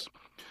Republicans.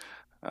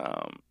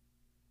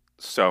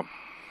 So,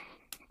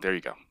 there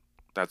you go.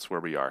 That's where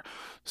we are.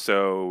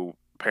 So,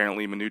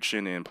 apparently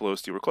Mnuchin and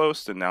Pelosi were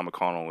close, and now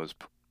McConnell is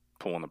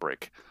pulling the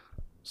brake.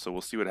 So,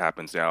 we'll see what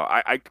happens now.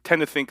 I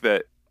tend to think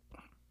that,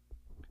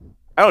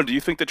 I don't know, do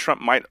you think that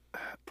Trump might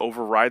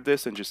override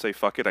this and just say,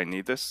 fuck it, I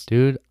need this?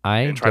 Dude,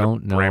 I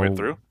don't ram it know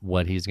through?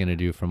 what he's going to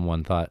do from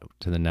one thought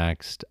to the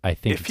next. I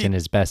think it's in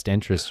his best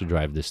interest to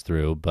drive this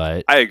through,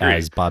 but I agree.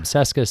 As Bob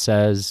Cesca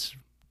says,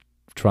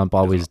 Trump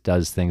always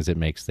does things that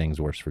makes things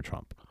worse for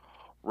Trump.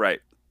 Right.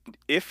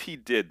 If he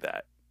did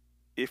that,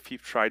 if he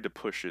tried to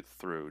push it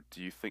through,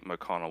 do you think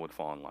McConnell would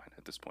fall in line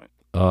at this point?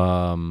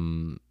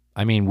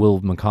 I mean,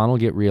 will McConnell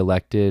get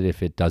reelected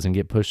if it doesn't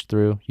get pushed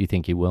through? You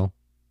think he will?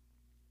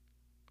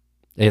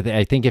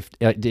 I think if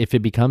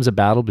it becomes a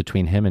battle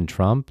between him and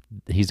Trump,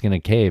 he's going to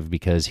cave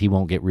because he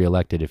won't get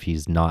reelected if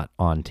he's not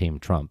on Team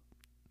Trump.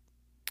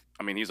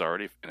 I mean, he's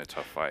already in a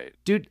tough fight.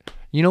 Dude,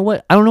 you know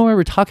what? I don't know why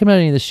we're talking about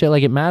any of this shit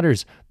like it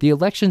matters. The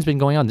election's been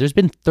going on. There's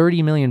been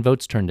 30 million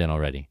votes turned in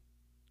already.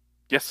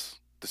 Yes,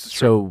 this is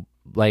So, true.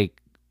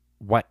 like,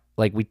 what?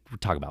 Like, we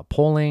talk about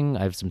polling.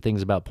 I have some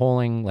things about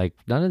polling. Like,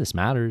 none of this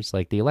matters.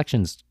 Like, the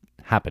election's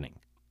happening.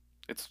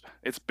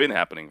 It's been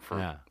happening for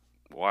a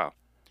while.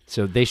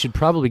 So they should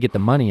probably get the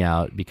money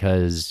out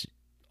because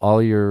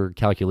all your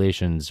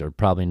calculations are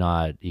probably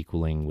not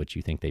equaling what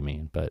you think they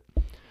mean. But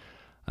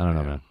I don't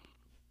know, man.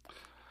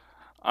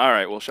 All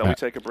right. Well, shall we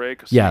take a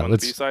break? Yeah,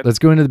 let's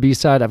go into the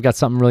B-side. I've got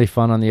something really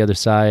fun on the other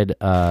side.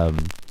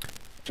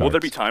 Will there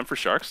be time for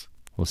sharks?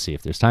 We'll see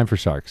if there's time for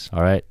sharks.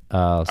 All right.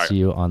 I'll see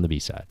you on the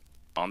B-side.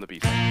 On the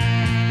B-side.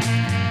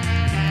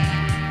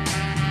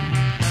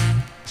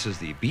 This is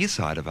the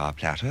B-side of our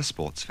platter,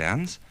 sports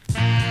fans.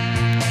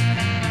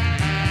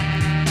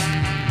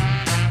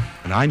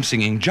 And I'm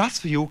singing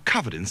just for you,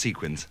 covered in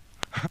sequins.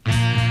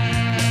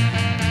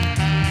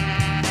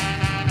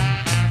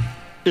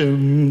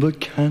 In the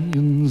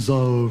canyons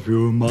of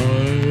your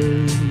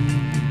mind,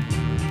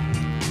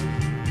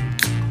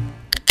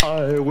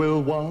 I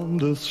will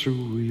wander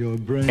through your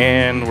brain.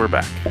 And we're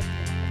back.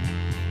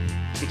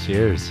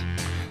 Cheers.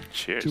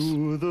 Cheers.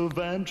 To the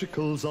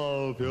ventricles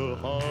of your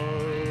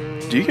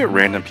heart. Do you get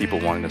random people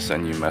wanting to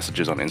send you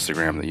messages on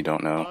Instagram that you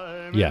don't know?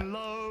 Yeah.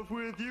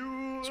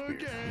 It's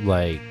weird.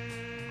 Like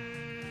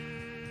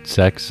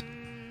sex?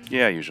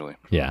 Yeah, usually.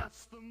 Yeah.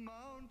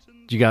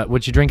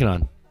 What you drinking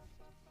on?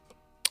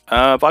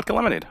 Vodka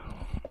lemonade.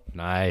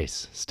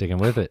 Nice. Sticking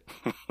with it.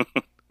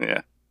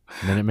 Yeah.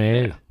 Minute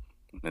Maid.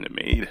 Minute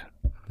Maid.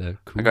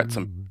 I got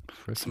some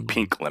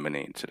pink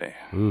lemonade today.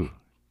 Ooh,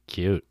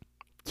 cute.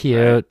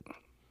 Cute.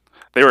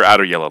 They were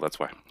outer yellow, that's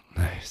why.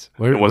 Nice.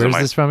 Where's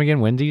this from again?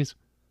 Wendy's?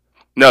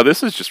 No,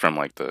 this is just from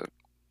like the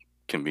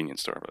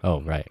convenience store. But...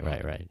 Oh, right.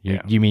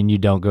 You mean you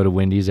don't go to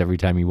Wendy's every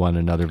time you want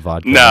another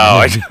vodka? No,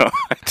 I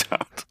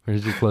don't.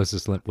 Where's your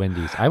closest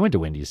Wendy's? I went to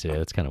Wendy's today.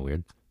 That's kind of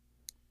weird.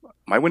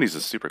 My Wendy's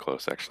is super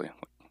close, actually.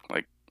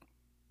 Like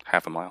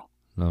half a mile.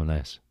 Oh,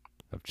 nice.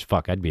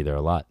 Fuck, I'd be there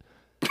a lot.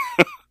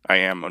 I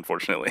am,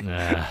 unfortunately.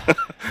 Yeah.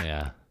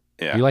 Yeah.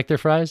 You like their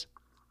fries?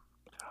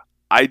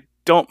 I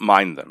don't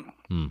mind them.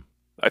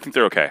 I think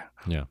they're okay.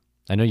 Yeah.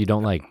 I know you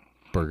don't like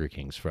Burger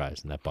King's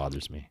fries, and that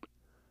bothers me.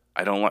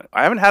 I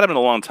haven't had them in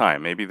a long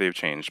time. Maybe they've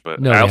changed, but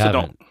No, I they also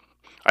haven't.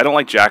 I don't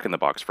like Jack in the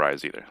Box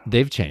fries either.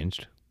 They've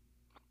changed.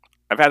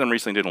 I've had them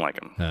recently, didn't like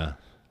them.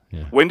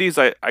 Yeah. Wendy's,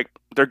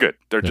 they're good.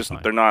 They're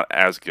fine. not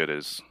as good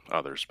as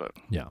others, but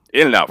Yeah.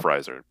 In-N-Out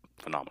fries are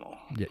phenomenal.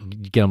 You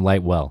get them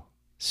light well.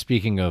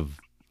 Speaking of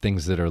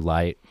things that are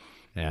light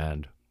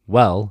and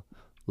well,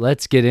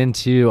 let's get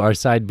into our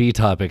side B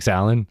topics,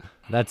 Alan.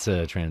 That's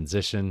a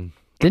transition.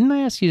 Didn't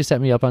I ask you to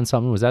set me up on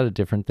something? Was that a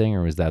different thing,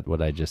 or was that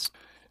what I just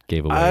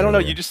gave away? I don't know.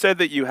 earlier? You just said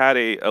that you had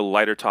a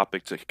lighter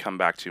topic to come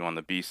back to on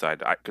the B side,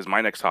 because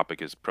my next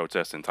topic is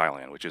protests in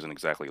Thailand, which isn't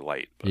exactly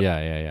light. But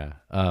Yeah.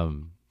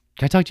 Can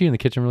I talk to you in the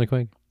kitchen really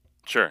quick?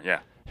 sure, yeah.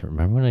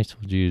 Remember when I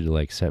told you to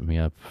like set me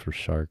up for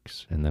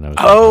sharks, and then I was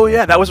Oh,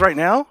 yeah, that was right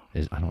now?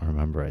 I don't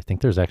remember. I think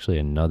there's actually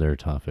another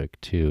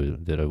topic too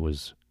that I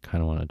was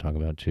kind of want to talk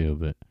about too,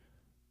 but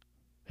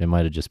it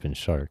might have just been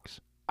sharks.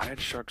 I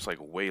had sharks like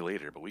way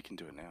later, but we can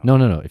do it now.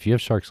 No. If you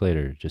have sharks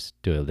later, just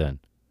do it then.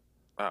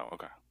 Oh,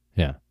 okay.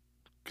 Yeah.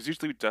 Because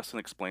usually Dustin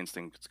explains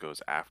things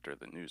goes after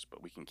the news,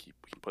 but we can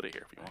put it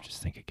here if you I want.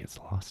 just think it gets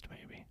lost,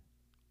 maybe.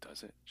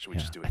 Does it? Should we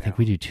just do it I now? think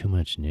we do too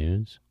much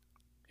news,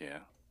 Yeah.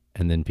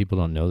 and then people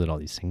don't know that all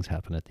these things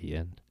happen at the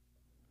end.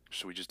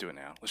 Should we just do it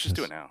now? Let's just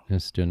do it now.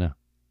 Let's do it now.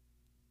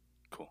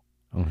 Cool.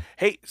 Okay.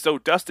 Hey, so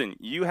Dustin,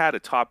 you had a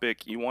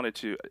topic you wanted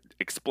to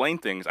explain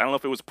things. I don't know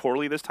if it was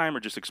poorly this time or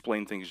just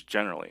explain things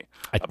generally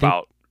I think,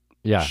 about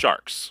yeah.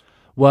 sharks.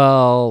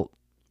 Well,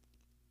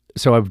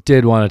 so I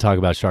did want to talk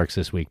about sharks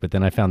this week, but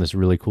then I found this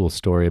really cool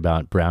story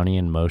about Brownie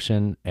in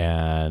motion,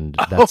 and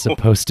that's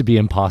supposed to be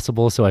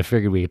impossible. So I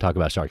figured we could talk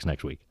about sharks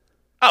next week.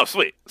 Oh,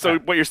 sweet. So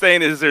what you're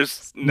saying is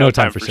there's No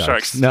time for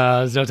sharks. No,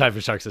 there's no time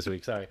for sharks this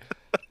week. Sorry.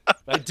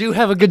 I do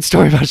have a good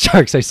story about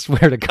sharks, I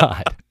swear to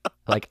God.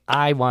 Like,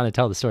 I want to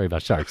tell the story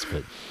about sharks,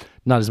 but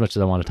not as much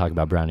as I want to talk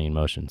about Brownie in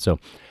motion. So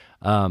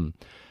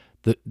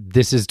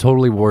this is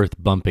totally worth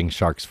bumping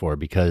sharks for,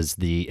 because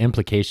the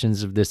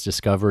implications of this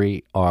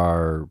discovery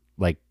are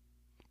like,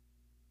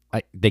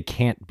 they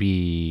can't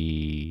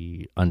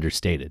be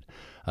understated.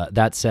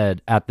 That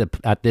said,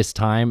 at this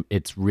time,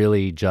 it's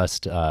really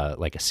just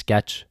like a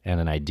sketch and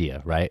an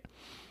idea, right?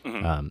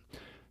 Mm-hmm.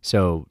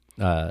 So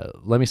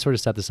let me sort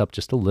of set this up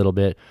just a little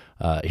bit.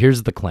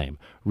 Here's the claim.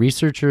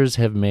 Researchers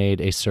have made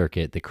a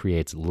circuit that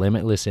creates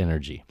limitless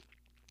energy.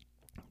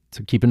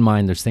 So keep in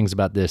mind, there's things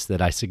about this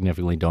that I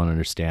significantly don't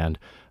understand.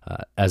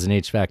 As an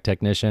HVAC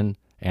technician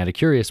and a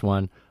curious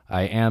one,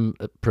 I am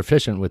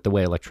proficient with the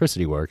way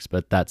electricity works.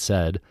 But that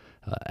said,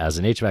 as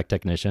an HVAC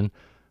technician,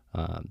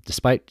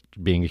 despite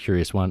being a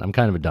curious one, I'm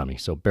kind of a dummy.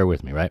 So bear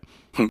with me, right?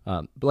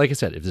 But like I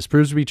said, if this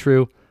proves to be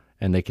true,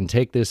 and they can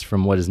take this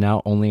from what is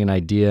now only an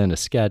idea and a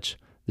sketch,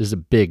 this is a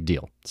big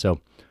deal. So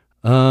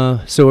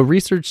a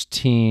research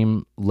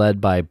team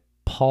led by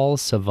Paul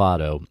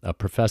Savato, a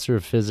professor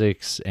of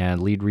physics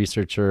and lead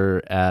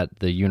researcher at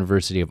the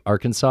University of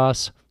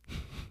Arkansas.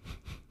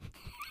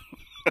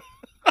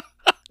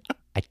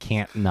 I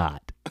can't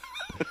not.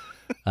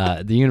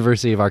 The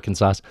University of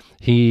Arkansas.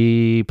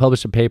 He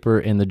published a paper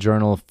in the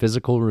journal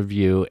Physical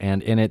Review,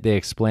 and in it they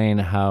explain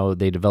how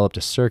they developed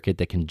a circuit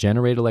that can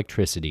generate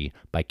electricity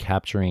by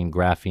capturing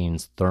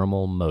graphene's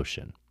thermal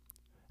motion.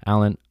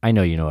 Alan, I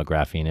know you know what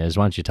graphene is.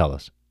 Why don't you tell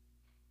us?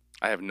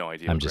 I have no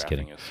idea I'm what just graphene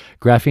kidding. is.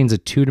 Graphene's a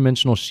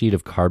two-dimensional sheet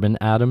of carbon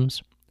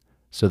atoms.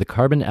 So the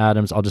carbon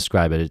atoms, I'll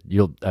describe it.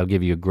 I'll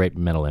give you a great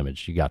mental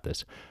image. You got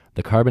this.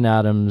 The carbon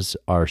atoms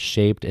are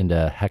shaped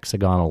into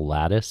hexagonal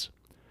lattice.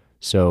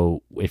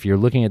 So if you're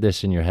looking at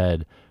this in your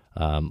head,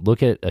 when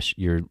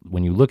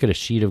you look at a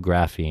sheet of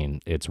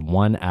graphene, it's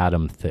one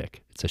atom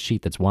thick. It's a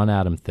sheet that's one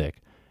atom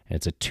thick, and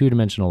it's a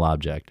two-dimensional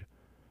object.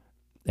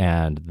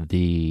 And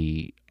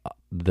the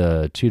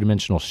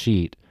two-dimensional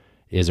sheet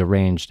is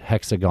arranged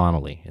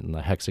hexagonally in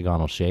the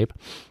hexagonal shape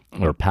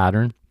or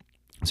pattern.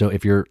 So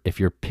if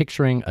you're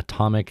picturing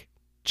atomic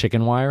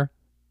chicken wire,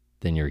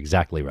 then you're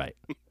exactly right.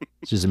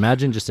 Just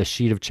imagine just a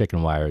sheet of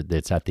chicken wire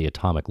that's at the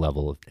atomic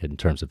level in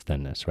terms of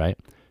thinness, right?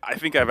 I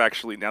think I've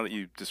actually, now that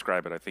you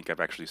describe it, I think I've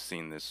actually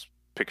seen this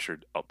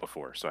pictured up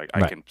before. So I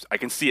Right.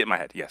 can see it in my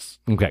head. Yes.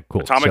 Okay,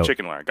 cool. Atomic So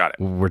chicken wire. Got it.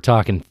 we're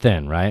talking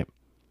thin, right?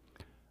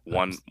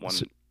 One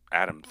so-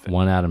 atom thin.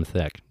 One atom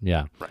thick.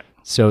 Yeah. Right.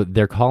 So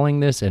they're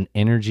calling this an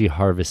energy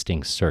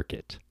harvesting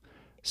circuit.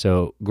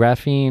 So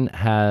graphene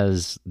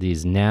has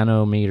these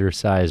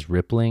nanometer-sized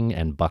rippling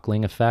and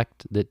buckling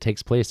effect that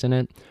takes place in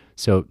it.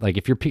 So like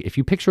if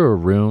you picture a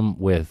room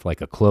with like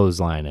a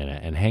clothesline in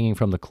it, and hanging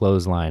from the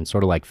clothesline,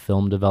 sort of like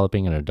film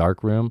developing in a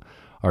dark room,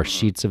 are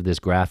sheets of this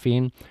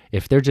graphene.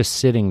 If they're just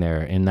sitting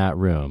there in that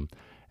room,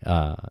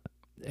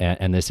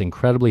 and this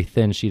incredibly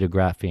thin sheet of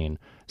graphene,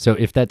 so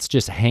if that's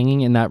just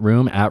hanging in that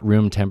room at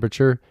room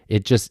temperature,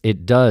 it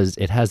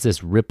has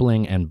this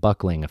rippling and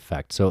buckling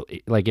effect. So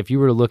like if you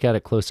were to look at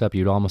it close up,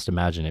 you'd almost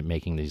imagine it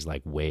making these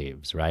like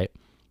waves, right?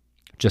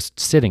 Just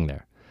sitting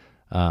there.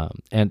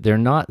 And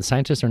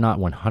scientists are not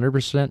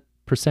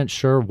 100%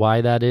 sure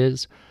why that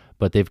is,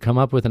 but they've come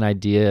up with an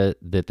idea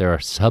that there are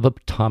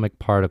subatomic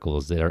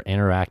particles that are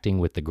interacting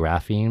with the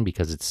graphene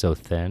because it's so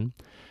thin,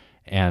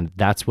 and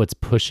that's what's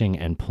pushing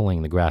and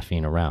pulling the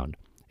graphene around.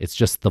 It's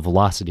just the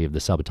velocity of the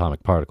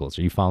subatomic particles.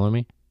 Are you following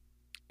me?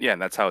 Yeah,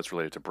 and that's how it's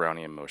related to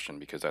Brownian motion,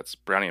 because that's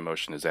Brownian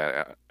motion is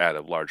at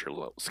a larger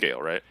scale,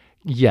 right?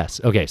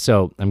 Yes. Okay,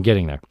 so I'm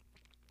getting there.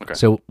 Okay.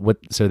 So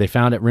they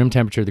found at room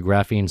temperature the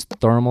graphene's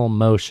thermal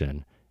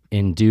motion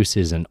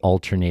induces an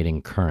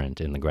alternating current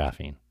in the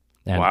graphene.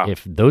 And Wow.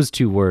 if those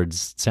two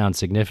words sound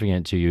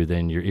significant to you,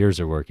 then your ears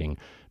are working,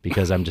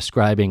 because I'm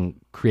describing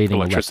creating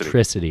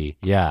electricity.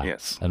 Yeah.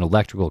 Yes. An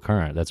electrical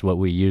current. That's what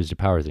we use to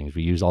power things.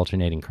 We use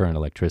alternating current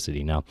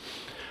electricity. Now,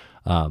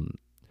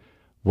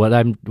 what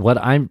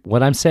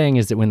I'm saying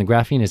is that when the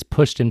graphene is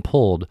pushed and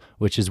pulled,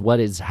 which is what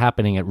is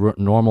happening at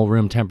normal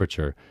room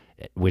temperature,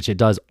 which it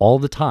does all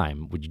the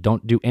time, when you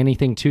don't do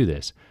anything to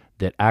this,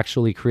 that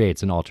actually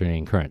creates an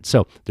alternating current.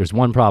 So there's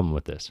one problem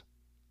with this.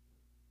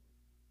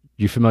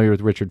 You familiar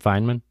with Richard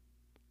Feynman?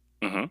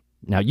 Mm-hmm.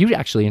 Now, you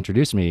actually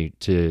introduced me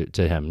to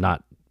him.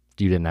 Not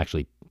you didn't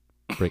actually.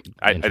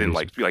 I didn't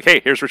be like, hey,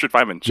 here's Richard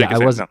Feynman. Shake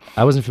his hand.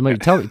 I wasn't familiar.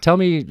 Tell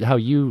me how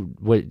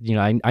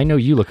I know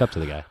you look up to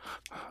the guy.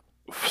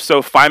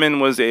 So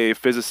Feynman was a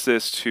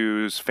physicist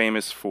who's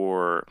famous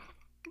for,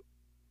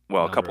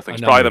 well, a couple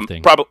things.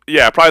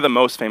 Probably the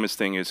most famous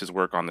thing is his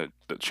work on the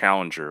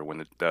Challenger.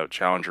 When the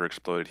Challenger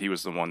exploded, he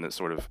was the one that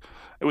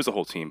it was a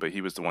whole team, but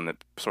he was the one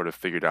that sort of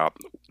figured out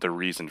the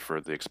reason for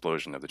the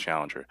explosion of the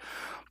Challenger.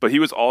 But he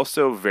was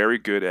also very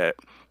good at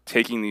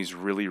taking these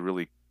really,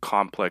 really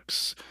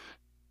complex,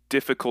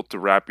 difficult to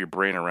wrap your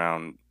brain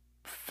around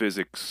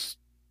physics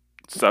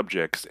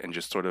subjects and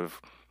just sort of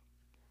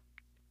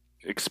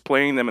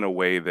explaining them in a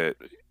way that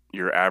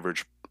your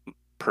average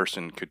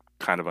person could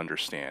kind of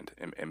understand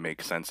and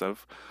make sense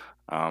of.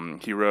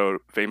 He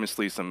wrote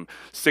famously some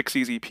 6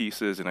 easy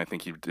pieces, and I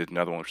think he did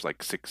another one which was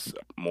like 6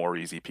 more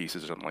easy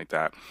pieces or something like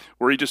that,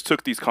 where he just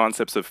took these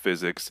concepts of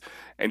physics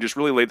and just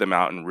really laid them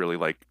out and really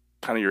like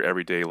kind of your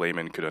everyday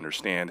layman could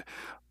understand.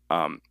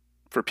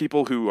 For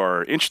people who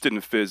are interested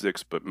in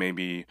physics but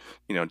maybe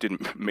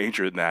didn't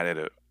major in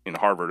that in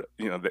Harvard,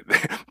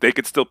 they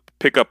could still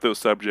pick up those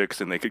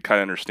subjects and they could kind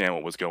of understand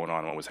what was going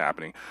on, what was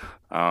happening.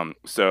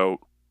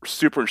 So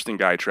super interesting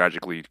guy,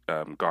 tragically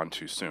gone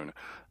too soon.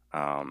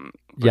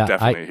 But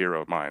definitely a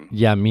hero of mine.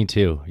 Yeah, me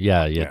too.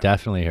 Yeah,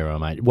 definitely a hero of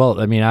mine. Well,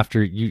 I mean,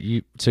 after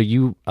you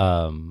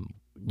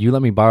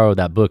let me borrow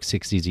that book,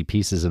 6 Easy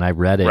Pieces, and I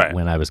read it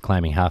when I was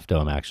climbing Half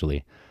Dome,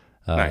 actually.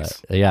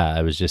 Nice. Yeah,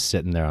 I was just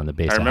sitting there on the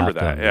base of Half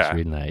Dome, just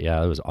reading that.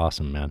 Yeah, it was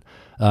awesome, man.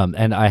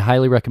 And I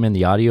highly recommend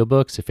the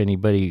audiobooks. If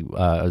anybody,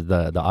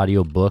 the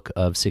audio book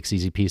of 6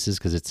 Easy Pieces,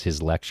 because it's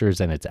his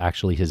lectures and it's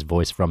actually his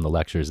voice from the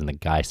lectures, and the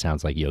guy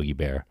sounds like Yogi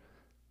Bear.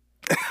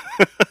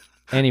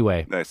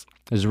 Anyway, nice.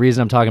 There's a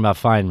reason I'm talking about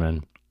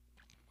Feynman.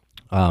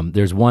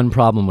 There's one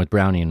problem with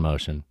Brownian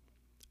motion.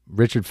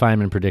 Richard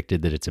Feynman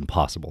predicted that it's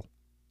impossible.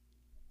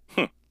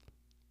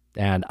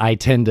 And I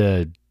tend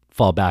to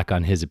fall back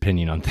on his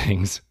opinion on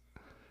things.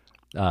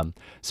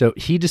 So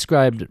he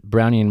described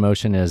Brownian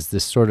motion as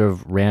this sort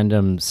of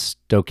random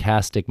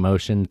stochastic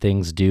motion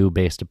things do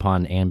based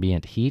upon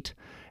ambient heat,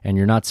 and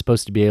you're not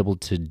supposed to be able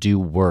to do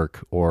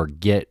work or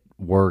get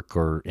work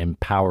or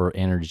empower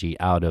energy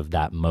out of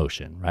that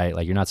motion, right?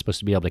 Like you're not supposed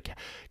to be able to,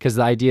 because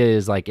the idea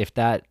is like if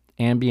that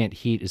ambient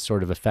heat is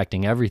sort of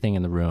affecting everything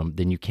in the room,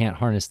 then you can't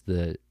harness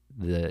the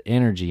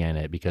energy in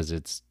it because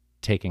it's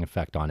taking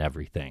effect on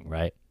everything,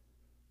 right?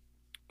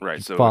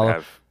 Right. So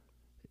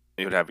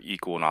it would have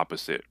equal and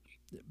opposite.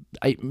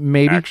 I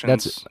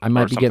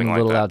might be getting a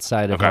little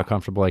outside of how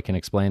comfortable I can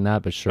explain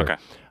that, but sure. Okay.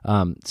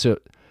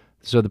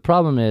 So the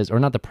problem is, or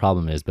not the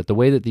problem is, but the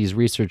way that these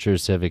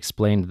researchers have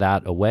explained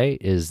that away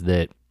is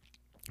that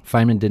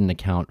Feynman didn't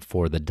account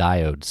for the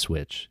diode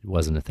switch. It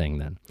wasn't a thing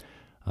then.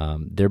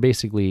 They're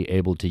basically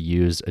able to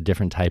use a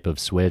different type of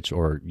switch,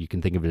 or you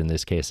can think of it in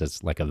this case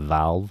as like a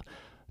valve,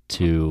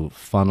 to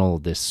funnel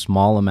this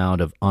small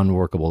amount of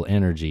unworkable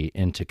energy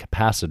into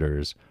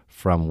capacitors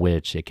from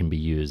which it can be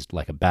used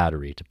like a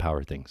battery to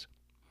power things.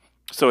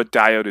 So a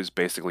diode is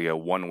basically a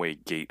one-way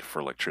gate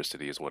for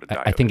electricity is what a diode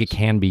is. I think it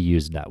can be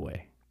used that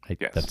way.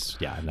 Yes.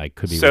 And I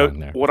could be wrong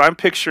there. So what I'm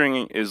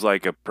picturing is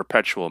like a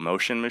perpetual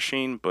motion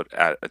machine, but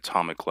at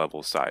atomic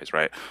level size,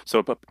 right?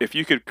 So if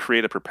you could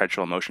create a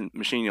perpetual motion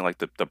machine, like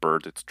the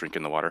bird that's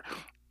drinking the water,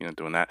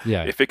 doing that.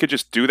 Yeah. If it could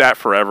just do that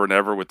forever and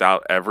ever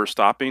without ever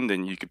stopping,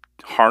 then you could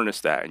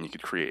harness that and you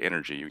could create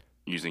energy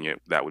using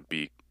it. That would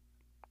be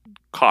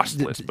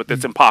costless, but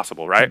that's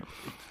impossible, right?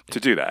 To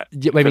do that.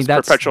 Yeah, I mean,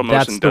 that's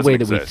the way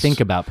that we think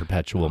about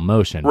perpetual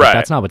motion. But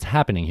that's not what's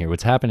happening here.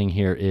 What's happening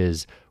here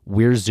is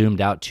we're zoomed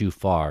out too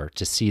far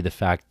to see the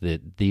fact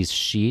that these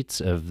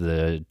sheets of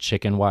the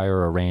chicken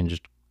wire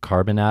arranged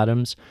carbon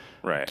atoms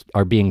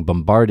are being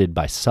bombarded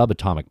by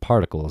subatomic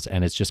particles,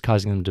 and it's just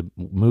causing them to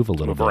move a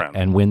little bit. Around.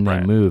 And when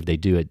they move, they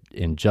do it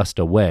in just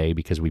a way,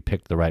 because we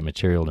picked the right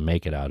material to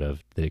make it out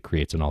of, that it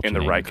creates an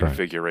alternating in the right current.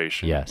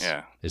 configuration. Yes.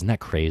 Yeah. Isn't that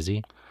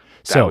crazy?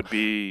 So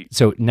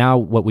now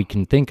what we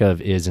can think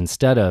of is,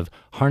 instead of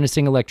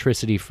harnessing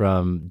electricity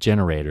from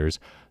generators,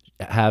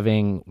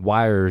 having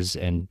wires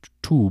and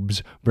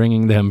tubes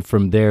bringing them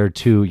from there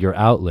to your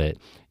outlet,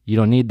 you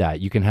don't need that.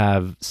 You can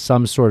have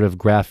some sort of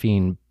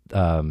graphene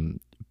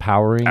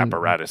powering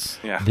apparatus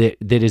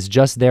that is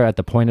just there at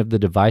the point of the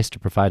device to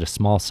provide a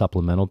small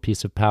supplemental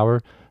piece of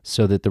power,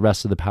 so that the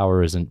rest of the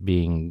power isn't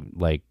being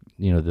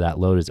that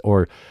load is,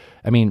 or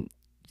I mean,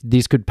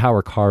 these could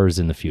power cars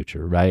in the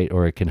future, right?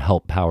 Or it can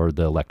help power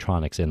the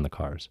electronics in the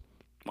cars.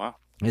 Wow,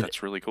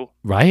 that's really cool.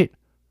 Right?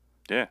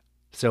 Yeah.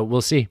 So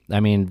we'll see. I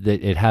mean,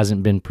 it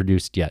hasn't been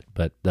produced yet,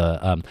 but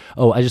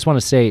I just want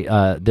to say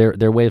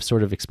their way of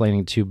sort of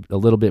explaining to a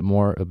little bit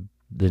more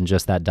than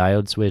just that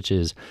diode switch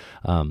is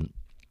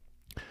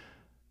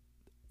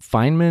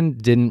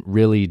Feynman didn't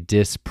really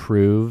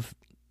disprove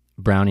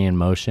Brownian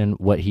motion.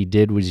 What he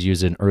did was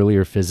use an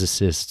earlier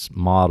physicist's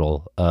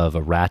model of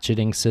a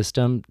ratcheting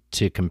system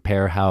to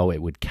compare how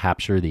it would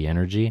capture the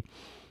energy.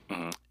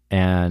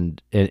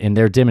 And in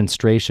their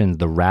demonstration,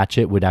 the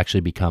ratchet would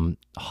actually become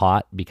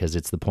hot because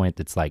it's the point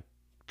that's like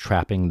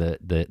trapping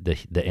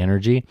the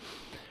energy.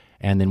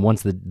 And then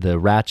once the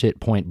ratchet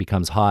point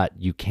becomes hot,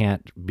 you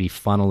can't be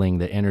funneling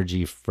the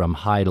energy from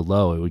high to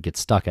low. It would get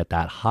stuck at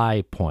that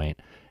high point.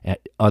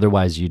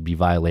 Otherwise, you'd be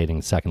violating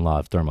the second law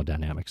of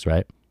thermodynamics,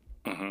 right?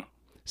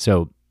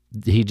 So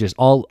he just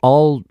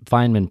all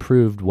Feynman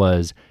proved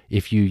was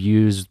if you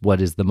use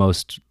what is the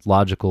most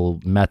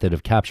logical method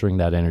of capturing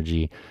that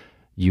energy,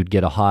 you'd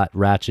get a hot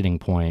ratcheting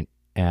point,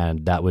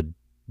 and that wouldn't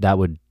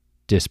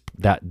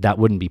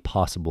be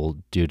possible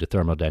due to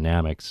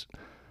thermodynamics.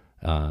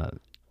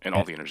 And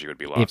all the energy would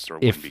be lost, or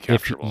wouldn't be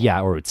capturable.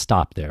 Or it would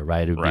stop there,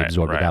 right? It would be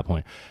absorbed at that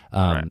point.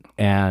 Right.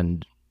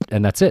 And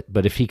that's it.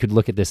 But if he could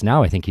look at this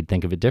now, I think he'd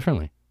think of it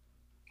differently.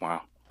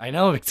 Wow. I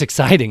know, it's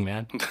exciting,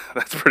 man.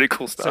 That's pretty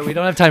cool stuff. So we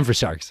don't have time for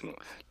sharks.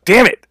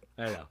 Damn it!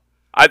 I know.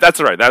 That's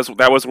all right.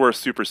 That was worth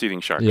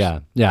superseding sharks. Yeah.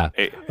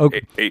 A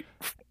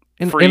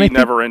free,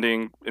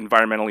 never-ending,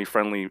 environmentally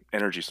friendly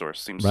energy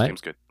source seems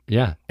good.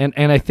 Yeah, and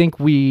I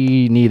think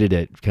we needed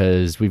it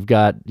because we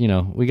got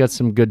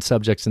some good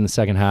subjects in the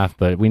second half,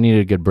 but we needed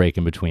a good break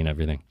in between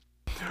everything.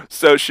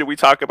 So should we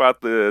talk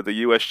about the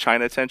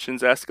U.S.-China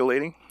tensions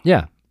escalating?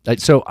 Yeah.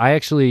 So I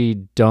actually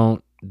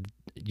don't.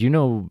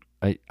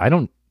 I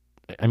don't.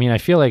 I mean, I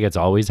feel like it's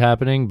always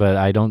happening, but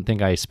I don't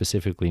think I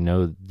specifically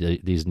know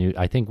these new.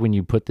 I think when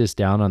you put this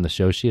down on the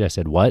show sheet, I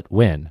said, "What?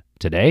 When?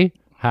 Today?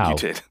 How?" You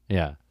did.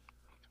 Yeah.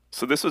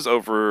 So this was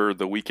over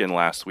the weekend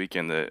last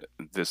weekend that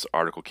this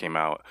article came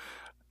out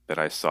that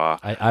I saw.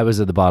 I was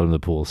at the bottom of the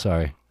pool.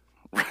 Sorry.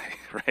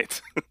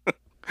 Right.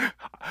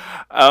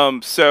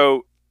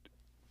 So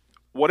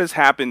what has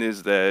happened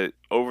is that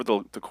over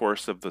the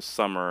course of the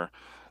summer,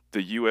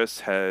 the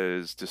U.S.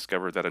 has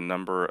discovered that a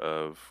number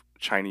of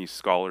Chinese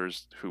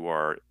scholars who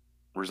are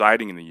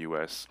residing in the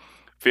U.S.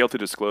 failed to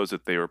disclose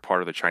that they were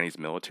part of the Chinese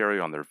military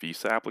on their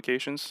visa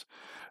applications.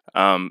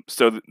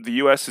 So the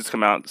U.S. has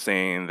come out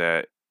saying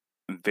that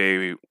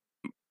they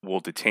will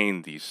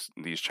detain these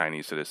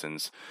Chinese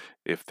citizens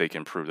if they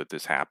can prove that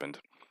this happened.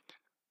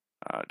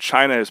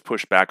 China has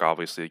pushed back,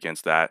 obviously,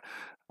 against that.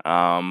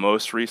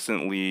 Most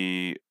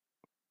recently,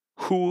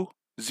 Hu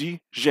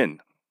Zijin.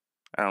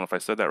 I don't know if I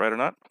said that right or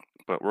not,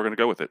 but we're going to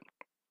go with it.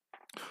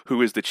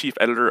 Who is the chief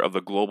editor of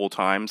the Global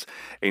Times,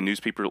 a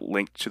newspaper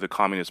linked to the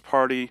Communist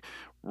Party,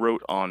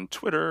 wrote on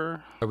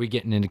Twitter. Are we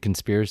getting into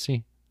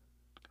conspiracy?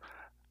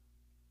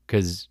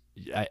 Because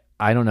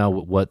I don't know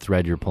what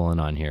thread you're pulling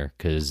on here,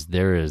 because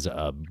there is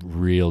a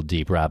real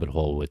deep rabbit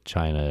hole with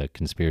China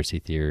conspiracy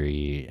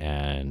theory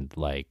and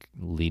like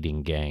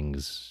leading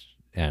gangs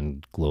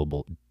and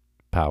global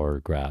power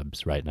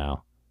grabs right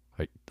now.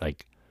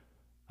 Like,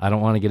 I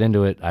don't want to get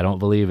into it. I don't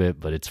believe it,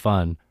 but it's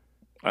fun.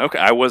 Okay,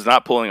 I was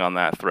not pulling on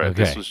that thread.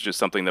 Okay. This was just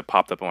something that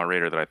popped up on my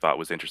radar that I thought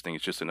was interesting.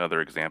 It's just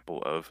another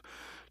example of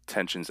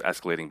tensions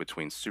escalating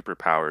between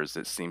superpowers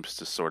that seems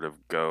to sort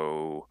of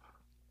go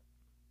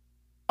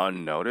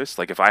unnoticed.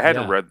 Like if I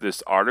hadn't read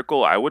this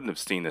article, I wouldn't have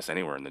seen this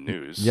anywhere in the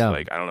news. Yeah.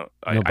 Like I don't know.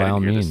 No, I by all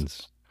didn't hear means.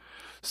 this.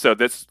 So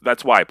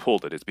that's why I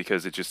pulled it. It's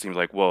because it just seems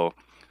like, well,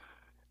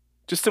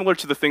 just similar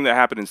to the thing that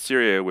happened in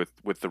Syria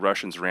with the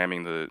Russians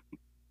ramming the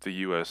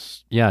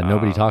U.S. Yeah,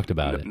 nobody talked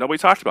about it. Nobody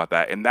talked about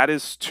that, and that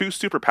is two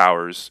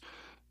superpowers,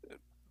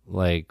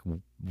 like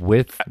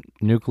with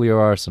nuclear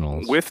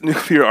arsenals,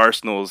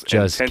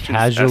 just and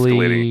casually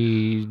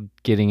escalating.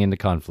 Getting into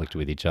conflict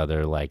with each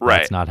other. Like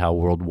that's not how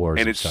world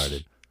wars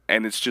started.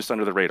 And it's just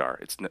under the radar.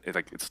 It's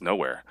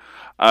nowhere.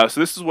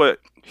 So this is what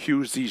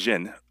Hu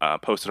Zijin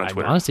posted on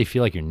Twitter. I honestly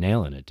feel like you're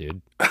nailing it,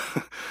 dude.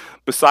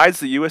 Besides,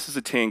 the U.S. has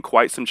detained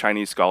quite some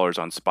Chinese scholars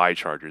on spy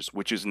charges,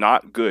 which is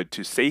not good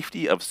to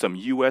safety of some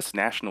U.S.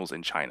 nationals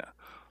in China.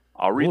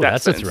 I'll read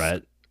that sentence. That's a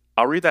threat.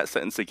 I'll read that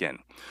sentence again.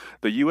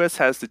 The U.S.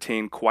 has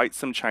detained quite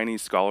some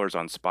Chinese scholars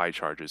on spy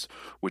charges,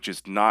 which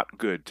is not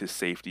good to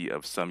safety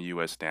of some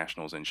U.S.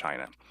 nationals in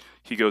China.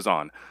 He goes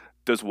on,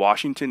 does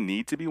Washington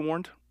need to be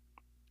warned?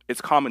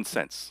 It's common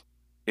sense.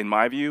 In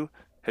my view,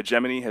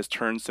 hegemony has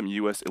turned some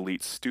U.S.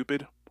 elites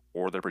stupid,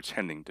 or they're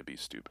pretending to be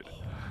stupid.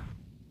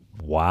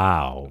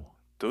 Wow.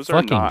 Those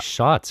fucking are not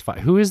shots.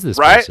 Who is this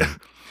right?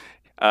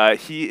 person?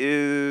 He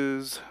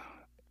is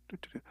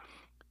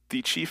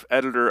the chief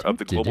editor of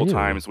the Global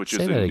Times, which is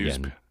a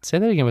newspaper. Say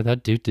that again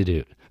without doot.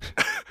 Hu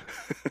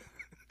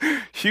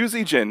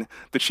Zijin,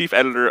 the chief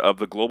editor of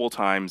the Global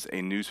Times,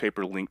 a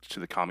newspaper linked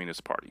to the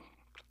Communist Party.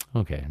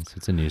 Okay, so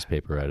it's a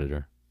newspaper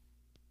editor.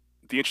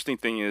 The interesting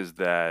thing is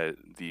that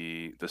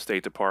the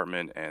State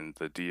Department and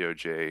the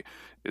DOJ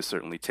is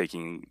certainly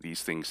taking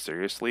these things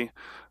seriously.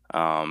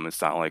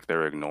 It's not like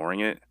they're ignoring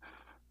it.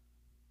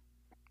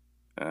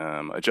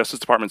 A Justice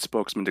Department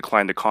spokesman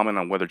declined to comment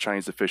on whether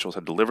Chinese officials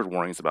had delivered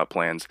warnings about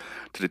plans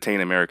to detain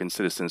American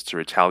citizens to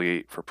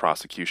retaliate for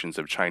prosecutions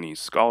of Chinese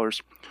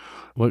scholars.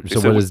 What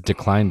is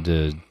declined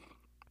to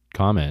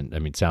comment? I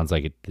mean, it sounds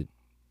like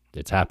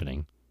it's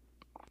happening.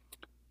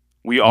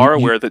 We are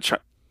aware that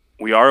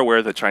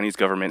the Chinese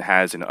government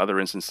has, in other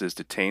instances,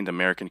 detained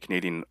American,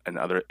 Canadian, and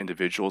other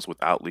individuals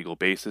without legal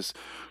basis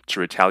to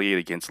retaliate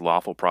against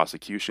lawful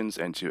prosecutions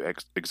and to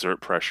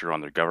exert pressure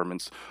on their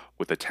governments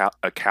with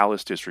a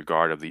callous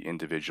disregard of the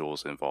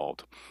individuals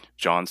involved.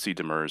 John C.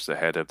 Demers, the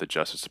head of the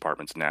Justice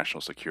Department's National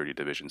Security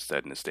Division,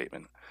 said in a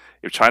statement,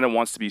 "If China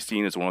wants to be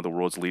seen as one of the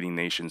world's leading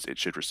nations, it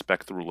should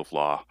respect the rule of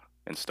law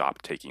and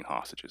stop taking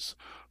hostages."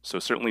 So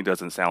it certainly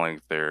doesn't sound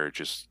like they're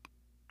just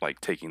like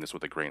taking this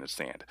with a grain of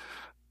sand.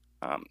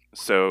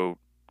 So,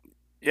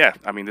 yeah,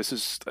 I mean, this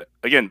is,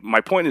 again,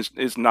 my point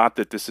is not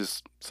that this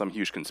is some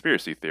huge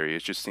conspiracy theory.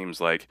 It just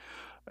seems like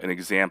an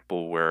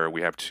example where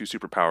we have two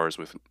superpowers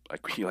with,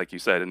 like you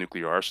said, a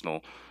nuclear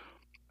arsenal,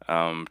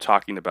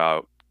 talking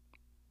about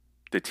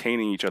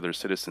detaining each other's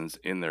citizens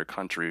in their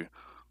country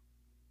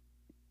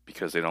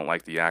because they don't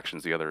like the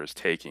actions the other is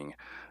taking,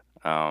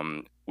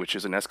 which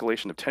is an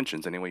escalation of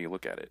tensions any way you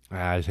look at it.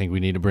 I think we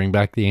need to bring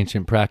back the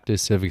ancient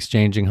practice of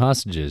exchanging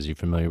hostages. You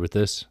familiar with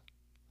this?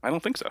 I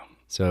don't think so.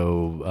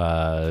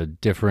 So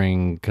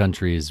differing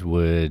countries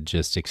would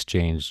just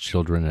exchange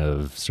children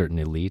of certain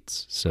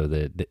elites so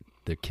that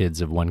the kids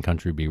of one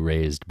country be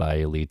raised by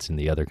elites in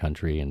the other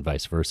country and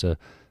vice versa.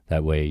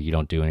 That way you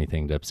don't do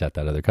anything to upset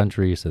that other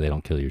country so they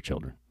don't kill your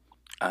children.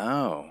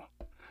 Oh.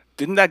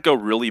 Didn't that go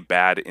really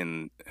bad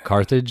in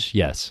Carthage?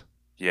 Yes.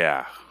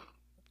 Yeah.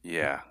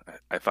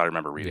 I thought I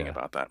remember reading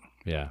about that.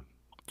 Yeah.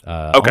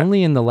 Okay.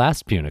 Only in the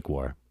last Punic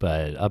War,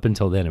 but up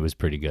until then it was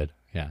pretty good.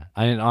 Yeah.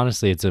 I mean,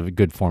 honestly, it's a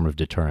good form of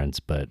deterrence,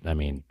 but I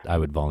mean, I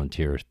would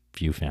volunteer a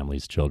few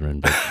families'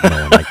 children, but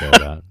no one I care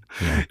about.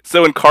 Yeah.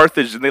 So in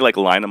Carthage, did they like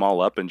line them all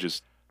up and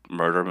just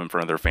murder them in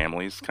front of their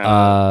families? Kind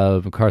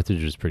of?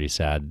 Carthage was pretty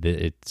sad.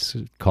 It's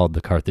called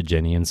the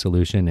Carthaginian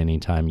solution.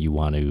 Anytime you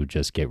want to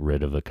just get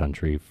rid of a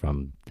country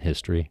from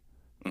history,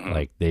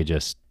 like they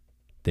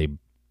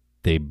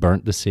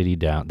burnt the city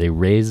down. They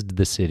razed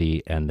the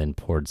city and then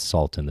poured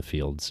salt in the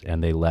fields,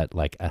 and they let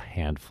like a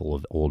handful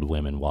of old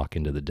women walk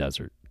into the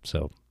desert.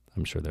 So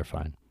I'm sure they're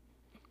fine.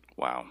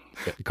 Wow.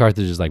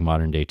 Carthage is like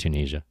modern day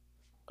Tunisia.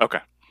 Okay.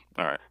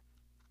 All right.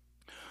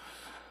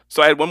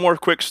 So I had one more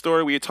quick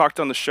story. We had talked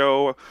on the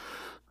show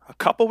a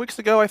couple weeks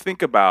ago, I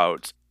think,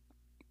 about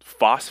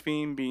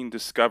phosphine being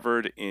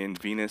discovered in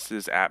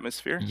Venus's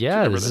atmosphere.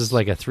 Yeah, this is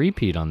like a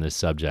three-peat on this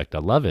subject. I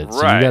love it. Right.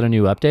 So you got a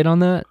new update on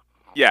that?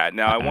 Yeah.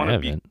 Now I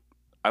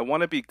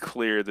want to be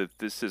clear that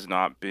this has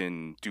not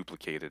been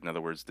duplicated. In other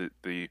words,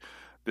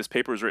 this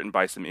paper was written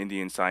by some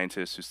Indian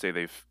scientists who say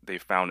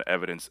they've found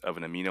evidence of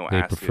an amino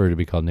acid. They prefer to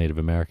be called Native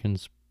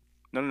Americans?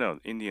 No.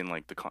 Indian,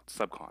 like the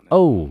subcontinent.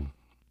 Oh,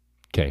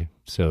 okay.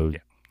 So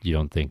you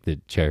don't think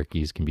that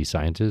Cherokees can be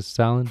scientists,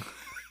 Alan?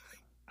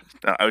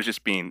 No, I was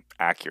just being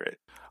accurate.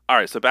 All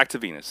right, so back to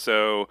Venus.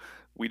 So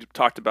we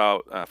talked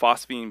about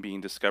phosphine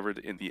being discovered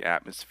in the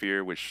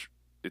atmosphere, which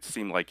it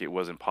seemed like it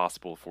wasn't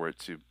possible for it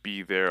to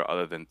be there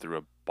other than through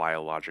a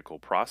biological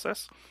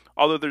process.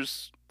 Although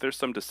there's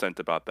some dissent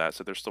about that,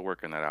 so they're still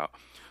working that out.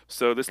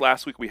 So this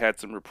last week we had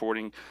some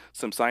reporting.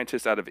 Some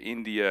scientists out of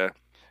India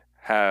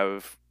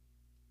have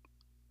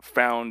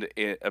found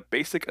a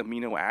basic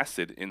amino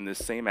acid in this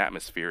same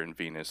atmosphere in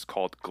Venus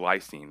called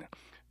glycine.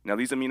 Now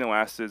these amino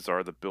acids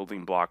are the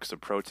building blocks of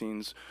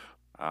proteins,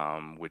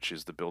 which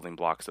is the building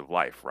blocks of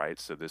life, right?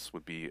 So this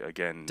would be,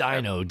 again...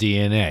 Dino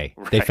DNA.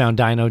 Right. They found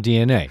dino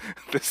DNA.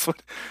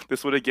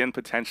 This would again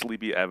potentially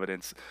be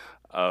evidence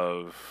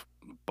of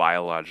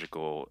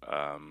biological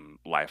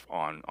life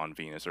on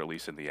Venus, or at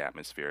least in the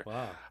atmosphere.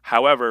 Wow.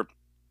 However,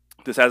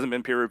 this hasn't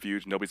been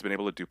peer-reviewed. Nobody's been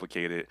able to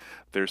duplicate it.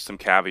 There's some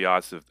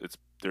caveats.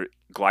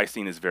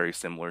 Glycine is very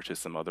similar to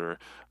some other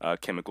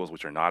chemicals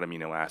which are not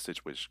amino acids,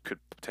 which could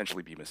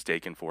potentially be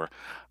mistaken for.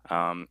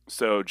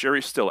 So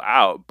jury's still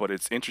out, but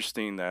it's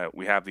interesting that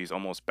we have these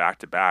almost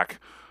back-to-back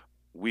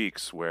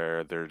weeks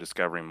where they're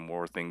discovering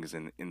more things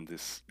in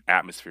this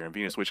atmosphere in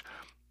Venus, which,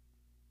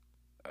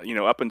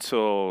 up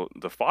until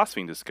the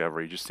phosphine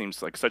discovery, just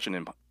seems like such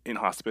an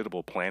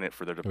inhospitable planet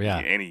for there to be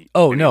any.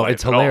 Oh, any no, life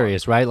it's at all.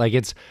 hilarious, right? Like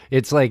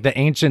it's like the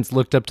ancients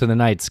looked up to the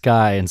night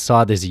sky and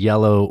saw this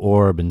yellow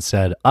orb and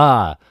said,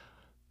 our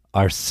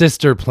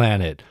sister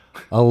planet,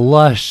 a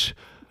lush,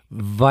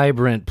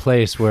 vibrant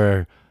place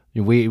where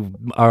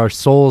our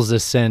souls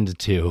ascend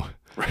to.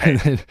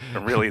 Right.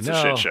 Really, it's a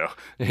shit show.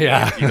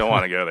 Yeah. You don't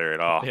want to go there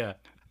at all. Yeah.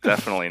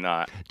 Definitely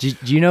not. Do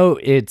you know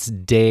its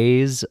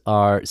days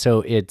are,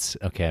 so it's,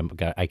 okay,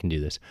 I can do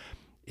this.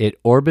 It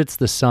orbits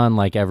the sun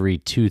like every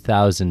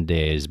 2,000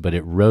 days, but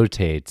it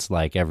rotates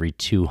like every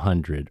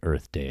 200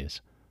 Earth days.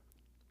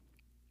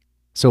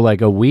 So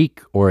like a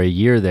week or a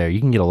year there, you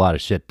can get a lot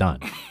of shit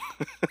done.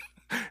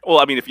 Well,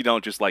 I mean, if you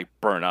don't just like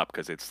burn up,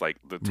 because it's like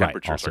the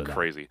temperatures also are that.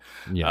 crazy.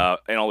 Yeah.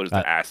 And there's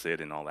the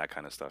acid and all that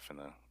kind of stuff in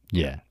the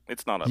Yeah.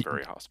 It's not a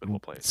very hospitable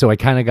place. So I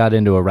kind of got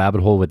into a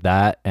rabbit hole with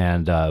that,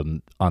 and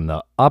on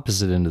the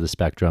opposite end of the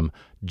spectrum,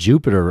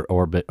 Jupiter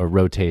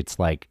rotates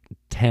like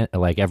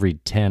every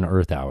 10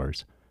 Earth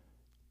hours.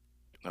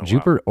 Oh, wow.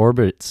 Jupiter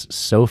orbits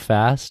so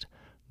fast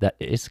that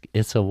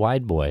it's a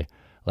wide boy.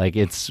 Like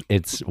it's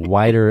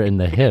wider in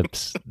the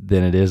hips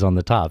than it is on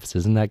the tops.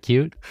 Isn't that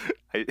cute?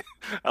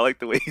 I like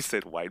the way you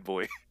said wide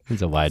boy.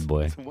 It's a wide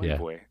boy. It's a wide Yeah.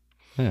 boy.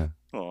 Yeah.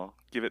 Oh,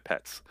 give it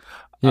pets.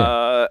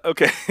 Yeah.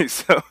 Okay,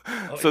 so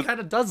It kind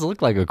of does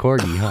look like a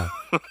corgi,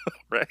 huh?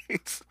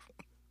 right.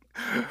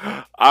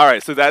 All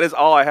right, so that is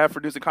all I have for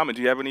news and comment.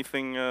 Do you have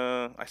anything?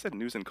 I said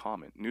news and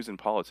comment, news and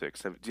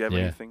politics. Do you have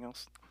anything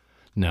else?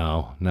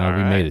 No, we All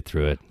right. made it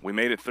through it. We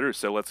made it through,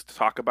 so let's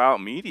talk about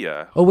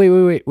media. Oh,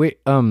 wait.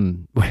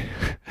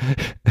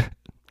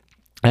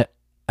 I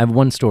have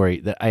one story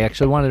that I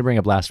actually wanted to bring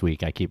up last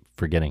week. I keep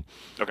forgetting.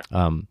 Okay.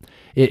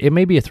 It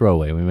may be a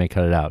throwaway. We may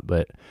cut it out,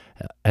 but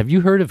have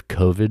you heard of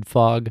COVID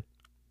fog?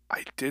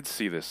 I did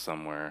see this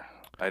somewhere.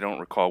 I don't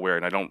recall where,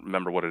 and I don't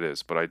remember what it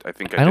is, but I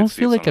think I did don't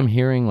see feel it like I'm somewhere.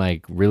 hearing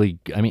like really.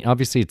 I mean,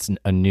 obviously it's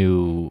a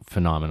new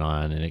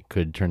phenomenon, and it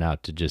could turn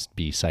out to just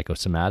be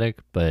psychosomatic.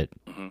 But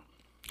Mhm.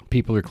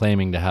 people are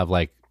claiming to have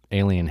like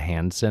alien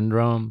hand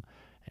syndrome,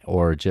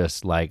 or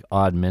just like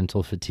odd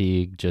mental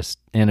fatigue, just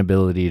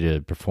inability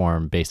to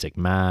perform basic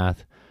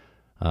math.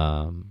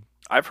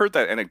 I've heard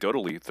that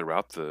anecdotally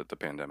throughout the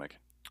pandemic.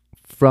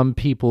 From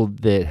people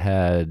that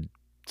had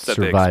Said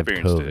survived they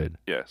experienced COVID. it.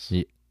 Yes.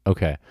 Ye-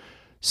 Okay.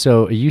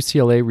 So a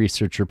UCLA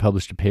researcher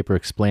published a paper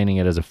explaining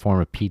it as a form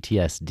of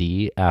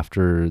PTSD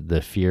after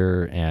the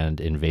fear and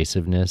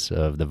invasiveness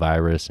of the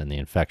virus and the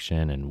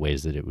infection and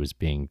ways that it was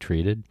being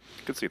treated.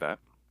 Could see that.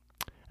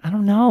 I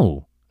don't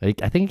know.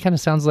 Like, I think it kind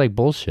of sounds like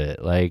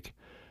bullshit. Like,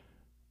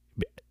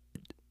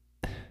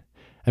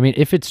 I mean,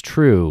 if it's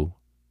true,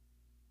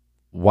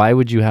 why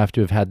would you have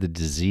to have had the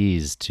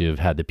disease to have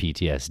had the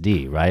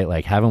PTSD, right?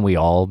 Like, haven't we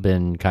all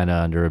been kind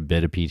of under a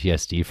bit of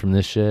PTSD from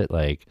this shit?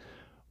 Like,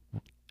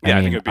 Yeah, I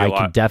I think mean, it'd be a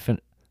lot.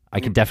 I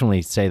could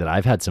definitely say that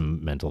I've had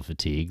some mental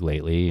fatigue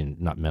lately, and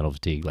not mental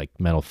fatigue, like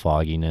mental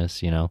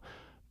fogginess, you know.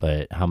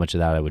 But how much of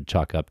that I would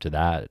chalk up to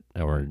that,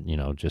 or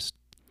just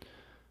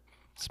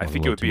I smoking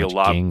think a it little would too be a much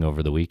lot. ging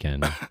over the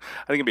weekend. I think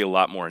it'd be a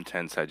lot more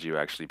intense had you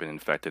actually been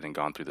infected and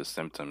gone through the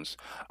symptoms.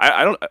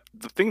 I don't.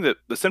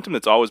 The symptom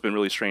that's always been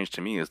really strange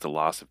to me is the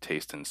loss of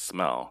taste and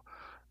smell.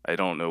 I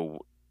don't know.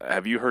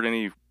 Have you heard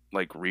any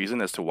like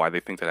reason as to why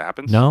they think that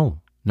happens? No,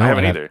 I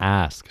haven't and either.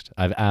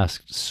 I've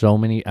asked so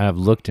many. I've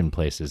looked in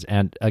places,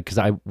 and because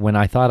when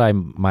I thought I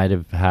might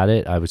have had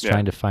it, I was Yeah.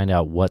 trying to find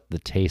out what the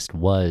taste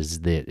was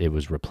that it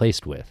was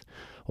replaced with,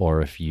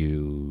 or if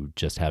you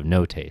just have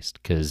no taste.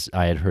 Because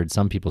I had heard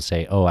some people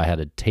say, "Oh, I had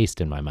a taste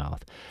in my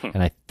mouth,"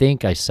 and I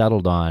think I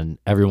settled on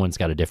everyone's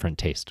got a different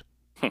taste,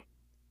 but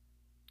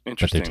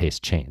Interesting. their tastes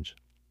change.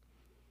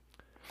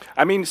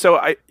 I mean, so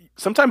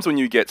sometimes when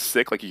you get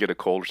sick, like you get a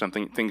cold or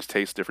something, things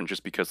taste different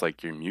just because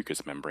like your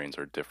mucous membranes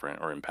are different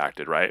or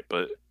impacted, right?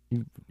 But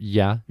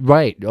Yeah,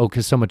 right. Oh,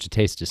 because so much of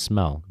taste is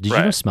smell. Did you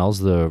know Right. smell's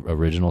the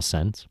original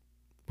sense?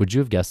 Would you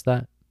have guessed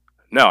that?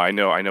 no, I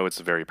know it's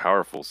a very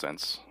powerful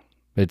sense.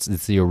 It's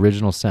the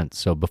original sense.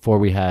 So before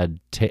we had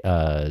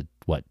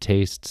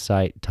taste,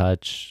 sight,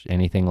 touch,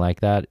 anything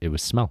like that, it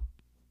was smell.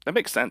 That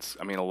makes sense.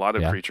 I mean, a lot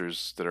of Yeah.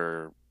 creatures that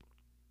are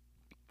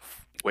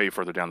way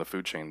further down the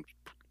food chain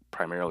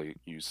primarily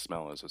use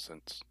smell as a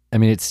sense. I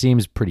mean, it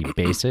seems pretty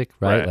basic,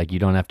 right? Right. Like you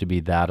don't have to be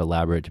that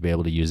elaborate to be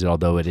able to use it,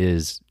 although it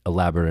is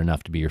elaborate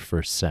enough to be your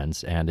first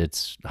sense, and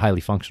it's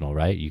highly functional,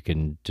 right? You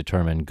can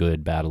determine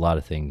good, bad, a lot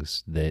of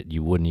things that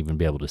you wouldn't even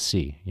be able to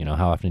see. You know,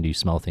 how often do you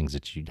smell things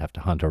that you'd have to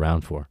hunt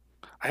around for?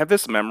 I have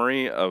this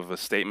memory of a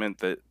statement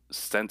that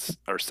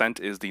scent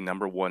is the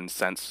number one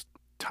sense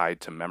tied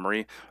to memory.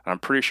 And I'm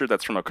pretty sure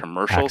that's from a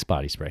commercial. Axe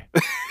body spray.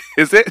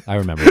 Is it? I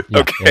remember. Yeah.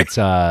 Okay. It's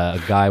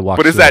a guy walks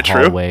But is through that the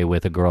true? hallway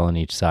with a girl on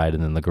each side,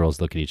 and then the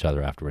girls look at each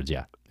other afterwards.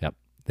 Yeah. Yep.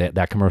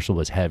 That commercial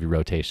was heavy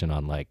rotation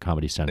on like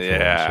Comedy Central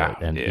Yeah. and,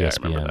 shit, and Yeah,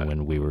 I remember ESPN that.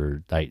 when we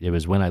were. It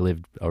was when I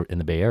lived in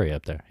the Bay Area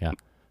up there. Yeah.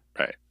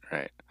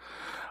 Right.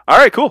 All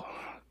right, cool.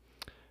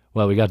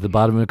 Well, we got to the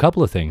bottom of a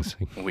couple of things.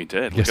 We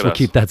did. Guess Look at we'll us.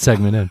 keep that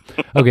segment in.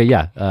 Okay.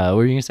 Yeah. What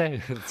were you gonna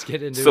say? Let's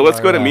get into. So let's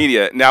go to our,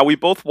 media. Now, we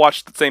both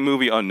watched the same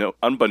movie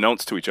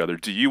unbeknownst to each other.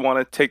 Do you want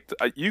to take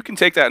you can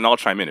take that and I'll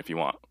chime in if you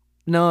want.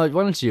 No,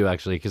 why don't you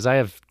actually? Because I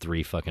have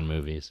 3 fucking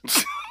movies.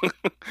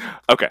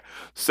 Okay.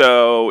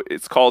 So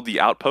it's called The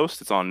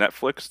Outpost. It's on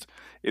Netflix.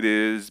 It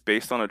is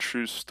based on a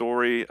true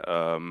story.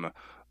 A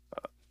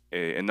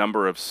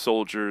number of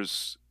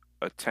soldiers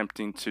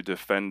attempting to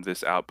defend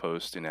this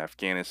outpost in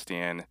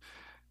Afghanistan.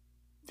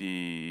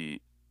 I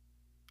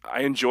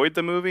enjoyed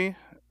the movie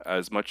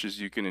as much as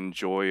you can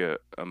enjoy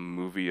a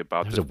movie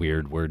about That was the a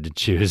weird word to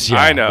choose.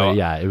 Yeah, I know. but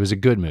yeah, it was a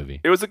good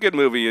movie. It was a good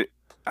movie.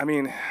 I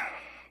mean,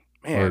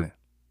 man, Or-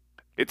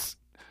 it's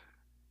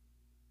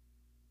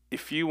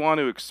if you want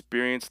to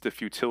experience the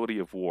futility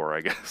of war,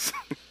 I guess.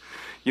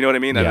 You know what I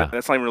mean? Yeah.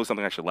 That's not even really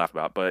something I should laugh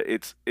about, but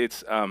it's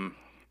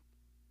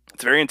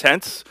very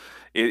intense.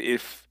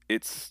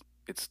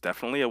 It's it's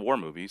definitely a war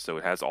movie, so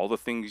it has all the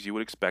things you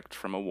would expect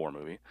from a war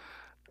movie.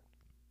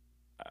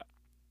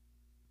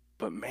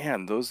 But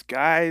man, those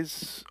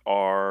guys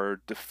are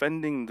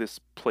defending this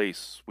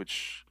place,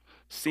 which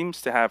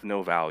seems to have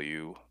no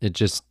value. It's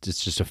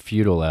just a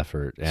futile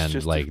effort, It's and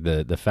just like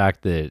the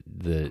fact that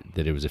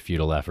that it was a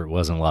futile effort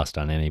wasn't lost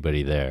on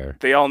anybody there.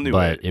 They all knew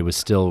but it. it was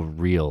still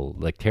real.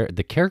 Like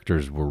the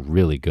characters were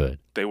really good.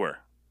 They were.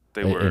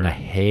 They And were. I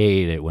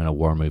hate it when a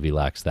war movie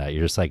lacks that.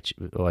 You're just like,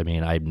 well, I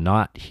mean, I'm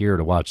not here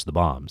to watch the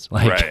bombs.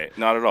 Like, Right.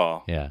 Not at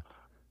all. Yeah.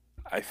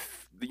 At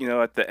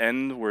the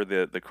end where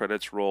the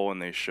credits roll and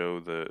they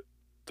show the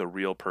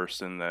real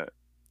person that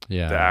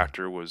Yeah. the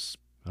actor was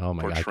Oh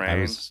my god.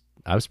 portraying.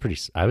 I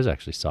was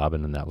actually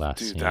sobbing in that last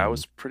Dude, scene. that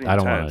was pretty I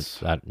don't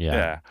intense. want to.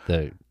 Yeah.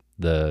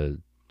 The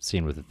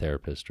scene with the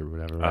therapist or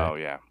whatever. Right? Oh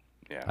yeah.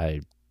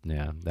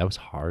 Yeah, that was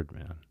hard,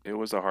 man. It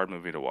was a hard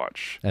movie to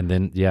watch. And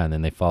then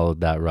they followed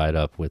that right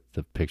up with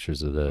the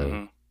pictures of the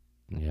Mhm.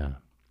 yeah.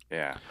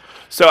 Yeah.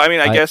 So I mean,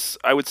 I guess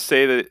I would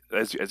say that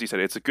as you said,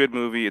 it's a good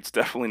movie. It's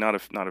definitely not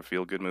a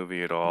feel good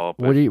movie at all.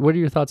 But What are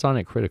your thoughts on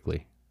it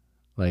critically?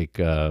 Like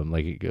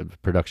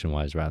production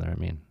wise, rather. I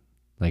mean,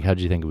 like how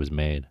did you think it was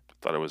made? I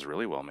thought it was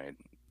really well made.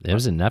 It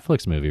was a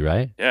Netflix movie,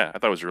 right? Yeah, I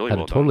thought it was really Had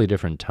well a totally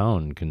different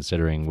tone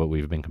considering what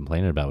we've been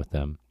complaining about with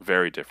them. done.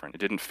 Very different. It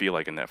didn't feel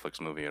like a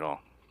Netflix movie at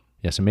all.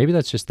 Yeah, so maybe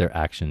that's just their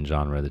action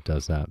genre that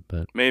does that.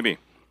 But Maybe.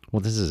 well,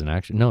 this is an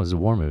action. No, it's a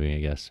war movie, I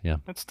guess. Yeah,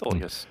 It's still, I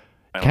guess.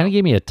 I don't kind know. of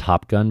gave me a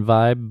Top Gun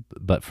vibe,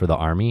 but for the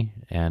army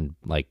and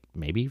like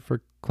maybe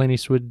for Clint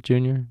Eastwood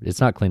Jr. It's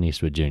not Clint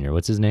Eastwood Jr.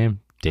 What's his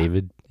name?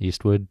 David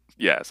Eastwood.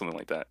 Yeah, something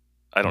like that.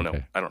 I don't know.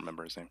 Okay. I don't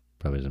remember his name.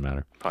 Probably doesn't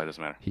matter. Probably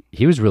doesn't matter.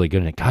 He was really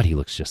good in it. God, he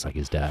looks just like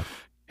his dad.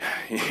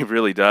 He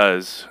really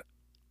does.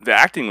 The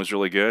acting was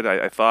really good.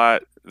 I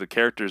thought the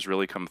characters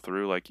really come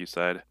through, like you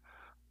said.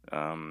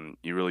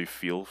 You really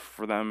feel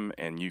for them,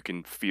 and you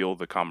can feel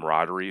the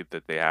camaraderie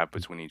that they have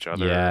between each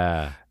other,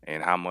 Yeah.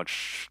 and how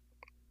much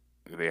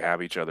they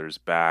have each other's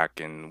back,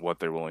 and what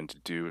they're willing to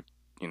do,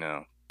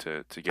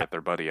 to get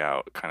their buddy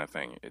out, kind of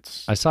thing.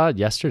 It's I saw it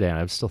yesterday, and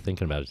I was still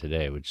thinking about it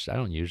today, which I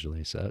don't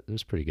usually. So it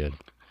was pretty good.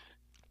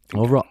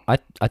 Overall, I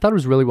thought it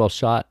was really well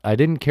shot. I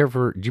didn't care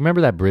for. Do you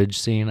remember that bridge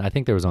scene? I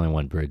think there was only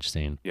one bridge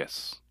scene.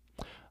 yes,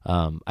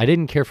 I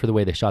didn't care for the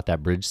way they shot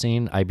that bridge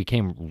scene. I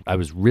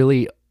was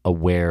really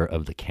aware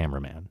of the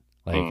cameraman.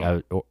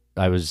 Like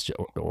I was,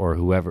 or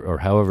whoever, or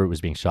however it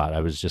was being shot. I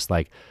was just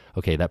like,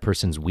 okay, that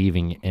person's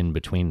weaving in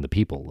between the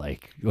people.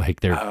 Like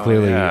they're Oh,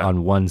 clearly yeah.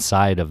 on one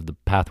side of the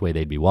pathway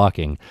they'd be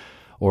walking,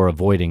 or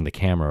avoiding the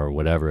camera or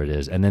whatever it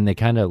is. And then they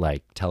kind of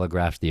like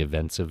telegraphed the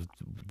events of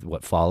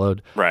what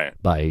followed right.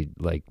 by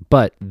like.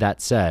 But that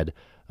said,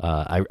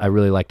 I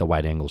really like the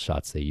wide angle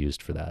shots they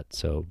used for that.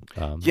 So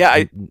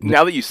Yeah,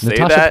 now that you say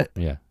Natasha, that,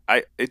 yeah.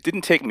 it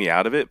didn't take me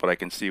out of it, but I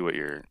can see what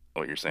you're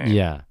saying.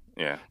 Yeah.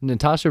 Yeah.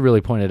 Natasha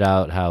really pointed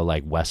out how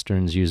like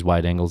Westerns use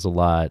wide angles a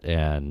lot,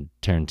 and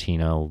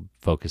Tarantino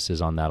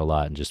focuses on that a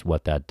lot, and just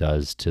what that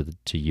does to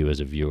you as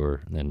a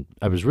viewer. And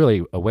I was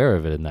really aware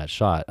of it in that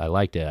shot. I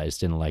liked it. I just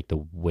didn't like the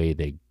way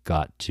they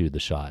got to the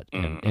shot.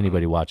 And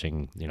anybody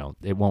watching,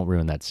 it won't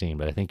ruin that scene,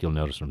 but I think you'll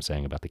notice what I'm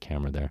saying about the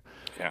camera there.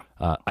 Yeah.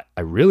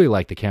 I really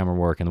like the camera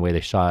work and the way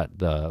they shot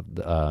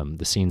the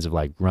scenes of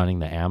like running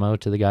the ammo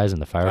to the guys in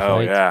the firefight. Oh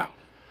yeah,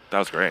 that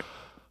was great.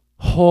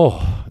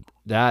 Oh,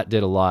 that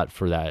did a lot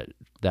for that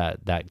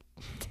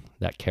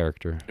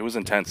character. It was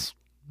intense.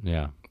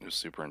 Yeah. It was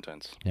super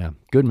intense. Yeah.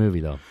 Good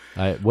movie though.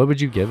 What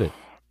would you give it?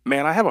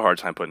 Man, I have a hard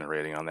time putting a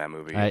rating on that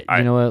movie.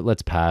 You know what?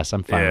 Let's pass.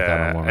 I'm fine with that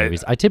on Yeah, war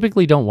movies. I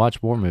typically don't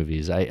watch war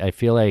movies. I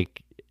feel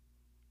like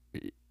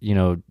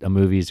a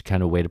movie's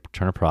kind of a way to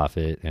turn a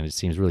profit, and it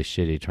seems really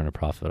shitty to turn a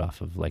profit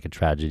off of like a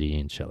tragedy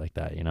and shit like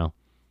that,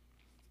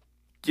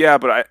 Yeah,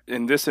 but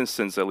in this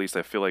instance, at least,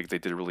 I feel like they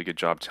did a really good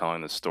job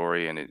telling the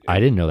story, and I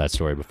didn't know that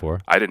story before.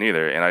 I didn't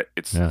either, and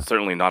it's Yeah.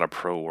 certainly not a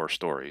pro-war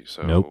story.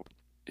 So Nope.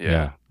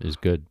 Yeah. It was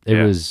good. It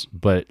Yeah. was,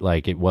 but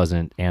like it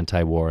wasn't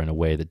anti-war in a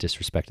way that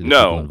disrespected the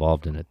No. people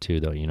involved in it too,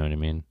 though. You know what I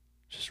mean?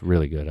 Just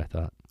really good, I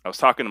thought. I was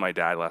talking to my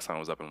dad last time I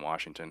was up in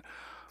Washington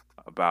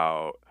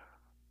about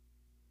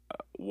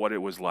what it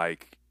was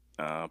like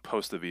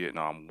post the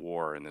Vietnam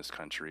War in this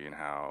country, and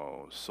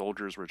how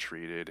soldiers were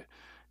treated,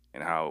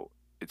 and how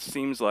it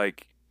seems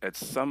like at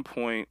some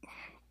point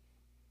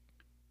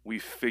we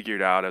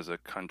figured out as a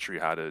country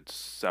how to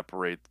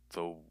separate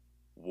the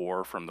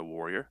war from the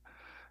warrior.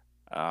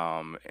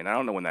 And I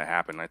don't know when that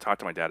happened. I talked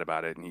to my dad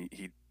about it, and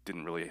he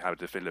didn't really have a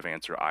definitive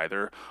answer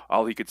either.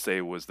 All he could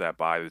say was that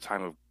by the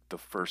time of the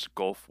first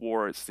Gulf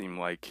War, it seemed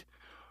like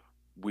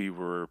we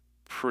were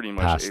pretty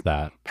much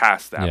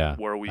past that, Yeah,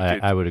 where we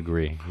I would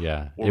agree.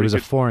 Yeah, where it we was a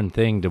could- foreign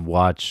thing to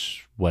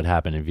watch what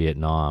happened in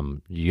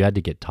Vietnam. You had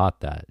to get taught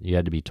that. You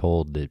had to be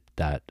told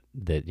that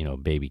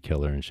baby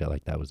killer and shit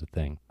like that was a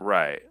thing.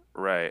 Right.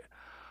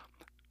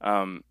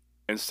 And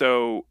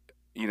so,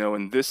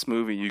 in this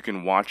movie, you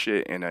can watch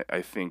it, and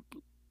I think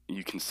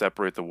you can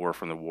separate the war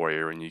from the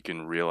warrior, and you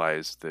can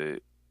realize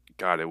that,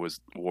 God,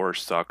 war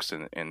sucks,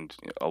 and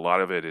a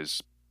lot of it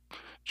is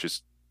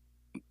just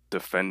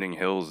defending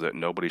hills that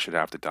nobody should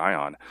have to die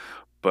on.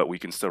 but we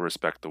can still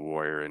respect the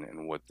warrior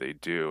and what they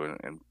do,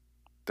 and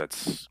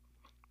that's,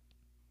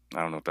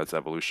 I don't know if that's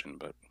evolution,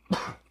 but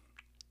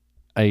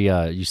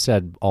You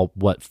said all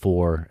what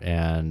for,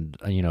 and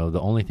the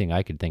only thing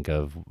I could think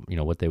of,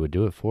 what they would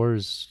do it for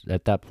is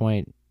at that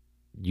point,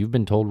 you've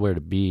been told where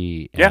to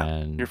be, Yeah,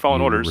 and you're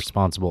following orders.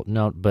 Responsible.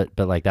 No, but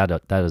like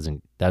that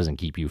doesn't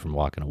keep you from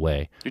walking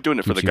away. you're doing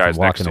it for Keeps the you guys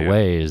from next walking to you.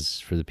 away is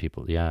for the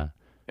people. Yeah.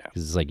 Yeah.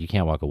 Because it's like you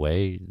can't walk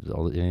away.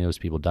 Any of those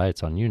people die,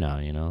 it's on you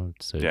now.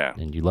 So Yeah.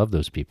 and you love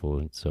those people,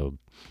 and so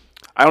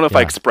I don't know if I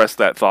Yeah. expressed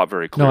that thought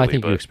very clearly. no, I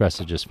think but... you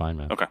expressed it just fine,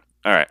 man. Okay.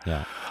 All right.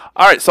 Yeah.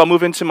 All right. So I'll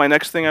move into my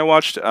next thing I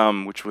watched,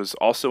 which was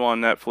also on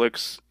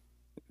Netflix.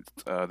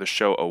 The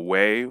show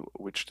Away,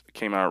 which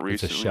came out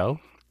It's recently. a show.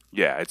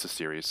 Yeah, it's a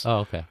series.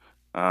 Oh, okay.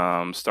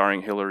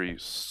 Starring Hilary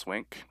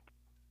Swank.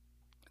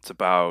 It's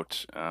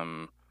about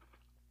a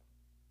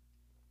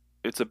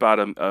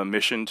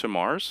mission to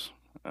Mars.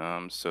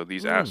 So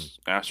these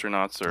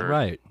astronauts are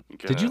Right.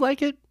 Did you gonna-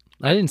 like it?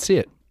 I didn't see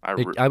it. I,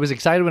 I was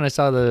excited when I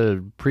saw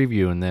the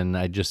preview, and then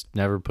I just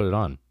never put it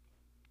on.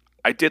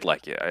 I did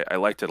like it. I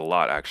liked it a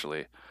lot,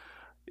 actually.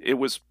 It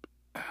was,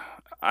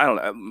 I don't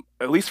know,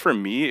 at least for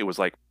me, it was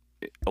like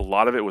a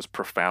lot of it was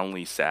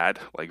profoundly sad,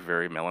 like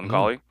very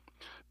melancholy.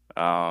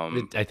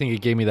 I think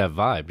it gave me that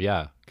vibe,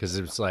 yeah, because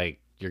it's like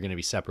you're going to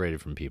be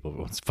separated from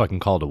people. It's fucking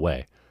called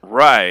away.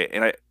 Right,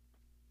 and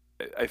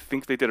I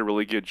think they did a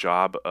really good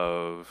job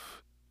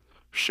of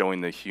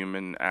showing the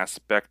human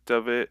aspect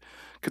of it,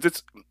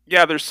 because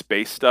there's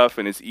space stuff,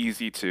 and it's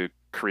easy to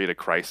create a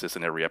crisis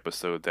in every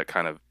episode that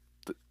kind of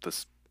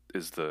this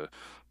is the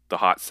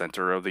hot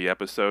center of the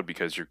episode,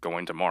 because you're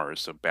going to Mars,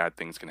 so bad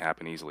things can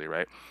happen easily,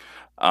 right?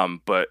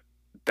 But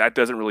that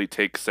doesn't really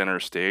take center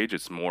stage.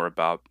 It's more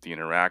about the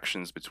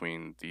interactions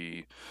between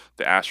the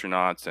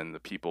astronauts and the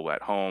people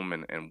at home,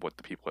 and what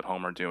the people at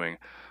home are doing.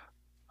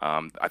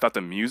 I thought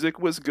the music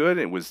was good.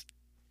 It was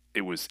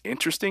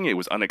interesting. It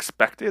was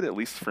unexpected, at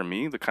least for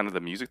me, the kind of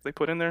the music they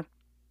put in there.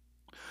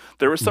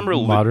 There was some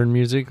modern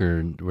music,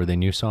 or were they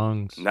new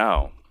songs?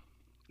 No,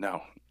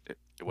 it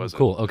wasn't.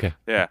 Cool. Okay.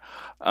 Yeah.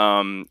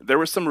 There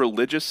was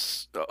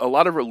a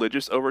lot of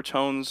religious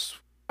overtones,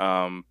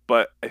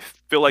 but I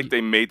feel like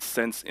they made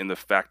sense in the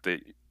fact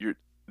that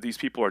these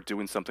people are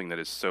doing something that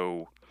is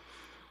so...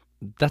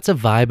 That's a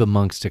vibe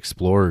amongst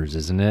explorers,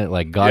 isn't it?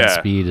 Like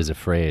Godspeed is a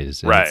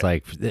phrase. And Right. It's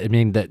like, I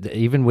mean, that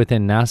even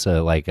within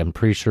NASA, like I'm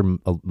pretty sure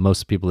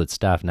most people that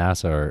staff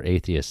NASA are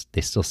atheists.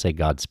 They still say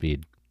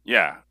Godspeed.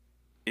 Yeah.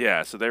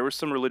 Yeah, so there were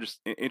some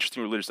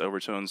interesting religious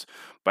overtones,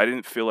 but I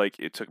didn't feel like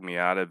it took me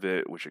out of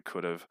it, which it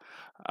could have.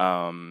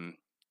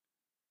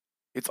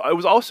 It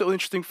was also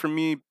interesting for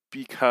me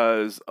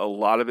because a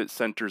lot of it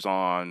centers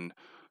on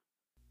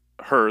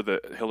her, the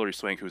Hilary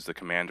Swank, who's the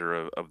commander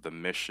of the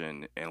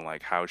mission, and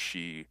like how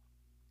she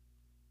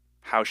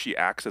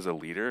acts as a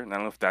leader. And I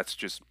don't know if that's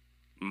just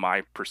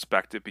my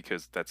perspective,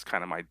 because that's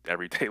kind of my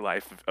everyday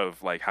life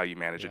of like how you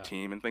manage a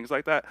team and things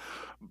like that.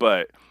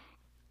 But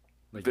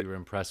Like you were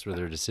impressed with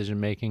her decision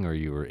making, or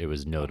it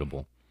was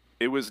notable?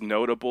 it was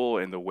notable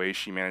in the way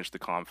she managed the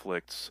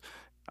conflicts,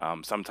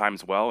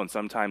 sometimes well and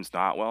sometimes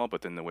not well,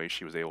 but then the way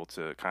she was able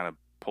to kind of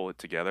pull it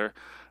together.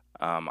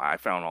 I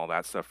found all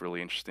that stuff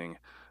really interesting.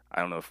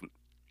 I don't know if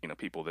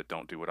people that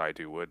don't do what I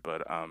do would,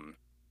 but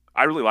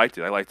I really liked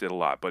it. I liked it a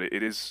lot, but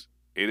it is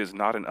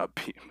not an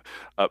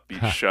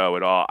upbeat show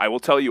at all. I will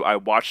tell you, I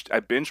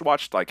binge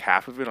watched like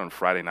half of it on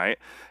Friday night,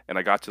 and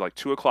I got to like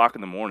 2:00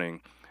 in the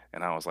morning.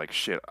 And I was like,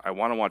 shit, I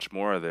want to watch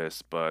more of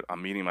this, but I'm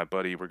meeting my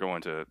buddy. We're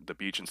going to the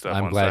beach and stuff.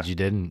 I'm glad you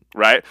didn't.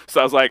 Right? So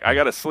I was like, I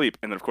got to sleep.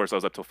 And then, of course, I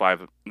was up till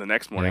 5 the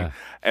next morning. Yeah.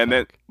 And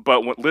then, but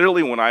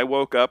literally when I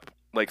woke up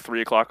like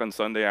 3:00 on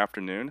Sunday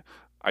afternoon,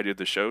 I did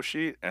the show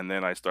sheet. And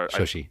then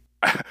Shoshi.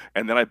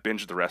 and then I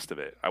binged the rest of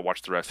it. I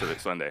watched the rest of it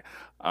Sunday.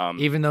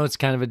 Even though it's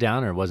kind of a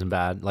downer, it wasn't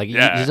bad. Like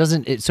Yeah. it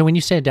doesn't. So when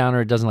you say a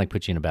downer, it doesn't like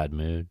put you in a bad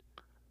mood.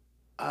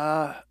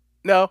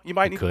 No, you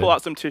might need to could. pull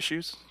out some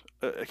tissues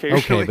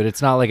occasionally. Okay, but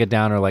it's not like a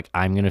downer. Like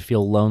I'm gonna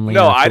feel lonely.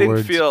 no, I didn't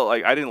afterwards. feel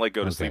like I didn't like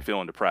go to Okay. sleep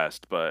feeling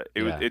depressed, but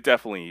it Yeah. it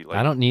definitely like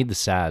I don't need the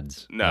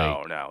sads.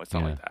 no, it's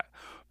not yeah. like that.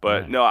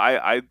 But Yeah. no,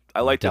 I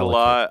liked it a Delicate.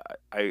 lot.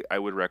 I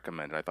would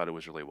recommend it. I thought it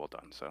was really well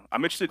done. So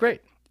I'm interested.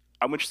 Great.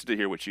 I'm interested to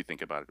hear what you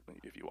think about it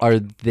if you watch. Are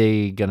it.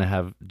 they gonna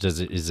have?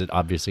 Is it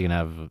obviously gonna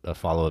have a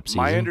follow-up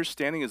season? My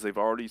understanding is they've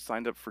already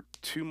signed up for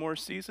 2 more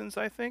seasons,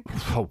 I think,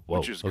 Oh, whoa.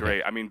 which is okay.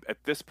 great. I mean,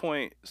 at this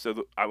point,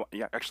 so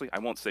actually, I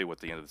won't say what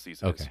the end of the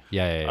season is. Okay.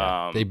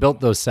 Yeah. They Um,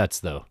 built those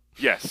sets though.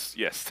 Yes.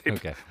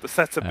 Okay. The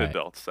sets have been Alright.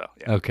 built. So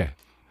yeah. Okay.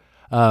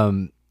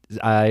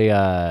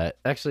 I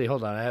actually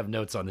hold on. I have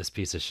notes on this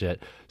piece of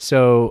shit.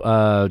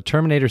 So,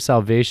 Terminator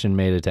Salvation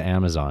made it to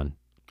Amazon.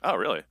 Oh,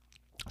 really?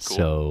 Cool.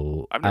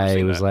 So I've never I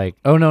seen was that. like,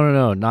 oh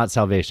no, not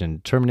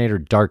Salvation. Terminator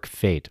Dark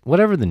Fate,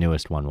 whatever the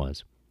newest one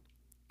was.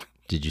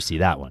 Did you see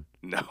that one,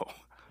 No.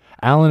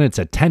 Alan? It's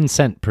a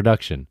 10-cent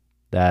production.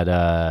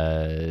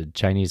 That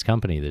Chinese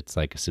company that's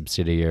like a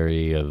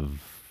subsidiary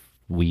of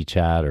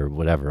WeChat or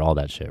whatever, all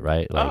that shit,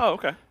 right? Like, Oh,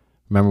 okay.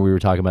 remember we were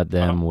talking about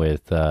them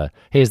with.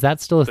 Hey, is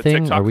that still a The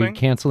thing? TikTok Are we thing?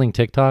 canceling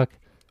TikTok?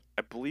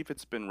 I believe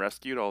it's been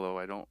rescued, although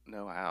I don't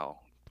know how.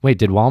 Wait,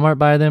 did Walmart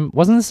buy them?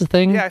 Wasn't this a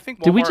thing? Yeah, I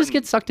think Did we Walmart just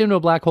get sucked into a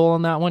black hole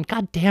on that one?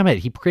 God damn it.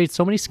 He creates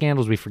so many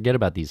scandals we forget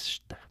about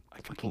these.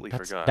 I completely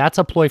That's, forgot. that's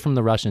a ploy from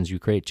the Russians. You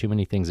create too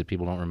many things that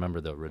people don't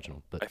remember the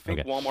original. But I think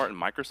okay. Walmart and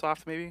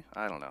Microsoft, maybe?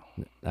 I don't know.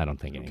 I don't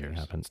think Who anything cares?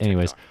 happened. It's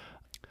Anyways,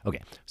 TikTok.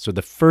 okay. So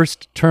the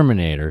first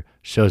Terminator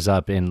shows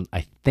up in,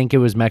 I think it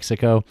was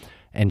Mexico,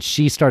 and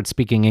she starts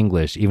speaking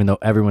English, even though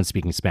everyone's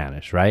speaking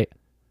Spanish, right?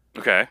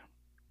 Okay.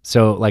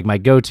 So like my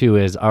go-to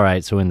is, all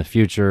right, so in the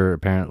future,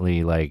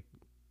 apparently like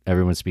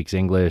everyone speaks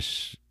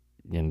English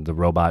and the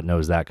robot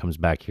knows that, comes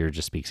back here,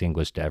 just speaks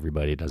English to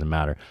everybody. It doesn't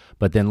matter.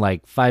 But then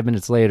like 5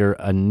 minutes later,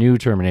 a new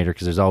Terminator,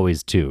 because there's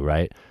always two,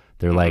 right?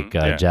 They're like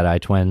yeah.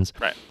 Jedi twins.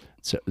 Right.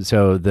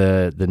 So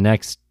the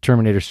next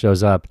Terminator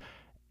shows up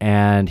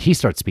and he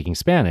starts speaking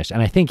Spanish.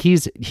 And I think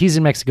he's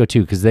in Mexico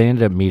too, because they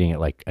ended up meeting at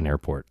like an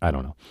airport. I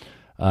don't know.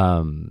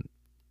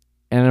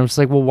 And I was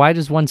like, well, why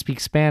does one speak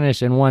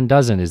Spanish and one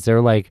doesn't?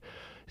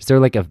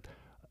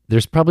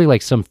 There's probably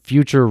like some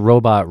future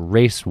robot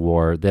race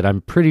war that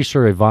I'm pretty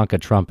sure Ivanka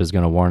Trump is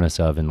going to warn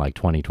us of in like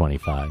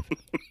 2025.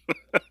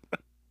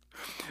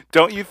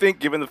 Don't you think,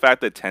 given the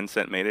fact that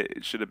Tencent made it,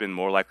 it should have been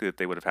more likely that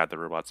they would have had the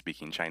robot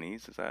speaking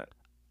Chinese? Is that?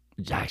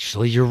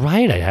 Actually, you're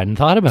right. I hadn't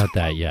thought about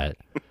that yet.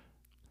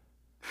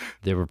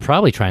 They were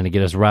probably trying to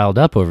get us riled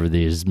up over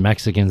these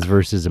Mexicans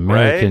versus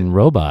American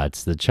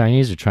robots. The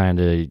Chinese are trying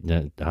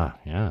to,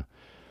 yeah.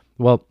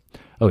 Well,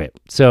 okay.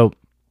 So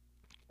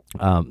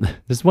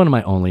this is one of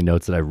my only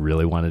notes that I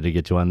really wanted to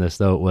get to on this,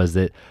 though, was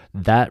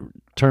that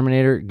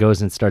Terminator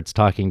goes and starts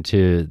talking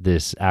to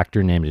this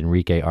actor named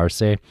Enrique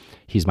Arce.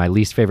 He's my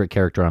least favorite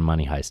character on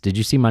Money Heist. Did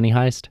you see Money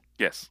Heist?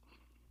 Yes.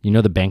 You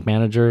know the bank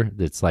manager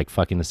that's like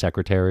fucking the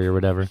secretary or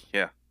whatever?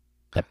 Yeah.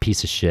 That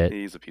piece of shit.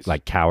 He's a piece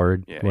like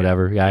coward, Yeah,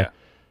 whatever guy. Yeah.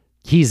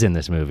 He's in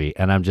this movie,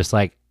 and I'm just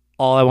like,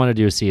 all I want to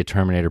do is see a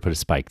Terminator put a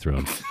spike through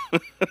him.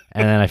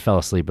 And then I fell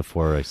asleep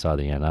before I saw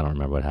the end. I don't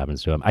remember what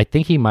happens to him. I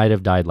think he might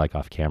have died like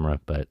off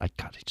camera, but I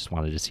just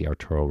wanted to see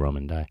Arturo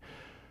Roman die.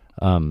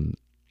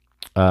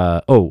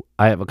 I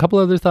have a couple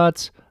other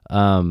thoughts.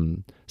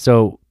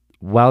 So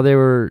while they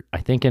were, I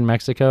think, in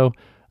Mexico,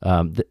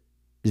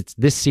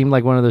 this seemed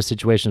like one of those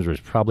situations where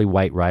it's probably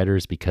white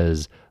riders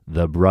because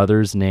the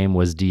brother's name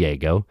was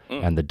Diego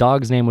and the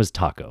dog's name was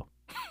Taco.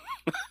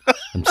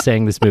 I'm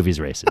saying this movie's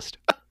racist.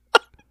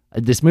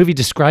 This movie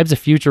describes a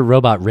future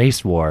robot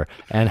race war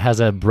and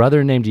has a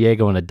brother named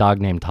Diego and a dog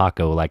named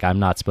Taco. Like, I'm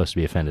not supposed to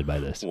be offended by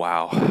this.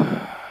 Wow.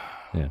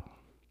 Yeah.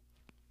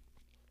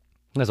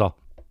 That's all.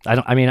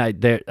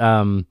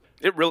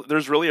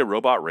 There's really a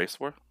robot race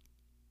war?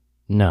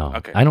 No.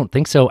 Okay. I don't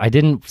think so. I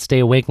didn't stay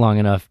awake long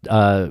enough.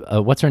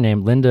 What's her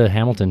name? Linda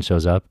Hamilton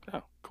shows up.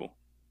 Oh, cool.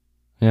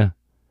 Yeah.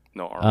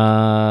 No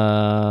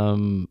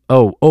Arnold.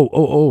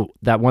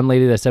 That one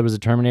lady that said was a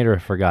Terminator, I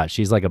forgot.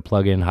 She's like a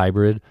plug-in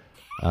hybrid.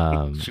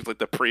 She's like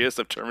the Prius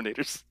of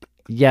Terminators.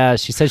 Yeah,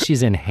 she says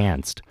she's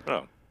enhanced.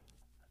 Oh.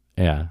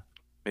 Yeah.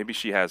 Maybe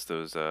she has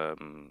those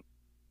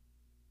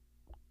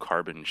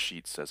carbon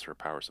sheets as her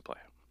power supply.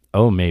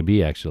 Oh,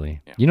 maybe,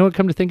 actually. Yeah. You know what,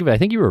 come to think of it, I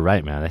think you were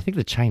right, man. I think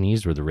the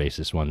Chinese were the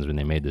racist ones when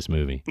they made this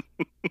movie.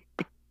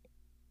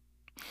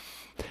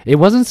 It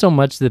wasn't so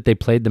much that they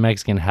played the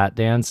Mexican hat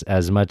dance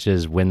as much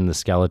as when the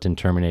skeleton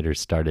Terminators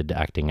started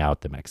acting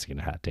out the Mexican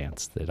hat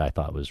dance that I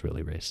thought was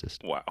really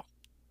racist. Wow.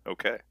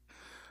 Okay.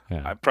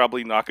 Yeah. I'm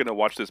probably not going to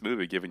watch this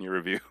movie given your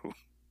review.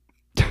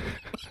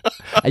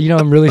 You know,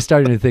 I'm really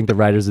starting to think the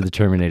writers of the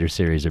Terminator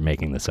series are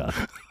making this up.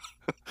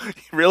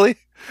 Really?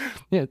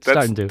 Yeah, it's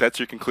starting to. That's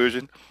your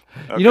conclusion?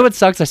 Okay. You know what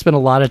sucks? I spent a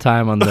lot of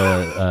time on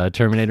the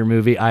Terminator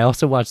movie. I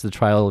also watched The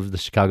Trial of the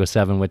Chicago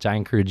 7, which I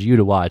encourage you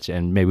to watch,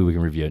 and maybe we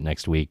can review it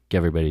next week. Give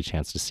everybody a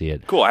chance to see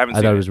it. Cool, I haven't I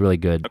seen thought it. it was really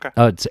good. Okay.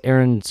 It's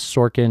Aaron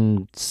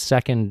Sorkin's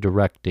second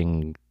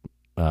directing,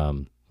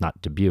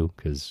 not debut,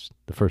 because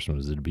the first one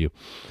was a debut.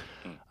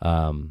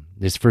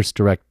 His first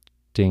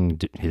directing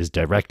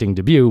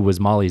debut was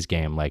Molly's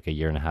Game, like a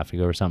year and a half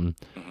ago or something.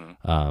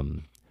 Mm-hmm.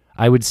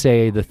 I would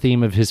say the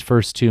theme of his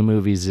first two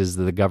movies is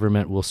that the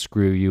government will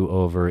screw you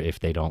over if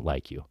they don't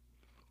like you.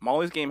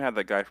 Molly's Game had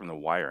that guy from The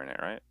Wire in it,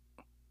 right?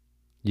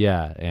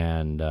 Yeah,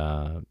 and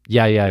the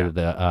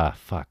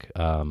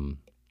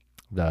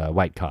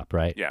white cop,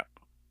 right? Yeah.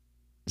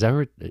 Is that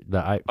where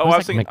I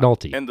was thinking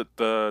McNulty? And the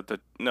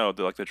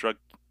drug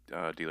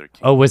dealer.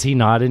 King. Oh, was he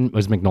not in?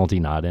 Was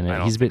McNulty not in it? I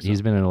don't He's think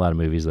so. been in a lot of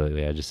movies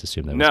lately. I just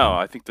assumed that. No, was him.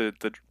 I think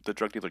the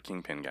drug dealer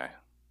kingpin guy.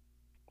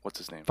 What's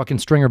his name? Fucking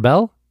Stringer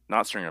Bell.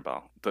 Not Stringer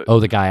Bell.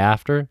 The guy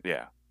after.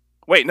 Yeah.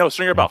 Wait, no,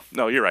 Stringer Bell.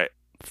 No, you're right.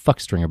 Fuck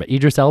Stringer Bell.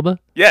 Idris Elba.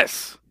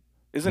 Yes.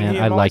 Isn't Man, he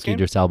in I Molly's like Game?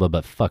 Idris Elba,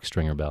 but fuck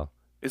Stringer Bell.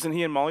 Isn't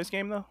he in Molly's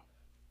Game though?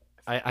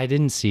 I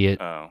didn't see it.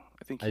 Oh,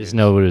 I think. I just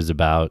know what it was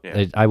about.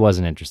 Yeah. I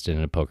wasn't interested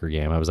in a poker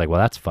game. I was like, well,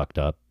 that's fucked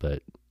up,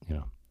 but you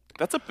know.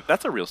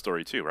 That's a real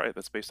story too, right?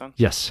 That's based on.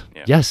 Yes.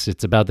 Yeah. Yes,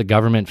 it's about the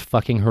government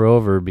fucking her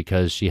over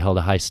because she held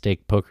a high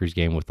stake poker's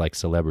game with like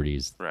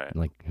celebrities. Right.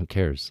 Like, who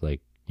cares?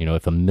 Like, you know,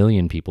 if 1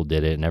 million people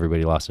did it and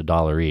everybody lost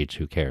 $1 each,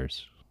 who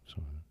cares?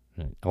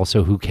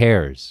 Also, who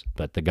cares?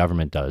 But the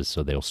government does,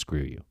 so they'll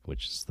screw you,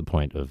 which is the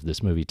point of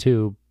this movie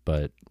too.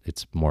 but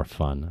it's more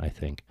fun, I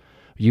think.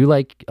 You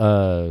like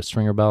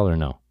Stringer Bell or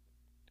no?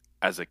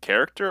 As a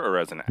character or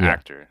as an Yeah.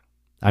 actor?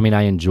 I mean,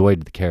 I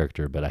enjoyed the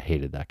character, but I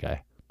hated that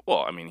guy.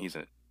 Well, I mean, he's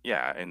in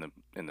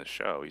the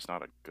show, he's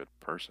not a good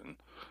person.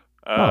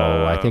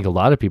 Oh, I think a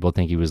lot of people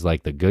think he was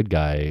like the good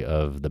guy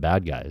of the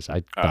bad guys.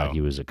 I thought Oh. he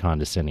was a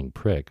condescending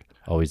prick,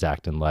 always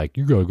acting like,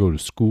 you gotta go to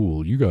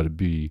school, you gotta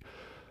be,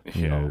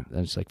 you know, and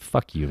it's like,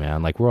 fuck you,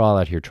 man. Like, we're all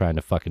out here trying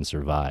to fucking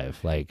survive.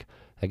 Like,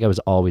 that guy was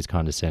always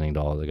condescending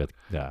to all the guys.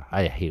 Yeah,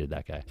 I hated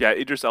that guy. Yeah,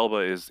 Idris Elba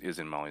is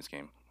in Molly's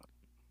Game.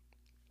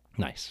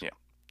 Nice. Yeah.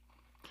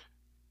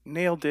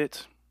 Nailed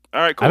it.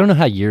 All right, cool. I don't know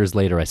how years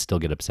later I still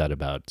get upset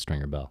about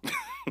Stringer Bell.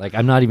 Like,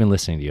 I'm not even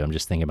listening to you. I'm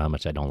just thinking about how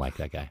much I don't like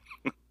that guy.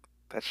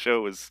 That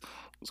show was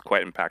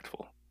quite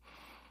impactful.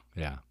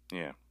 Yeah.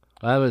 Yeah.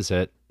 That was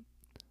it.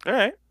 All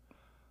right.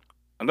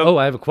 Oh,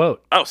 I have a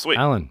quote. Oh, sweet.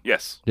 Alan.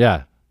 Yes.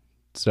 Yeah.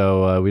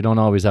 So we don't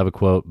always have a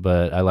quote,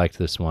 but I liked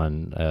this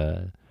one.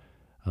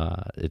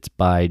 It's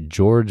by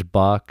George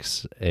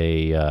Box,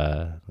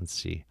 let's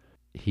see.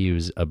 He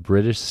was a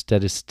British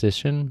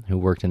statistician who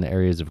worked in the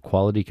areas of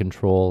quality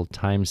control,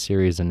 time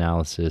series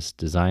analysis,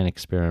 design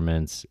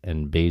experiments,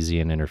 and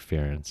Bayesian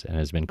interference, and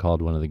has been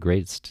called one of the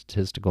great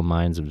statistical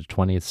minds of the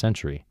 20th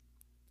century.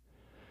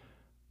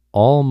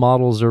 All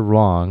models are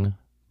wrong,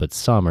 but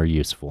some are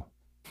useful.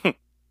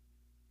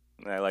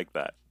 I like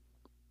that.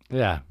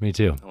 Yeah, me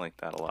too. I like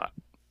that a lot.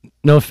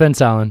 No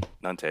offense, Alan.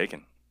 None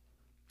taken.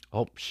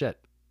 Oh, shit.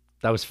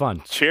 That was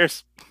fun.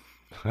 Cheers.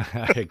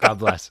 God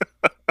bless.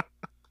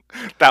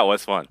 That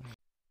was fun.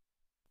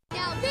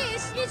 Now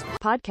this is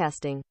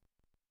podcasting.